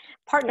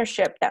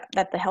partnership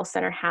that the health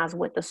center has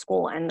with the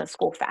school and the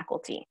school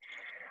faculty.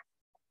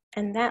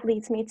 And that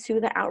leads me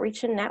to the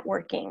outreach and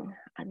networking.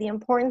 The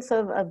importance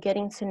of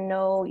getting to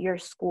know your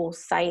school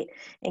site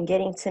and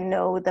getting to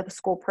know the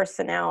school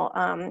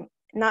personnel.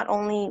 Not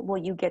only will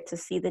you get to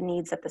see the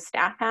needs that the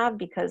staff have,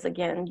 because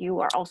again,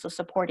 you are also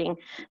supporting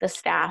the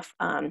staff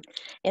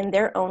in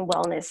their own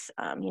wellness.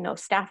 You know,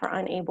 staff are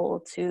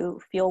unable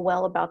to feel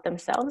well about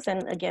themselves.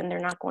 And again, they're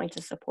not going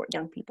to support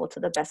young people to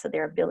the best of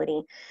their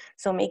ability.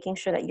 So making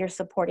sure that you're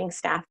supporting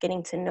staff,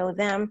 getting to know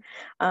them.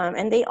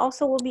 And they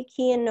also will be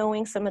key in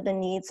knowing some of the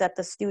needs that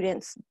the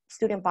student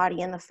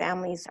body and the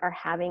families are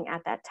having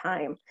at that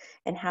time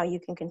and how you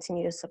can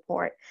continue to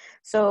support.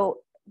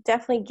 So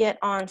definitely get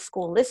on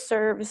school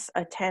listservs,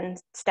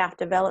 attend staff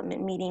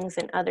development meetings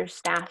and other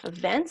staff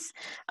events,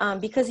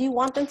 because you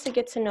want them to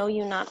get to know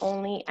you not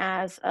only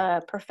as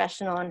a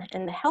professional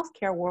in the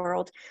healthcare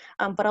world,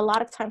 but a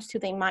lot of times too,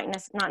 they might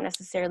not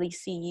necessarily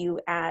see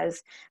you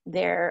as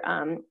their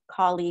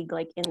colleague,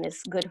 like in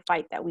this good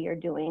fight that we are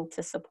doing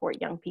to support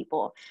young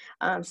people.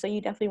 So you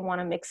definitely want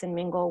to mix and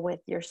mingle with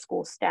your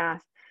school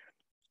staff.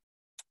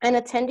 And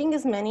attending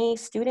as many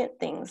student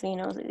things, you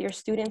know, your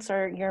students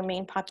are your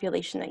main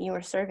population that you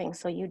are serving.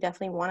 So you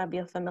definitely want to be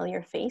a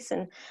familiar face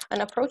and an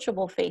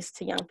approachable face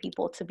to young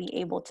people to be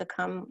able to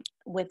come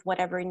with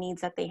whatever needs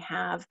that they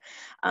have.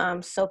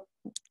 So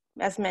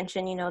as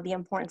mentioned, you know, the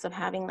importance of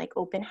having like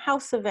open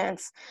house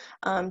events,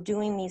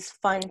 doing these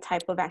fun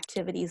type of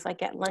activities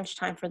like at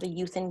lunchtime for the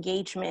youth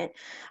engagement,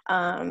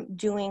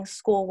 doing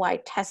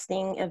school-wide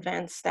testing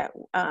events that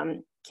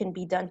can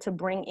be done to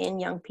bring in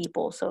young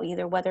people. So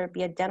either whether it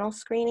be a dental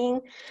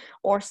screening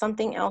or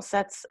something else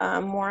that's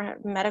more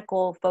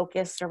medical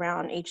focused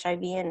around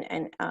HIV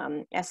and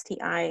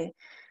STI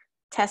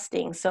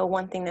testing. So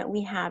one thing that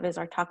we have is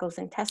our tacos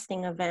and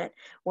testing event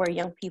where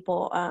young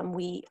people,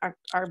 we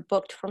are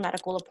booked for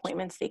medical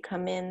appointments. They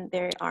come in,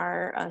 they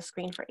are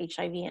screened for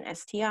HIV and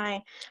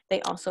STI.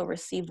 They also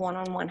receive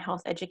one-on-one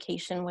health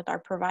education with our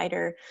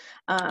provider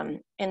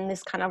in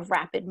this kind of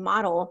rapid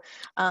model.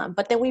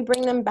 But then we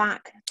bring them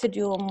back to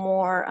do a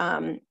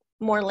more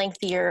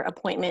lengthier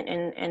appointment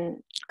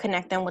and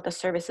connect them with the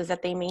services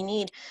that they may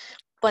need.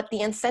 But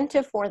the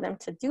incentive for them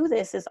to do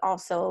this is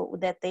also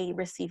that they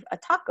receive a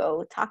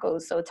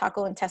tacos, so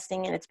taco and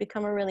testing, and it's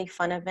become a really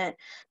fun event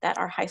that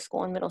our high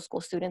school and middle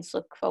school students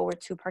look forward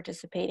to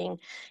participating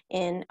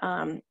in.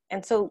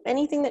 And so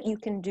anything that you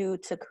can do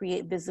to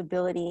create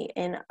visibility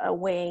in a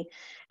way,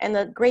 and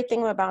the great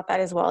thing about that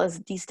as well is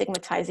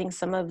destigmatizing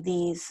some of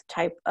these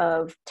type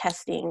of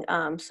testing.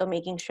 So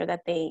making sure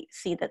that they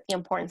see that the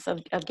importance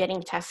of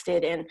getting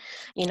tested and,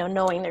 you know,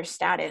 knowing their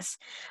status.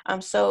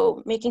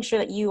 So making sure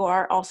that you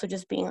are also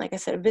just being, like I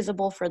said,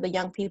 visible for the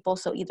young people.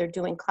 So either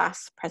doing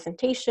class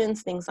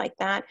presentations, things like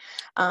that.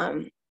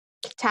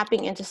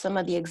 tapping into some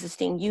of the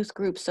existing youth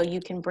groups so you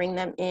can bring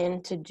them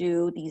in to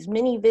do these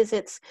mini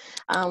visits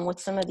with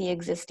some of the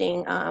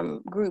existing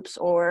groups,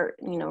 or,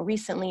 you know,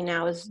 recently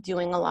now is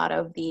doing a lot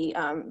of the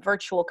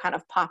virtual kind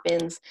of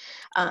pop-ins.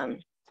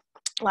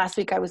 Last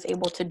week I was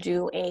able to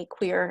do a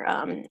queer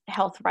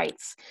health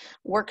rights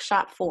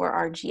workshop for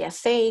our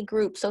GSA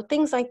group. So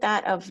things like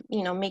that of,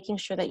 you know, making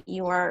sure that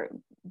you are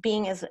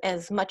being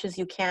as much as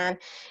you can.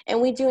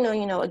 And we do know,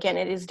 you know, again,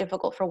 it is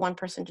difficult for one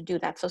person to do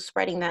that. So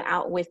spreading that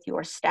out with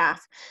your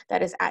staff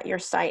that is at your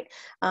site,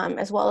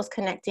 as well as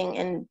connecting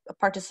and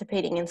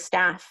participating in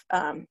staff,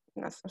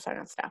 not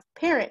staff,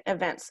 parent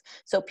events.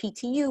 So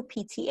PTU,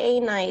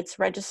 PTA nights,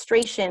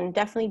 registration,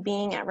 definitely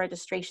being at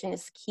registration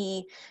is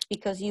key,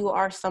 because you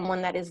are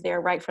someone that is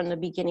there right from the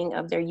beginning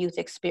of their youth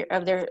experience,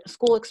 of their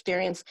school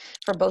experience,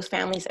 for both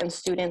families and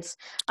students.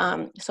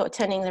 So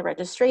attending the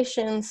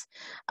registrations,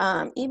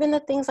 even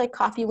the things like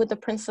coffee with the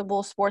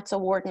principal, sports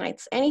award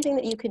nights, anything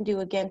that you can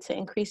do, again, to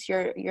increase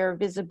your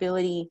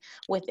visibility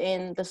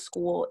within the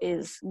school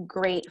is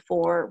great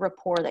for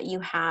rapport that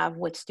you have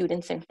with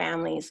students and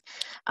families.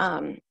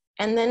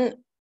 And then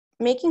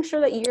making sure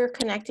that you're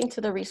connecting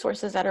to the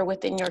resources that are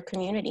within your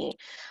community,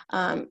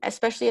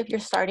 especially if you're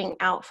starting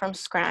out from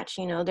scratch.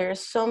 You know, there's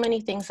so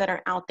many things that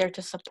are out there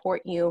to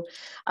support you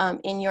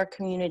in your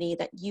community,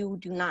 that you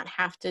do not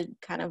have to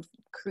kind of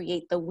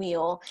create the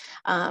wheel,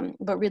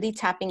 but really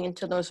tapping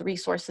into those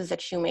resources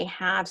that you may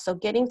have. So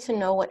getting to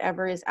know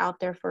whatever is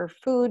out there for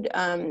food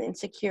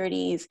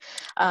insecurities,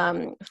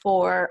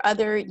 for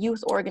other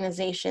youth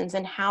organizations,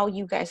 and how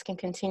you guys can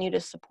continue to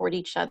support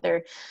each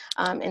other,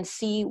 and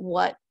see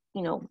what,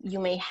 you know, you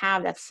may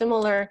have that's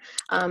similar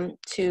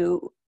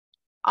to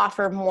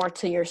offer more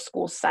to your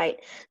school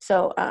site.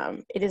 So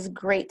it is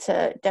great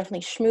to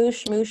definitely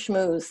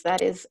schmooze.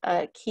 That is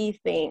a key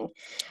thing.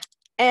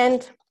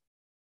 And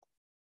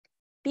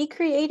be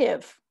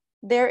creative.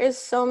 There is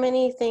so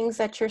many things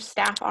that your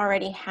staff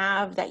already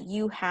have that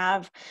you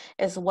have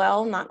as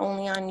well, not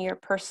only on your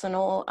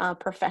personal,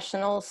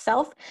 professional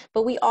self,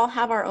 but we all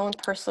have our own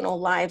personal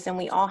lives, and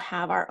we all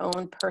have our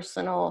own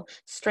personal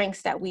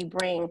strengths that we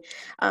bring.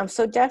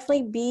 So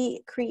definitely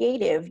be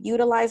creative,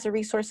 utilize the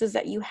resources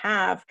that you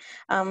have.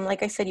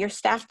 Like I said, your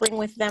staff bring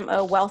with them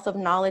a wealth of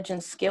knowledge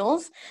and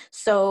skills.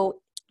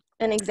 So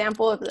an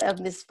example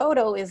of this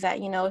photo is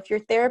that, you know, if your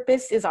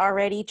therapist is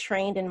already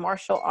trained in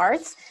martial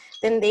arts,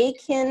 then they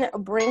can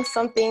bring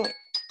something,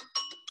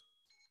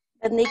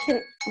 and they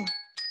can, I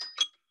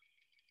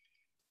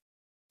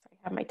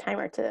have my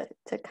timer to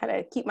kind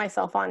of keep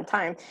myself on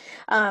time.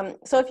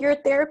 So if your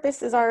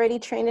therapist is already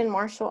trained in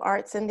martial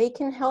arts, and they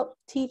can help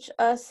teach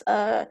us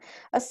a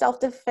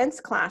self-defense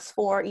class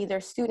for either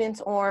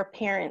students or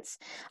parents.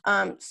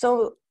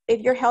 So if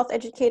your health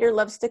educator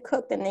loves to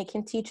cook, then they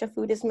can teach a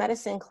food is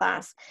medicine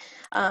class.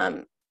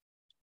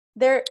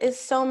 There is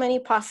so many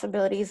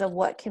possibilities of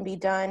what can be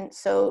done.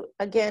 So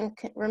again,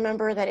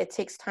 remember that it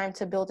takes time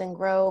to build and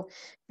grow.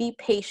 Be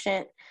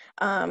patient.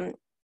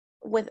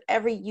 With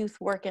every youth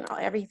work and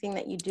everything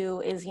that you do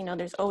is, you know,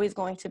 there's always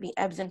going to be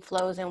ebbs and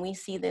flows. And we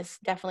see this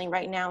definitely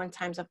right now in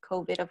times of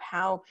COVID, of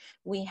how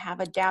we have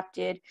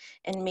adapted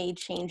and made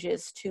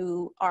changes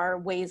to our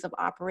ways of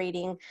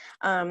operating.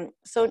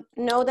 So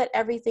know that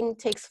everything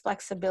takes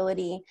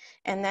flexibility,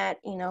 and that,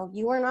 you know,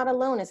 you are not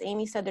alone. As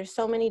Amy said, there's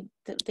so many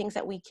things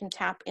that we can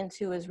tap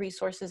into as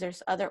resources.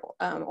 There's other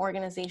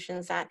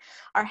organizations that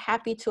are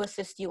happy to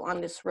assist you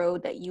on this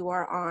road that you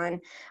are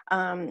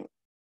on.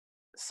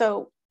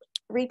 So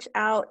reach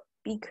out,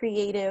 be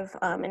creative,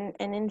 and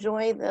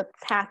enjoy the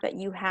path that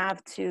you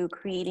have to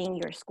creating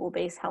your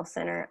school-based health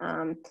center.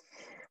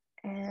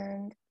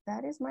 And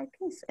that is my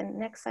piece. And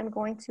next I'm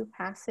going to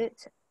pass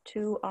it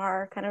to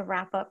our kind of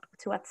wrap up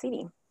to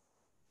Atziri.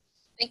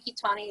 Thank you,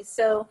 Tahnee.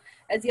 So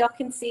as y'all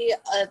can see,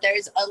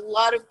 there's a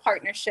lot of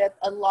partnership,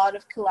 a lot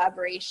of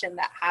collaboration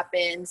that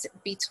happens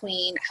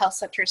between health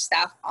center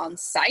staff on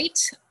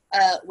site,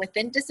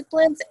 within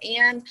disciplines,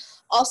 and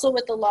also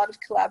with a lot of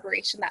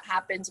collaboration that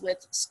happens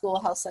with school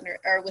health center,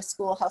 or with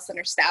school health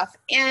center staff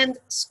and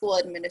school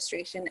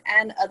administration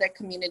and other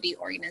community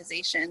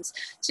organizations,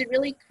 to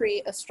really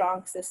create a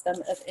strong system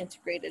of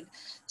integrated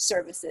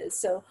services.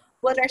 So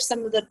what are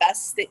some of the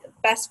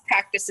best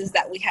practices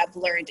that we have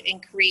learned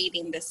in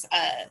creating this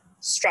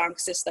strong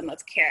system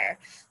of care?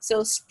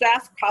 So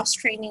staff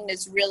cross-training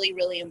is really,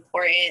 really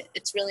important.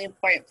 It's really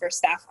important for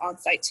staff on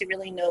site to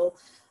really know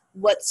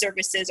what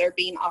services are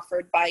being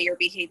offered by your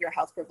behavioral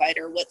health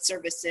provider, what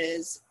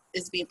services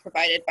is being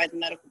provided by the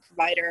medical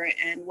provider.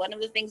 And one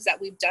of the things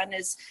that we've done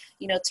is,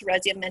 you know,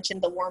 Terezia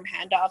mentioned the warm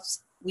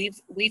handoffs.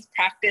 We've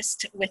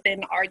practiced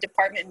within our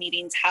department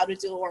meetings how to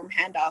do a warm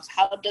handoff.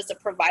 How does a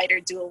provider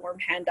do a warm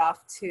handoff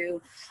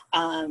to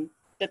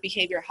the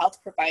behavioral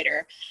health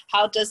provider?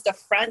 How does the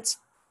front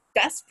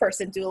desk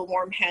person do a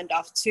warm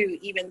handoff to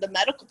even the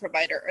medical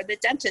provider or the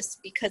dentist?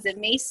 Because it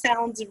may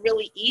sound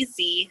really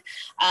easy,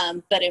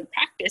 but in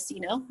practice, you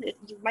know,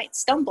 you might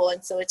stumble.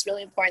 And so it's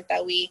really important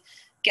that we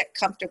get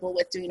comfortable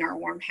with doing our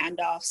warm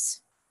handoffs.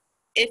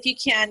 if you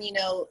can, you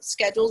know,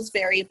 schedules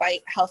vary by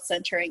health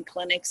center and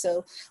clinic.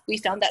 So we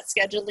found that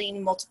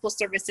scheduling multiple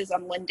services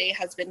on one day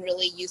has been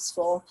really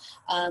useful.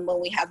 When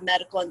we have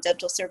medical and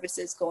dental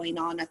services going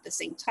on at the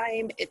same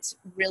time, it's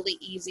really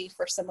easy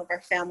for some of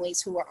our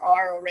families who are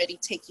already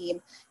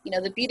taking, you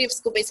know, the beauty of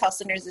school-based health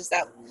centers is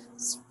that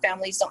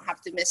families don't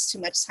have to miss too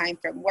much time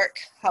from work.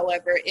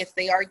 However, if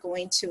they are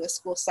going to a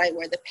school site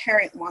where the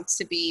parent wants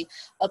to be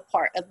a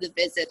part of the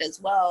visit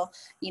as well,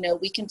 you know,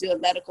 we can do a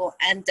medical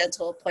and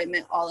dental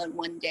appointment all in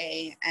one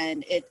day,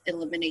 and it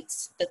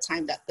eliminates the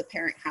time that the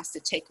parent has to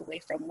take away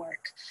from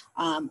work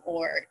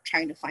or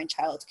trying to find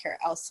childcare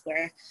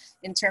elsewhere.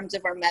 In terms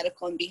of our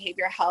medical and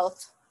behavioral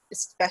health,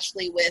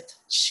 especially with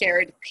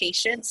shared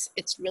patients,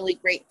 it's really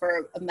great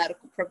for a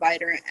medical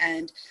provider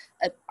and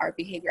our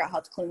behavioral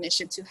health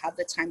clinician to have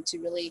the time to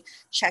really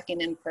check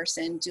in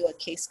person, do a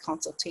case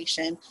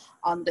consultation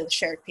on the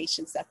shared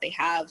patients that they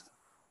have.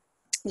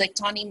 Like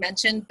Tahnee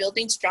mentioned,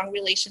 building strong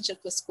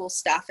relationships with school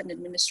staff and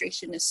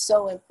administration is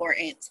so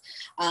important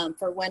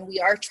for when we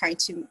are trying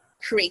to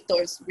create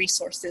those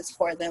resources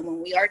for them,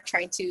 when we are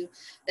trying to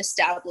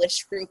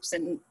establish groups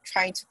and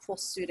trying to pull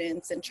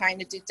students and trying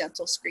to do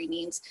dental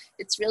screenings.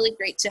 It's really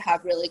great to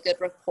have really good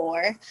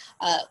rapport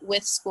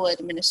with school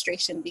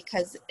administration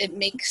because it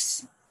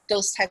makes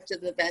those types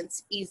of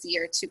events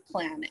easier to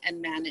plan and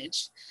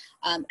manage.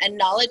 And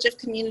knowledge of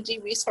community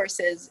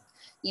resources,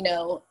 you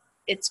know,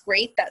 it's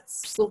great that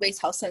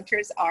school-based health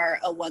centers are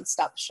a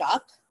one-stop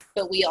shop,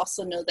 but we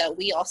also know that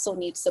we also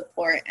need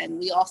support and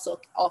we also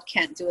all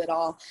can't do it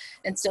all.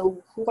 And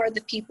so who are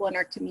the people in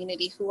our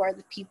community? Who are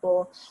the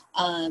people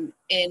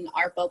in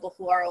our bubble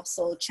who are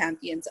also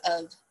champions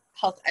of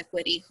health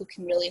equity, who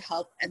can really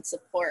help and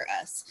support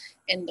us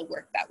in the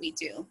work that we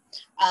do?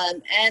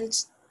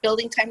 And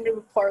building time to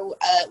rapport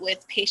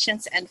with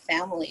patients and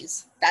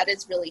families, that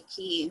is really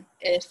key.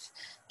 If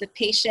the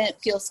patient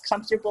feels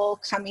comfortable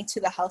coming to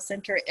the health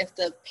center, if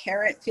the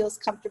parent feels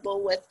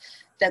comfortable with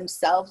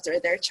themselves or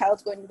their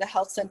child going to the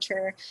health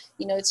center,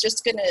 you know, it's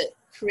just gonna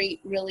create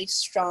really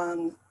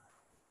strong,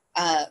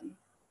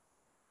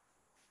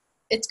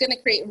 it's gonna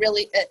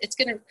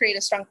create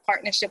a strong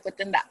partnership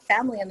within that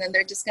family, and then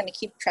they're just gonna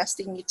keep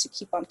trusting you to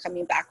keep on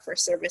coming back for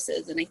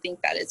services, and I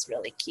think that is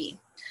really key.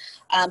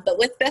 But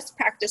with best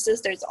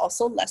practices, there's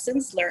also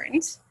lessons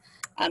learned.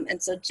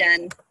 And so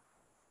Jen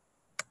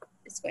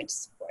is going to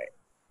support.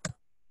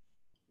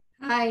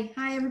 Hi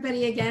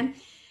everybody again.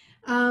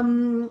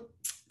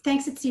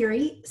 Thanks,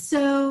 Atziri.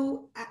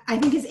 So I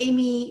think as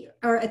Amy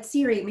or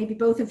Atziri, maybe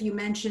both of you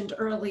mentioned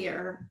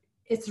earlier,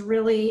 it's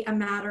really a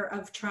matter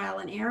of trial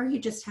and error. You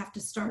just have to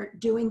start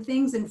doing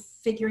things and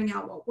figuring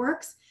out what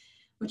works,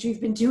 which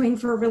we've been doing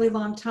for a really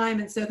long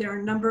time. And so there are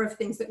a number of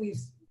things that we've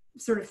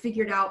sort of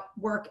figured out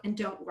work and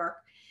don't work.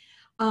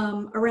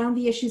 Around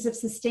the issues of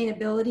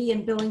sustainability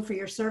and billing for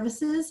your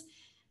services,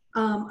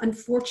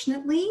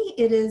 unfortunately,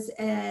 it is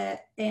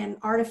an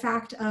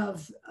artifact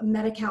of a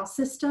Medi-Cal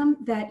system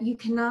that you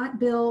cannot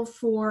bill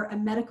for a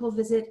medical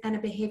visit and a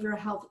behavioral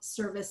health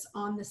service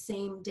on the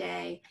same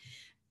day.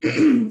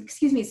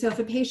 Excuse me. So if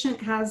a patient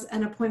has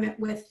an appointment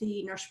with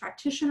the nurse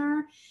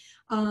practitioner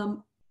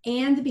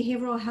and the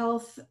behavioral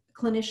health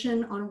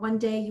clinician on one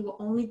day, you will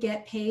only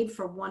get paid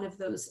for one of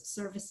those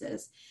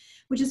services,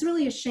 which is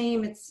really a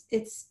shame.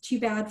 It's too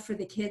bad for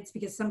the kids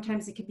because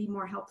sometimes it could be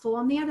more helpful.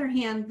 On the other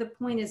hand, the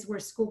point is we're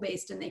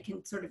school-based and they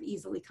can sort of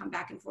easily come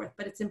back and forth,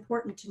 but it's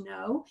important to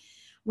know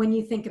when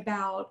you think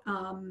about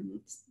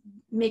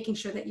making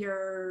sure that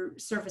your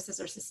services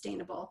are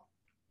sustainable.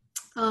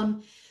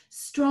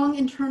 Strong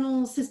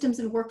internal systems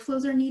and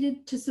workflows are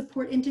needed to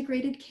support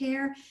integrated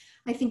care.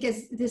 I think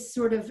as this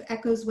sort of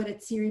echoes what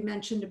Atziri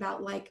mentioned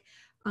about like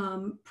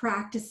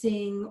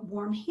practicing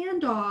warm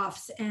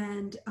handoffs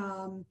and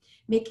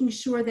making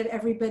sure that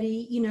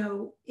everybody, you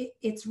know,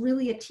 it's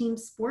really a team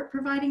sport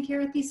providing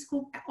care at these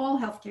all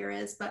healthcare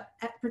is, but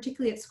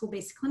particularly at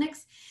school-based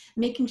clinics,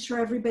 making sure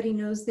everybody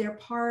knows their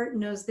part,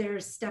 knows their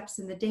steps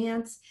in the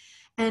dance.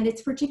 And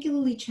it's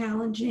particularly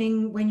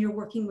challenging when you're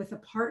working with a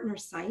partner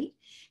site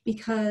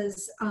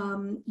because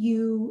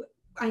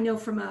I know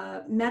from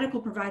a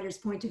medical provider's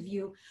point of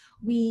view,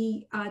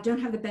 we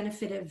don't have the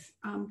benefit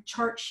of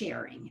chart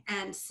sharing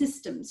and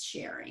systems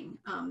sharing,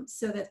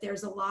 so that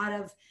there's a lot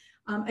of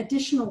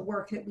additional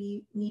work that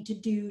we need to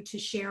do to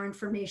share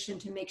information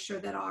to make sure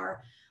that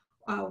our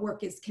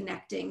work is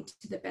connecting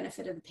to the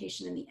benefit of the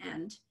patient in the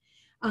end.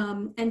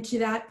 And to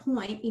that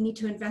point, you need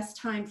to invest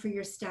time for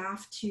your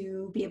staff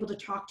to be able to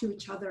talk to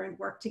each other and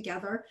work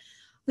together.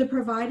 The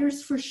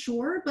providers for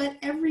sure, but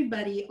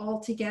everybody all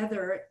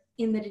together,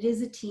 in that it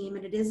is a team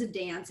and it is a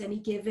dance. Any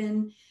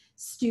given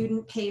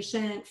student,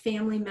 patient,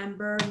 family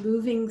member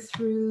moving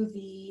through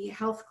the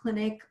health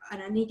clinic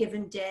on any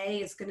given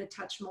day is going to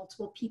touch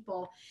multiple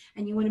people,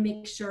 and you want to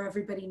make sure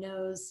everybody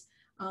knows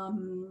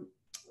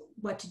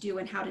what to do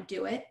and how to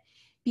do it.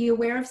 Be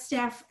aware of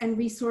staff and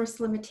resource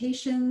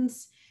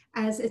limitations,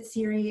 as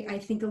Atziri, I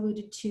think,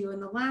 alluded to in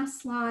the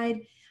last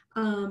slide.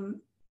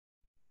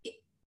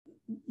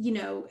 You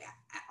know,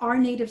 our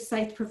native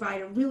sites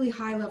provide a really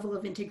high level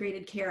of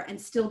integrated care and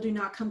still do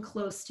not come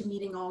close to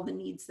meeting all the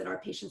needs that our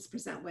patients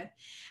present with.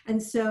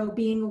 And so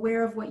being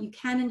aware of what you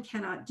can and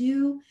cannot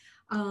do,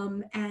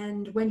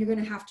 and when you're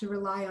going to have to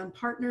rely on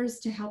partners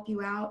to help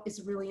you out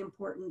is really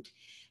important.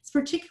 It's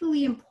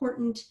particularly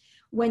important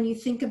when you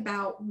think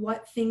about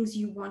what things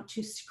you want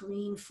to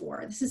screen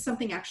for. This is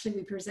something actually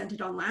we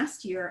presented on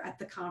last year at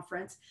the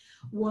conference,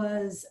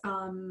 was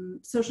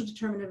social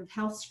determinant of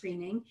health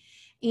screening.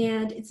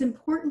 And it's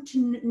important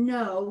to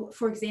know,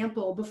 for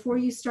example, before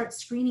you start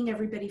screening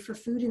everybody for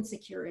food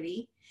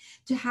insecurity,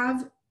 to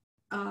have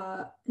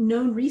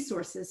known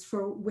resources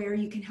for where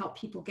you can help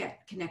people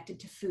get connected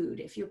to food.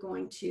 If you're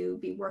going to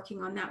be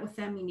working on that with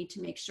them, you need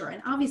to make sure.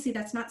 And obviously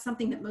that's not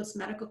something that most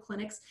medical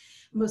clinics,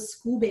 most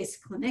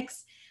school-based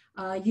clinics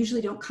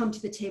usually don't come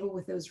to the table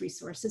with those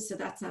resources. So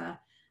that's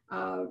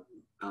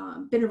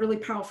been a really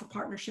powerful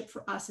partnership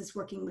for us, is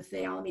working with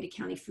the Alameda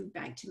County Food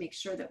Bank to make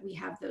sure that we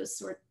have those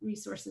sort of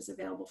resources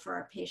available for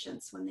our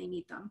patients when they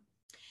need them.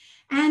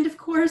 And of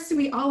course,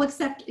 we all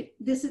accept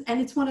this,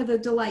 and it's one of the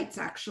delights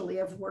actually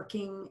of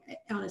working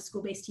on a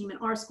school-based team. And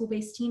our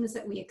school-based team is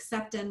that we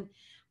accept and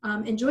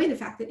enjoy the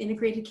fact that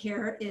integrated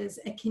care is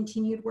a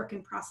continued work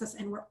in process,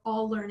 and we're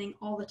all learning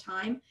all the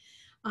time,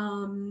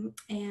 and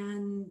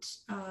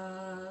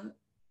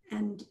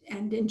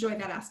enjoy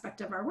that aspect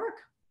of our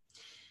work.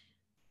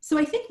 So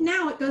I think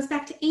now it goes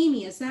back to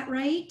Amy, is that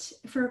right,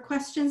 for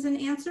questions and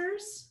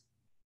answers?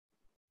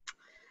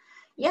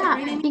 Yeah,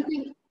 right, I think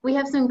we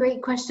have some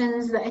great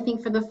questions that I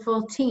think for the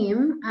full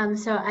team.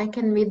 So I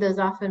can read those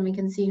off and we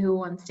can see who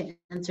wants to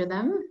answer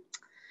them.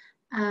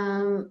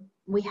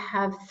 We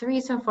have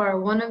 3 so far.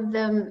 One of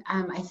them,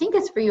 I think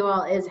it's for you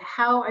all, is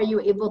how are you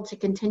able to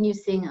continue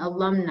seeing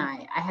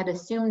alumni? I had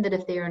assumed that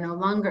if they are no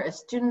longer a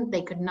student,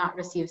 they could not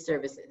receive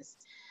services.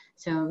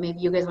 So maybe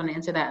you guys want to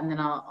answer that, and then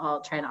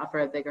I'll try and offer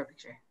a bigger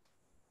picture.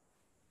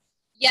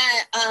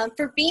 Yeah,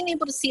 for being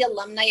able to see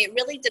alumni, it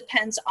really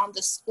depends on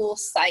the school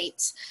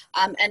site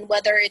and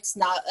whether it's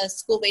not a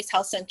school-based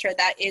health center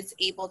that is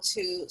able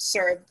to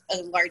serve a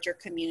larger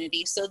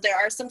community. So there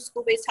are some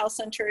school-based health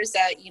centers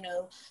that, you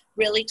know,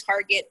 really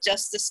target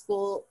just the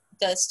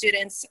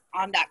students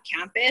on that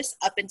campus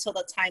up until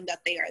the time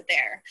that they are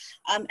there.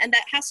 And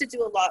that has to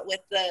do a lot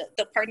with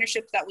the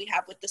partnerships that we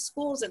have with the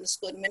schools and the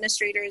school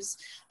administrators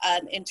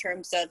in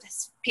terms of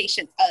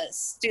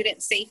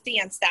student safety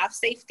and staff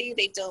safety.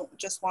 They don't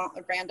just want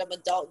a random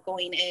adult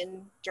going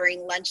in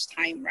during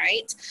lunchtime,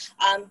 right?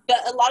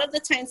 But a lot of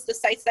the times the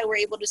sites that we're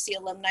able to see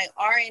alumni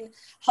are in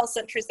health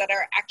centers that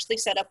are actually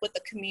set up with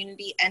a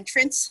community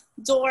entrance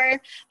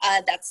door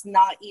that's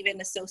not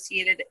even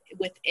associated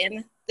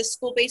within the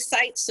school-based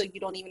site, so you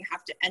don't even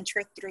have to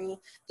enter through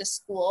the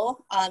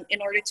school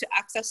in order to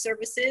access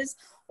services,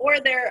 or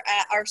they're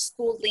at our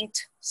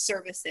school-linked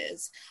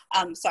services,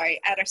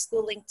 at our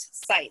school-linked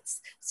sites.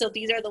 So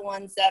these are the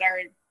ones that are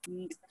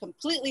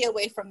completely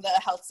away from the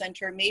health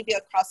center, maybe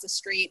across the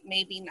street,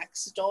 maybe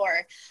next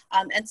door.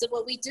 And so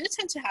what we do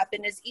tend to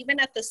happen is even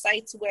at the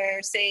sites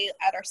where, say,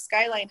 at our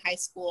Skyline High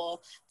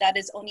School, that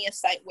is only a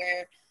site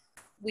where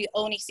we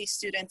only see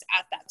students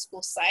at that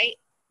school site.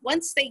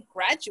 Once they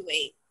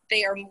graduate,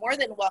 they are more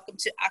than welcome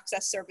to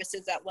access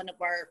services at one of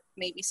our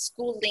maybe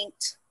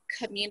school-linked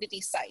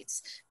community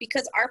sites,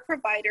 because our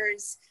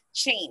providers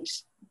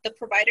change. The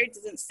provider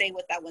doesn't stay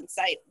with that one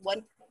site.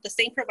 The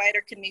same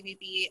provider can maybe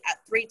be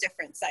at 3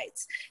 different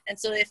sites. And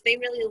so if they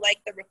really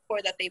like the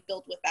rapport that they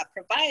build with that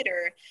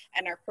provider,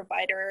 and our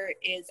provider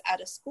is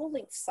at a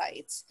school-linked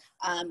site,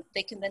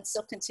 they can then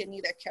still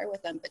continue their care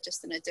with them, but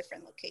just in a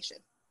different location.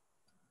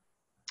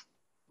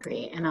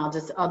 Great, and I'll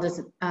just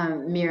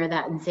mirror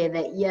that and say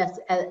that yes,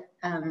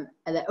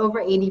 that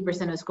over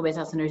 80% of school-based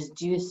health centers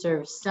do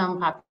serve some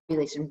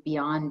population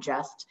beyond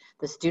just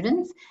the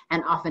students,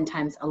 and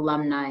oftentimes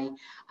alumni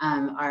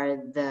are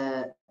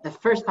the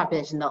first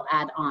population they'll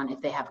add on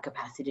if they have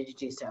capacity to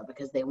do so,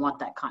 because they want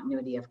that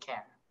continuity of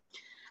care.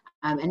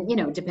 And you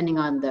know, depending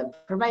on the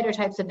provider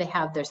types that they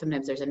have,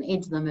 sometimes there's an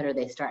age limit, or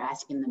they start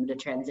asking them to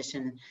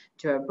transition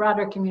to a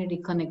broader community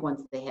clinic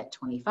once they hit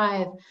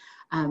 25.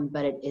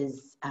 But it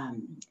is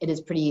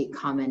pretty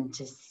common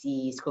to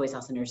see school-based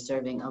health centers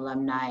serving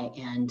alumni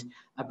and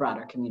a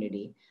broader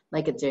community.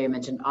 Like Atziri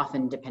mentioned,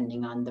 often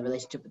depending on the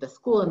relationship with the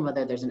school and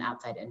whether there's an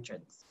outside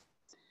entrance.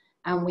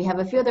 We have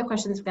a few other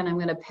questions. Again, I'm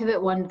going to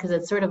pivot one because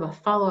it's sort of a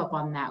follow-up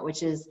on that,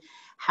 which is,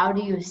 how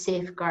do you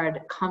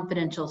safeguard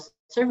confidential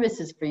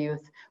services for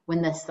youth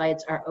when the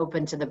sites are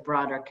open to the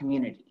broader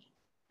community?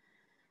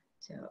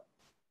 So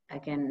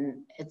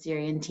again,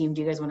 Atziri and team,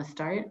 do you guys want to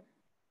start?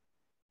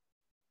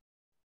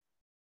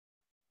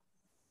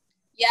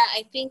 Yeah,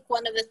 I think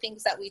one of the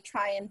things that we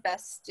try and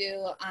best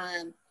do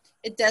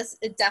It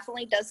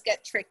definitely does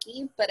get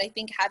tricky, but I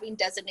think having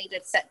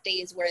designated set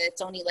days where it's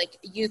only like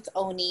youth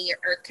only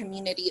or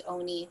community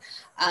only,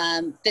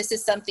 this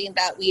is something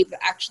that we've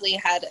actually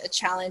had a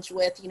challenge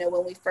with. You know,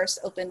 when we first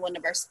opened one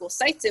of our school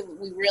sites,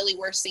 we really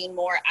were seeing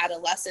more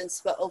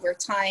adolescents, but over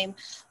time,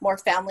 more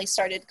families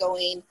started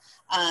going.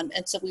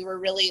 And so we were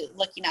really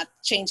looking at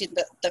changing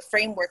the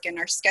framework in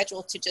our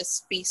schedule to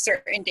just be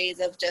certain days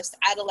of just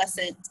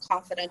adolescent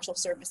confidential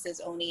services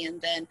only, and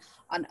then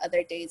on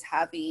other days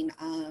having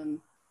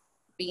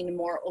being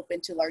more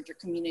open to larger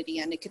community.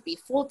 And it could be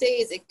full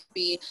days, it could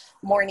be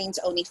mornings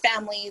only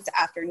families,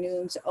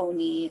 afternoons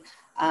only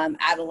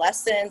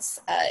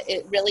adolescents.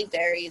 It really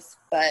varies,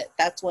 but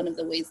that's one of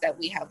the ways that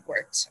we have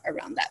worked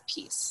around that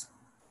piece.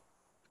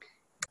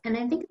 And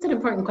I think it's an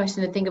important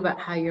question to think about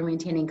how you're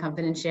maintaining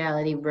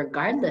confidentiality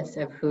regardless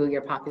of who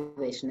your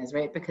population is,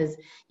 right? Because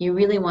you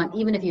really want,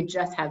 even if you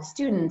just have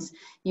students,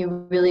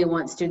 you really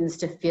want students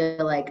to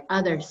feel like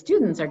other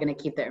students are going to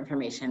keep their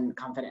information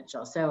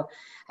confidential. So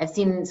I've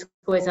seen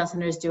school-based health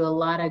centers do a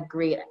lot of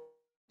great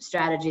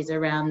strategies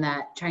around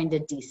that, trying to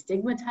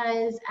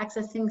destigmatize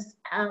accessing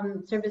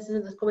services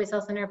at the school-based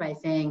health center by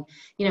saying,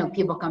 you know,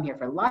 people come here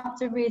for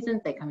lots of reasons.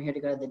 They come here to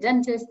go to the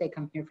dentist, they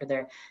come here for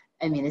their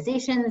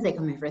immunizations, they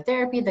come here for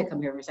therapy, they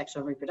come here for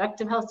sexual and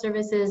reproductive health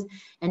services,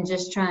 and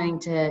just trying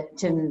to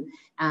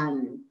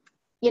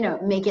you know,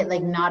 make it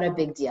like not a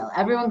big deal.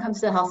 Everyone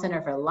comes to the health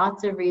center for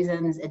lots of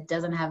reasons. It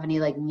doesn't have any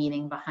like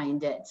meaning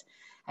behind it.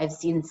 I've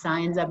seen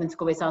signs up in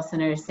school-based health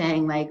centers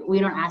saying like, we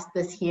don't ask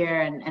this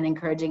here, and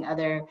encouraging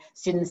other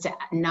students to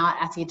not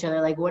ask each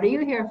other like, what are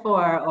you here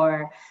for?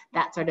 Or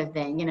that sort of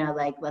thing, you know,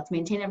 like, let's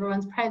maintain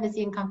everyone's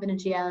privacy and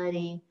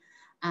confidentiality.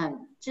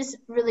 Just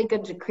really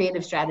good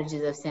creative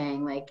strategies of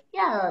saying like,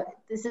 yeah,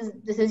 this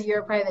is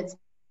your private,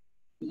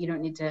 you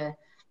don't need to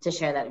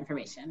share that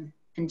information.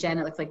 And Jen,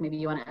 it looks like maybe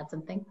you want to add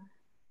something.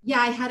 Yeah,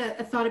 I had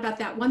a thought about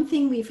that. One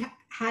thing we've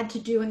had to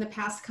do in the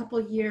past couple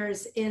of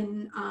years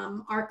in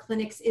our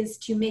clinics is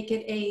to make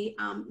it a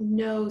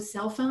no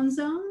cell phone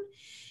zone,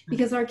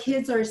 because our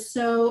kids are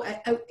so,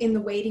 in the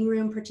waiting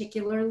room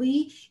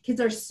particularly, kids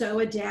are so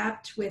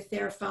adept with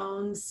their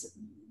phones,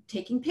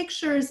 taking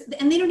pictures,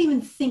 and they don't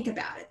even think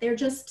about it. They're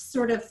just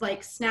sort of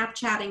like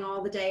Snapchatting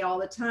all the day, all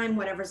the time,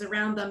 whatever's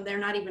around them. They're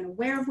not even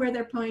aware of where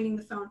they're pointing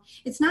the phone.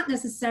 It's not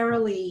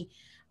necessarily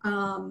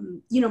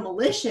you know,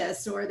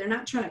 malicious, or they're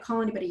not trying to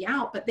call anybody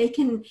out, but they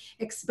can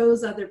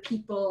expose other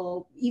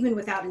people even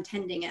without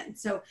intending it.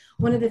 So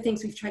one of the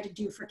things we've tried to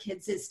do for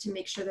kids is to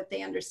make sure that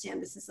they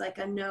understand this is like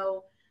a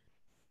no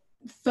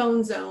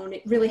phone zone.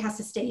 It really has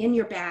to stay in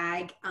your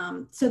bag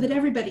so that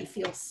everybody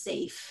feels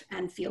safe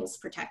and feels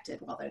protected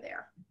while they're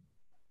there.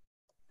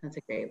 That's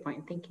a great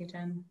point. Thank you,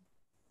 Jen.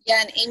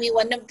 Yeah, and Amy,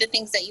 one of the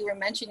things that you were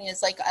mentioning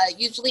is like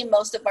usually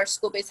most of our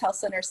school-based health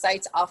center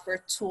sites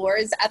offer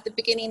tours at the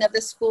beginning of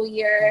the school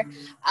year.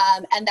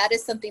 And that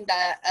is something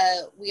that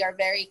we are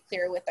very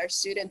clear with our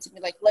students and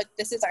be like, look,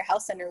 this is our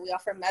health center. We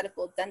offer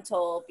medical,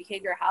 dental,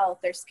 behavioral health.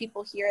 There's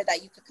people here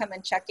that you could come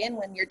and check in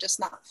when you're just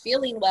not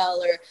feeling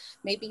well, or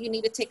maybe you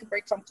need to take a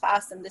break from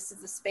class and this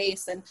is the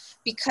space. And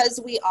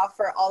because we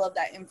offer all of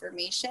that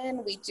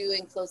information, we do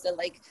enclose the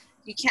like,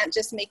 you can't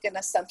just make an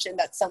assumption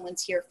that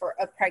someone's here for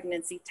a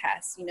pregnancy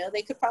test. You know,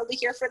 they could probably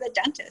here for the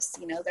dentist.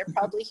 You know, they're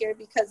probably here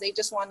because they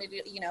just wanted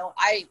to, you know,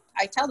 I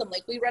tell them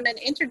like we run an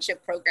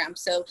internship program.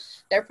 So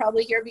they're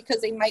probably here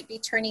because they might be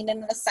turning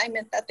in an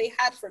assignment that they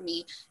had for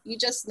me. You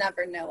just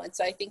never know. And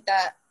so I think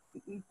that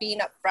being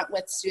upfront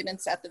with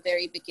students at the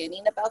very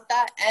beginning about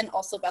that, and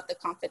also about the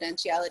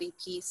confidentiality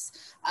piece,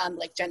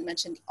 like Jen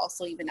mentioned,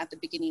 also even at the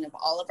beginning of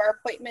all of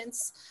our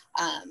appointments,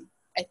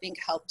 I think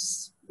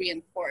helps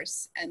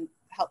reinforce and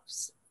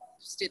helps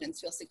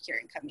students feel secure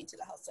in coming to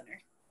the health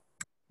center.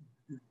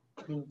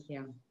 Thank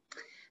you.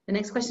 The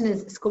next question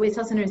is, school-based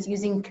health centers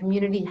using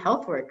community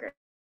health workers.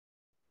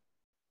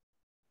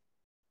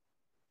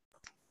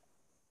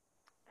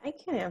 I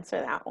can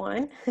answer that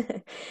one.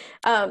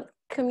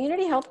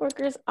 Community health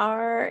workers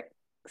are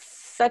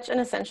such an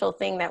essential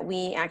thing that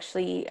we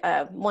actually,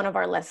 one of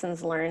our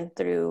lessons learned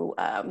through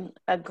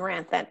a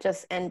grant that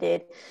just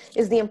ended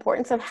is the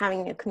importance of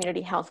having a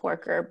community health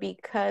worker,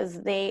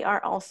 because they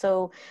are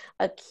also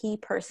a key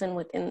person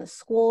within the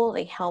school.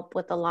 They help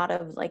with a lot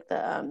of like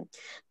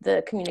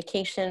the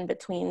communication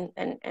between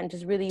and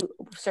just really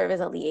serve as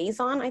a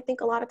liaison, I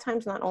think a lot of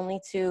times, not only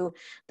to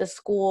the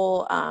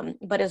school,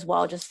 but as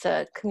well just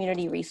to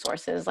community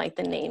resources, like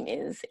the name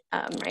is,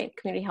 right,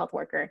 community health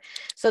worker.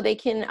 So they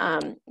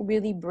can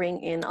really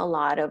bring in a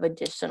lot of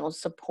additional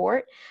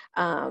support.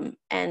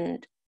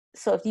 And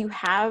so if you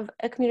have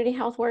a community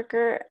health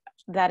worker,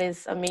 that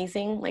is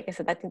amazing. Like I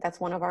said, I think that's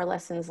one of our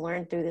lessons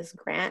learned through this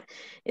grant,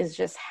 is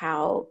just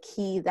how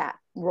key that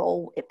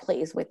role it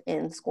plays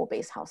within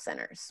school-based health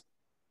centers.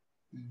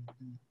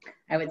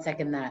 I would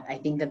second that. I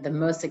think that the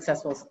most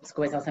successful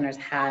school-based health centers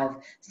have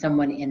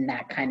someone in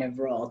that kind of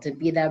role, to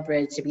be that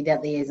bridge, to be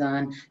that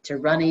liaison, to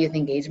run a youth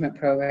engagement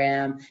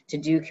program, to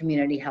do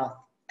community health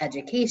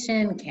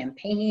education,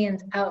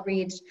 campaigns,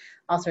 outreach,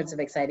 all sorts of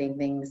exciting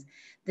things.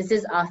 This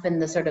is often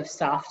the sort of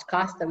soft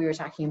costs that we were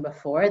talking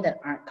before that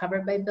aren't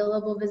covered by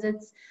billable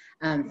visits.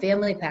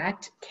 Family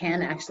Pact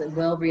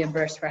will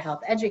reimburse for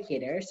health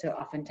educators. So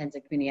oftentimes a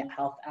community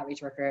health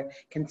outreach worker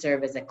can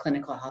serve as a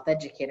clinical health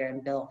educator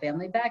and bill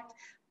Family Pact,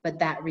 but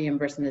that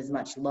reimbursement is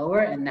much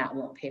lower and that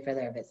won't pay for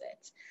their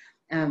visit.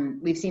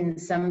 We've seen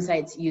some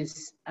sites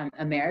use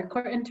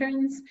AmeriCorps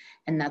interns,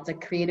 and that's a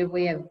creative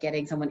way of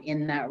getting someone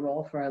in that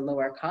role for a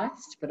lower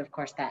cost. But of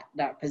course,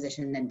 that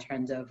position then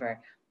turns over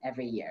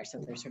every year. So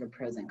there's sort of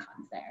pros and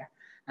cons there.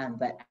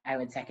 But I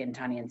would second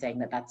Tahnee in saying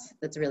that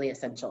that's really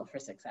essential for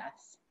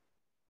success.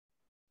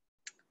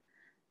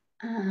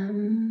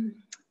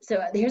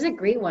 So here's a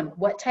great one.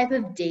 What type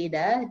of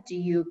data do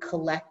you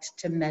collect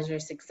to measure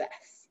success?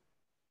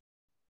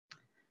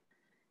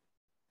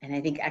 And I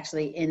think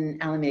actually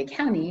in Alameda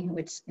County,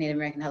 which Native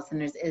American Health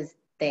Centers is,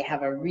 they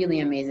have a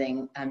really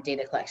amazing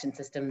data collection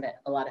system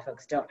that a lot of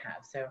folks don't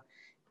have. So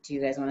do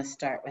you guys want to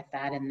start with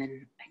that, and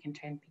then I can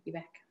try and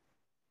piggyback?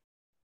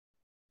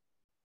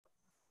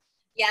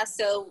 Yeah,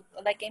 so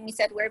like Amy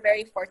said, we're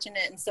very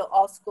fortunate. And so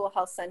all school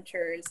health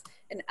centers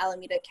in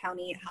Alameda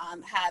County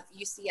have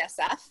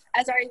UCSF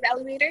as our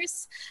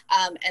evaluators.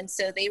 And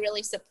so they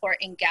really support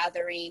in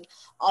gathering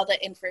all the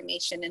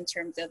information in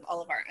terms of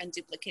all of our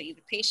unduplicated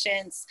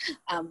patients,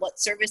 what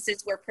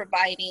services we're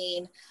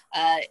providing,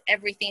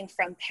 everything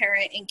from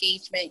parent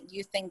engagement,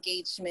 youth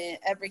engagement,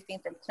 everything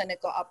from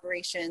clinical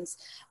operations.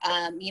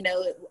 You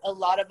know, a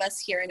lot of us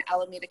here in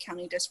Alameda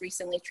County just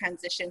recently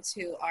transitioned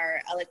to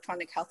our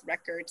electronic health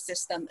record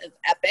system of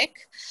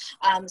Epic.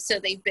 So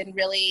they've been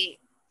really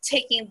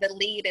taking the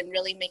lead and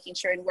really making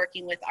sure and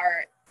working with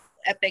our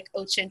Epic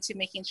Ocean to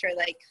making sure,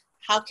 like,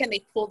 how can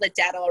they pull the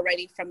data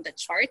already from the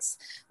charts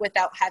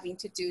without having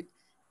to do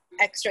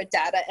extra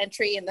data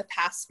entry in the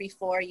past.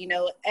 Before, you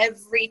know,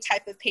 every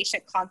type of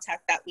patient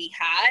contact that we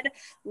had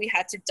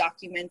to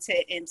document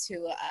it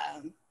into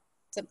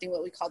something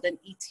what we called an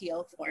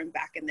ETL form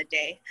back in the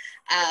day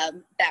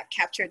that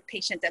captured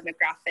patient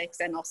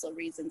demographics and also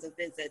reasons of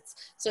visits.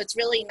 So it's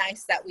really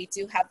nice that we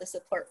do have the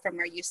support from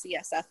our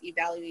UCSF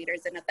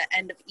evaluators, and at the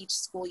end of each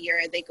school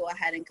year, they go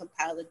ahead and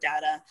compile the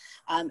data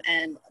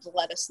and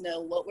let us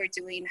know what we're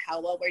doing,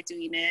 how well we're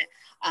doing it,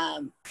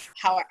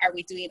 how are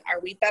we doing,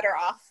 are we better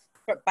off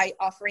by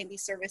offering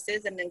these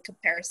services, and in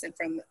comparison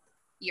from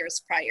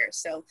years prior.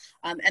 So,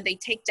 and they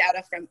take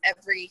data from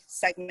every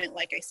segment,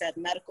 like I said,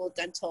 medical,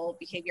 dental,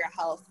 behavioral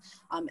health,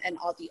 and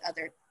all the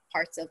other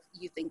parts of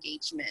youth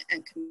engagement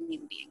and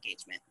community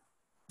engagement.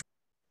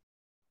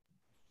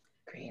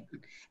 Great.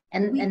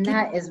 And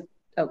that is,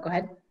 oh, go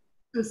ahead.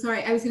 Oh,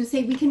 sorry. I was going to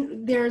say,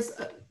 there's,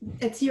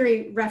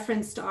 Atziri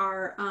referenced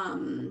our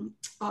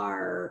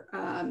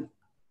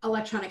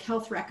electronic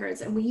health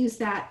records, and we use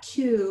that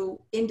too,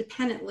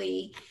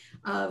 independently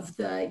of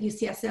the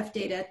UCSF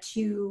data,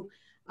 to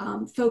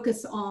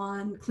focus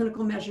on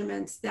clinical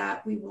measurements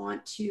that we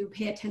want to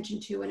pay attention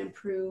to and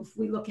improve.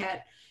 We look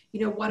at, you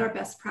know, what are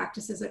best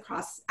practices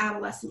across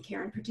adolescent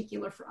care in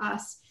particular for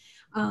us.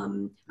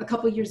 A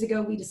couple of years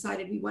ago, we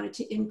decided we wanted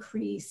to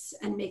increase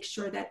and make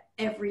sure that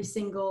every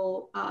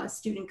single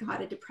student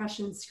got a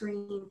depression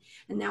screen.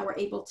 And now we're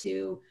able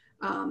to,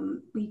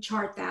 we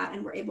chart that,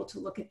 and we're able to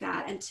look at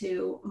that and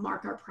to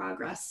mark our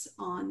progress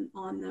on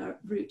the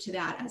route to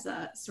that as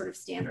a sort of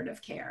standard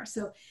of care.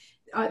 So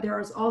there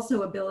is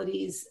also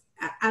abilities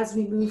as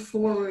we move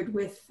forward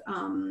with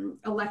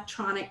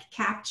electronic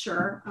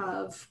capture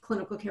of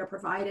clinical care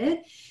provided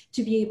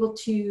to be able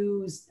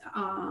to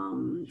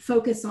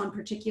focus on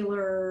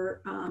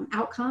particular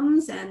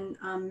outcomes and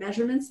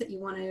measurements that you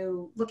want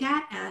to look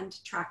at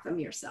and track them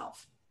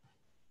yourself.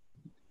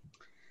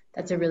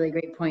 That's a really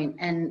great point.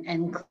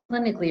 And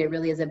clinically, it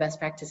really is a best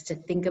practice to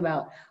think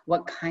about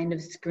what kind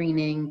of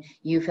screening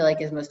you feel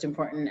like is most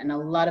important. And a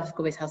lot of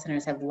school-based health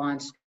centers have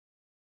launched,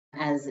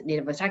 as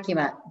Native was talking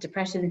about,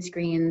 depression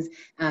screens,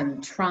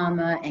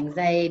 trauma,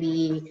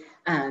 anxiety,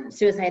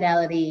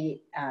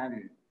 suicidality,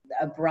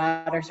 a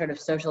broader sort of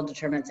social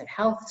determinants of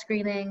health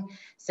screening.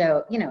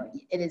 So, you know,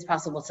 it is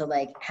possible to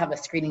like have a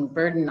screening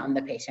burden on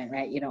the patient,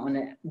 right? You don't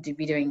want to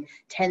be doing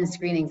 10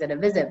 screenings at a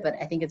visit, but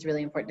I think it's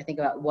really important to think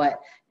about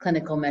what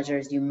clinical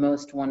measures you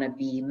most want to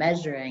be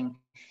measuring,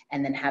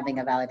 and then having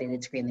a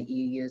validated screen that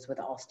you use with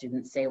all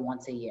students, say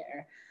once a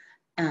year.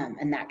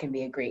 And that can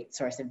be a great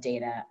source of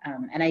data.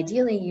 And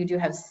ideally, you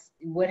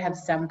would have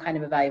some kind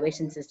of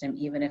evaluation system,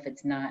 even if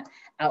it's not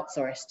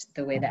outsourced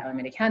the way that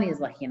Alameda County is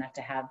lucky enough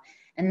to have.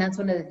 And that's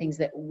one of the things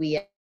that we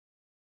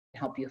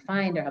help you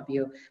find, or help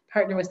you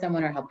partner with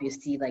someone, or help you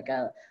see like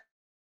a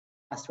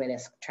best way to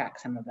track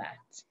some of that.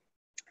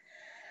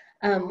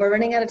 We're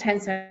running out of time,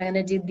 so I'm going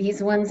to do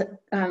these ones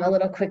a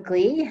little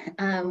quickly.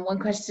 One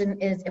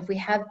question is, if we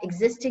have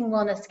existing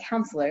wellness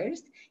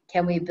counselors,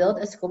 can we build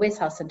a school-based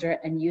health center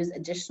and use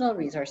additional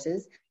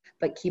resources,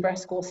 but keep our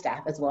school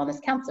staff as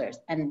wellness counselors?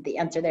 And the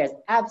answer there is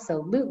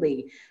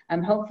absolutely.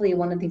 Hopefully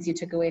one of the things you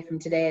took away from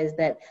today is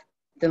that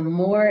the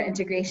more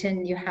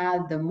integration you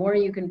have, the more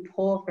you can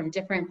pull from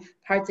different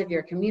parts of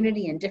your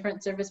community and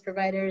different service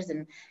providers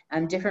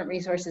and different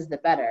resources, the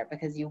better,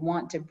 because you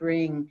want to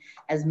bring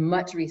as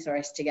much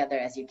resource together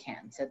as you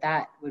can. So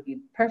that would be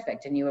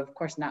perfect. And you, of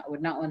course,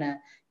 would not want to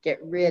get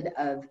rid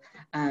of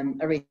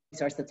a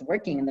resource that's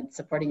working and that's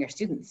supporting your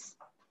students.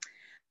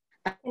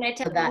 Can I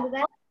tell you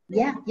that?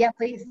 Yeah,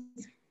 please.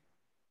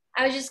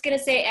 I was just going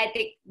to say, I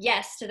think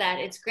yes to that.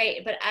 It's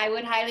great, but I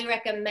would highly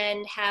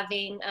recommend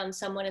having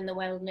someone in the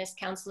wellness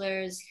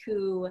counselors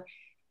to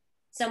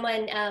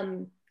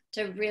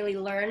really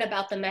learn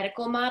about the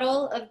medical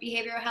model of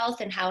behavioral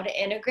health and how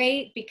to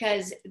integrate,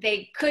 because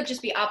they could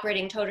just be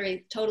operating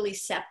totally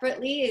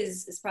separately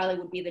is probably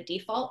would be the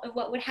default of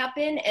what would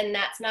happen. And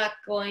that's not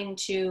going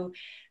to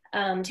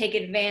take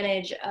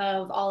advantage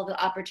of all of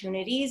the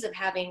opportunities of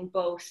having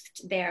both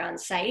there on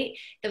site.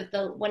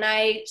 When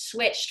I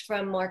switched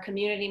from more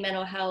community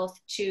mental health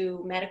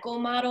to medical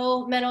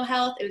model mental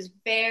health, it was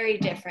very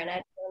different. I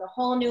learned a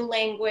whole new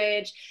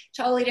language,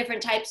 totally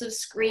different types of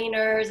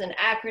screeners and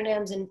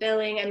acronyms and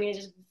billing. I mean,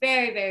 it's just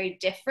very, very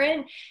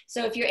different.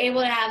 So if you're able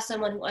to have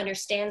someone who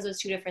understands those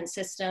two different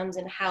systems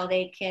and how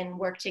they can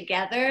work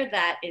together,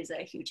 that is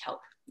a huge help.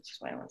 That's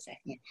just what I want to say.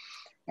 Yeah.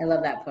 I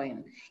love that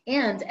point.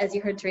 And as you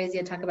heard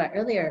Terezia talk about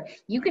earlier,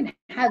 you can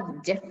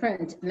have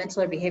different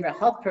mental or behavioral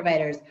health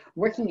providers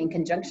working in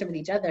conjunction with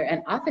each other.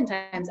 And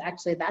oftentimes,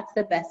 actually, that's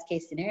the best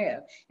case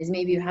scenario, is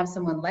maybe you have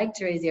someone like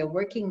Terezia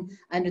working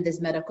under this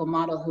medical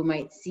model who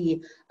might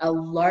see a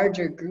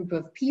larger group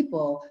of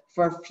people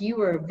for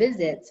fewer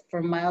visits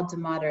for mild to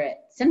moderate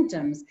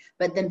symptoms.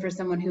 But then for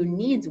someone who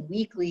needs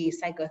weekly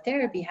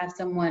psychotherapy, have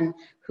someone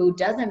who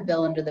doesn't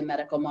bill under the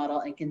medical model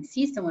and can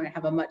see someone and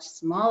have a much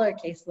smaller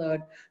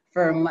caseload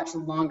for a much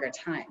longer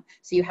time.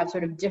 So you have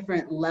sort of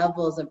different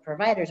levels of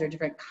providers or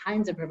different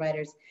kinds of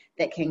providers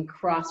that can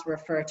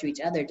cross-refer to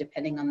each other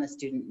depending on the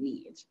student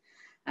need.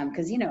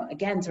 Because, you know,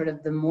 again, sort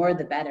of the more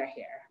the better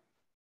here.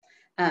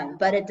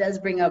 But it does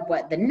bring up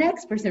what the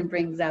next person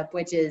brings up,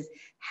 which is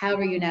how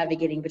are you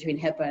navigating between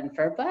HIPAA and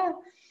FERPA?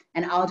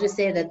 And I'll just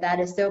say that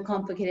that is so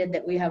complicated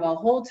that we have a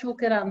whole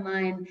toolkit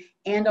online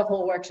and a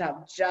whole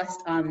workshop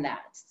just on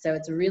that. So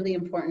it's really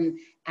important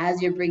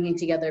as you're bringing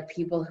together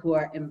people who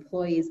are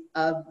employees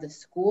of the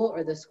school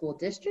or the school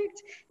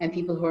district and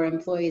people who are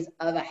employees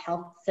of a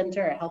health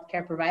center or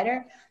healthcare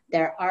provider,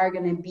 there are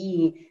going to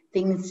be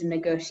things to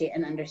negotiate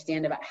and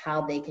understand about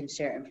how they can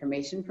share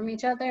information from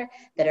each other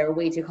that are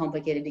way too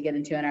complicated to get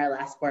into in our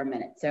last 4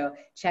 minutes. So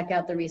check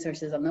out the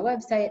resources on the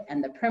website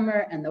and the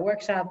primer and the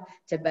workshop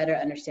to better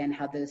understand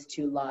how those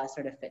two laws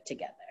sort of fit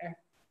together.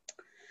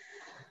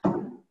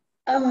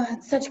 Oh,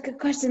 such good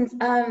questions.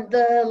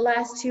 The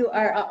last two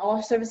are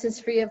all services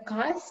free of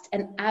cost,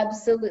 and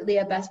absolutely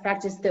a best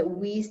practice that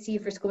we see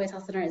for school-based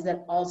health center is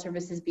that all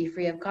services be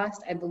free of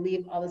cost. I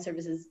believe all the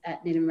services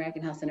at Native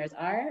American health centers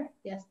are.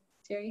 Yes,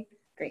 Terry?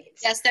 Great.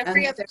 Yes, they're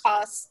free of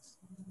cost,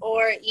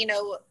 or, you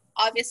know,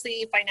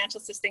 obviously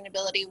financial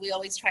sustainability, we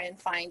always try and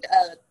find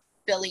a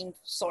billing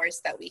source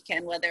that we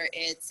can, whether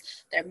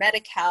it's their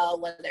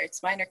Medi-Cal, whether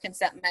it's minor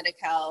consent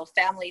Medi-Cal,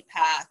 family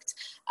pact,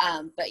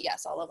 but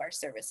yes, all of our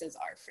services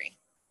are free.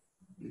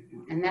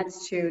 And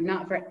that's true,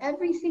 not for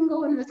every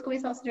single one of the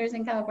school-based health centers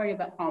in California,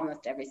 but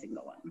almost every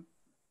single one.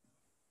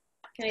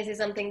 Can I say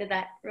something to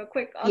that real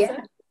quick also?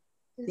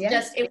 Yeah.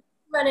 Just if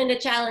we run into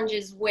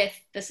challenges with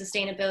the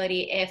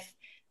sustainability, if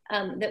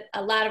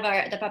a lot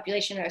of the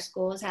population in our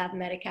schools have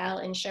Medi-Cal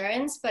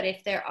insurance, but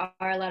if there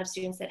are a lot of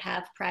students that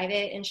have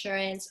private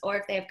insurance, or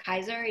if they have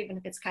Kaiser, even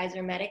if it's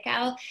Kaiser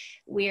Medi-Cal,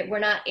 we're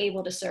not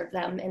able to serve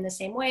them in the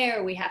same way,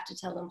 or we have to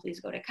tell them,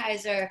 please go to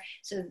Kaiser.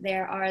 So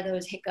there are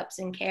those hiccups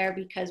in care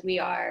because we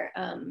are,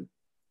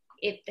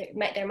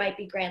 there might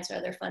be grants or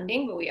other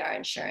funding, but we are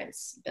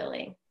insurance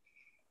billing.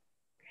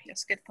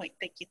 Yes, good point.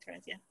 Thank you,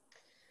 Terezia.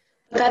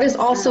 That is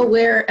also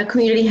where a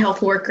community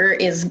health worker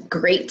is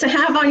great to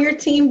have on your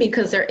team,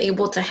 because they're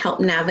able to help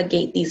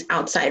navigate these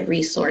outside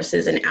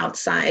resources and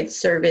outside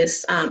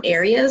service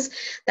areas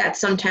that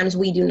sometimes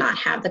we do not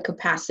have the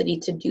capacity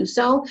to do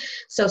so.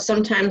 So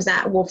sometimes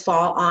that will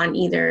fall on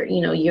either,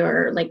 you know,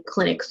 your like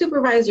clinic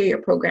supervisor,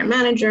 your program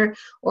manager,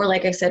 or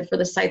like I said, for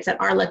the sites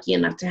that are lucky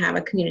enough to have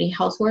a community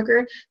health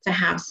worker, to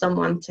have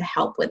someone to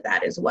help with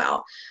that as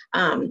well.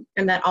 And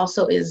that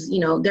also is, you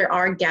know, there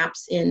are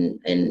gaps in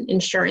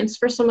insurance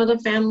for some of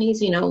the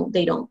families, you know,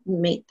 they don't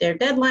meet their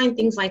deadline,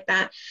 things like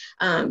that.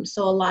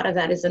 So a lot of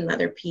that is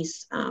another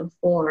piece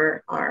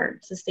for our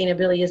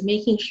sustainability, is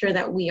making sure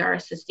that we are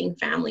assisting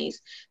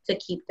families to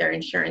keep their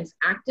insurance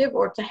active,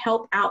 or to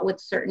help out with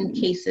certain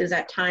cases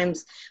at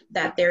times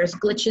that there's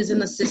glitches in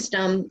the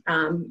system.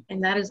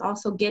 And that is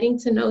also getting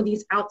to know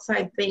these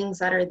outside things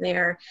that are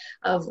there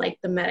of like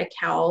the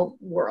Medi-Cal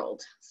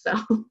world. So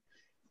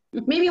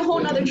maybe a whole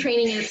nother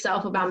training in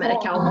itself about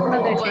Medi-Cal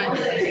world.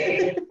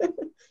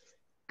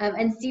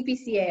 And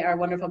CPCA, our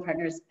wonderful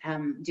partners,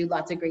 do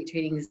lots of great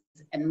trainings,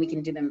 and we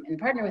can do them and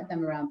partner with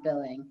them around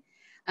billing.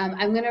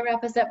 I'm going to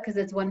wrap us up because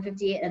it's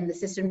 1:58 and the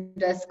system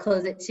does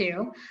close at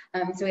 2.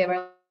 So we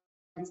have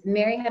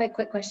Mary had a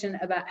quick question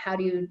about how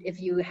do you, if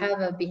you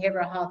have a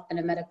behavioral health and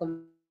a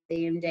medical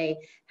same day.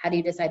 How do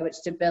you decide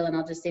which to bill? And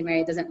I'll just say,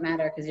 Mary, it doesn't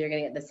matter because you're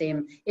going to get the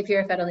same. If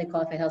you're a federally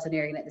qualified health center,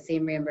 you're going to get the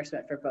same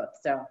reimbursement for both.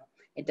 So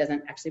it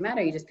doesn't actually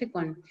matter. You just pick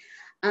one.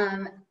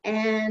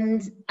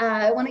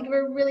 I want to give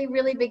a really,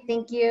 really big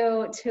thank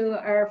you to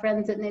our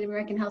friends at Native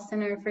American Health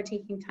Center for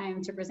taking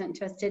time to present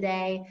to us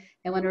today.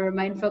 I want to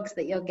remind folks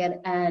that you'll get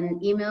an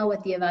email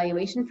with the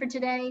evaluation for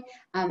today,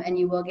 and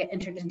you will get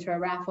entered into a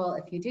raffle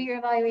if you do your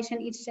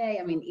evaluation each day.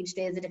 I mean, each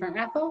day is a different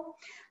raffle.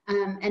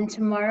 And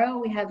tomorrow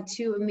we have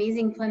 2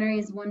 amazing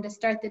plenaries, one to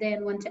start the day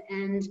and one to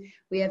end.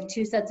 We have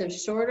 2 sets of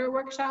shorter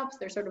workshops.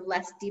 They're sort of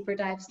less deeper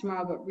dives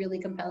tomorrow, but really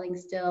compelling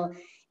still.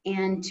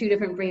 And 2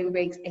 different brain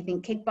breaks, I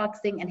think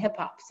kickboxing and hip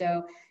hop.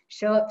 So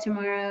show up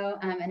tomorrow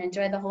and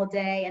enjoy the whole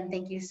day. And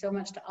thank you so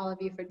much to all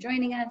of you for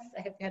joining us.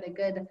 I hope you had a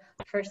good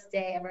first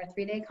day of our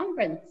 3-day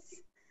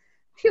conference.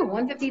 Phew,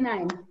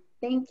 1:59.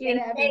 Thank you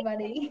to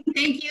everybody.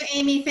 Thank you,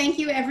 Amy. Thank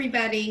you,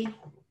 everybody.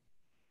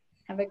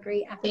 Have a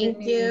great afternoon.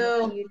 Thank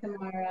you. See you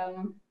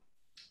tomorrow.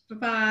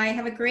 Bye-bye.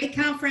 Have a great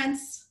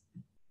conference.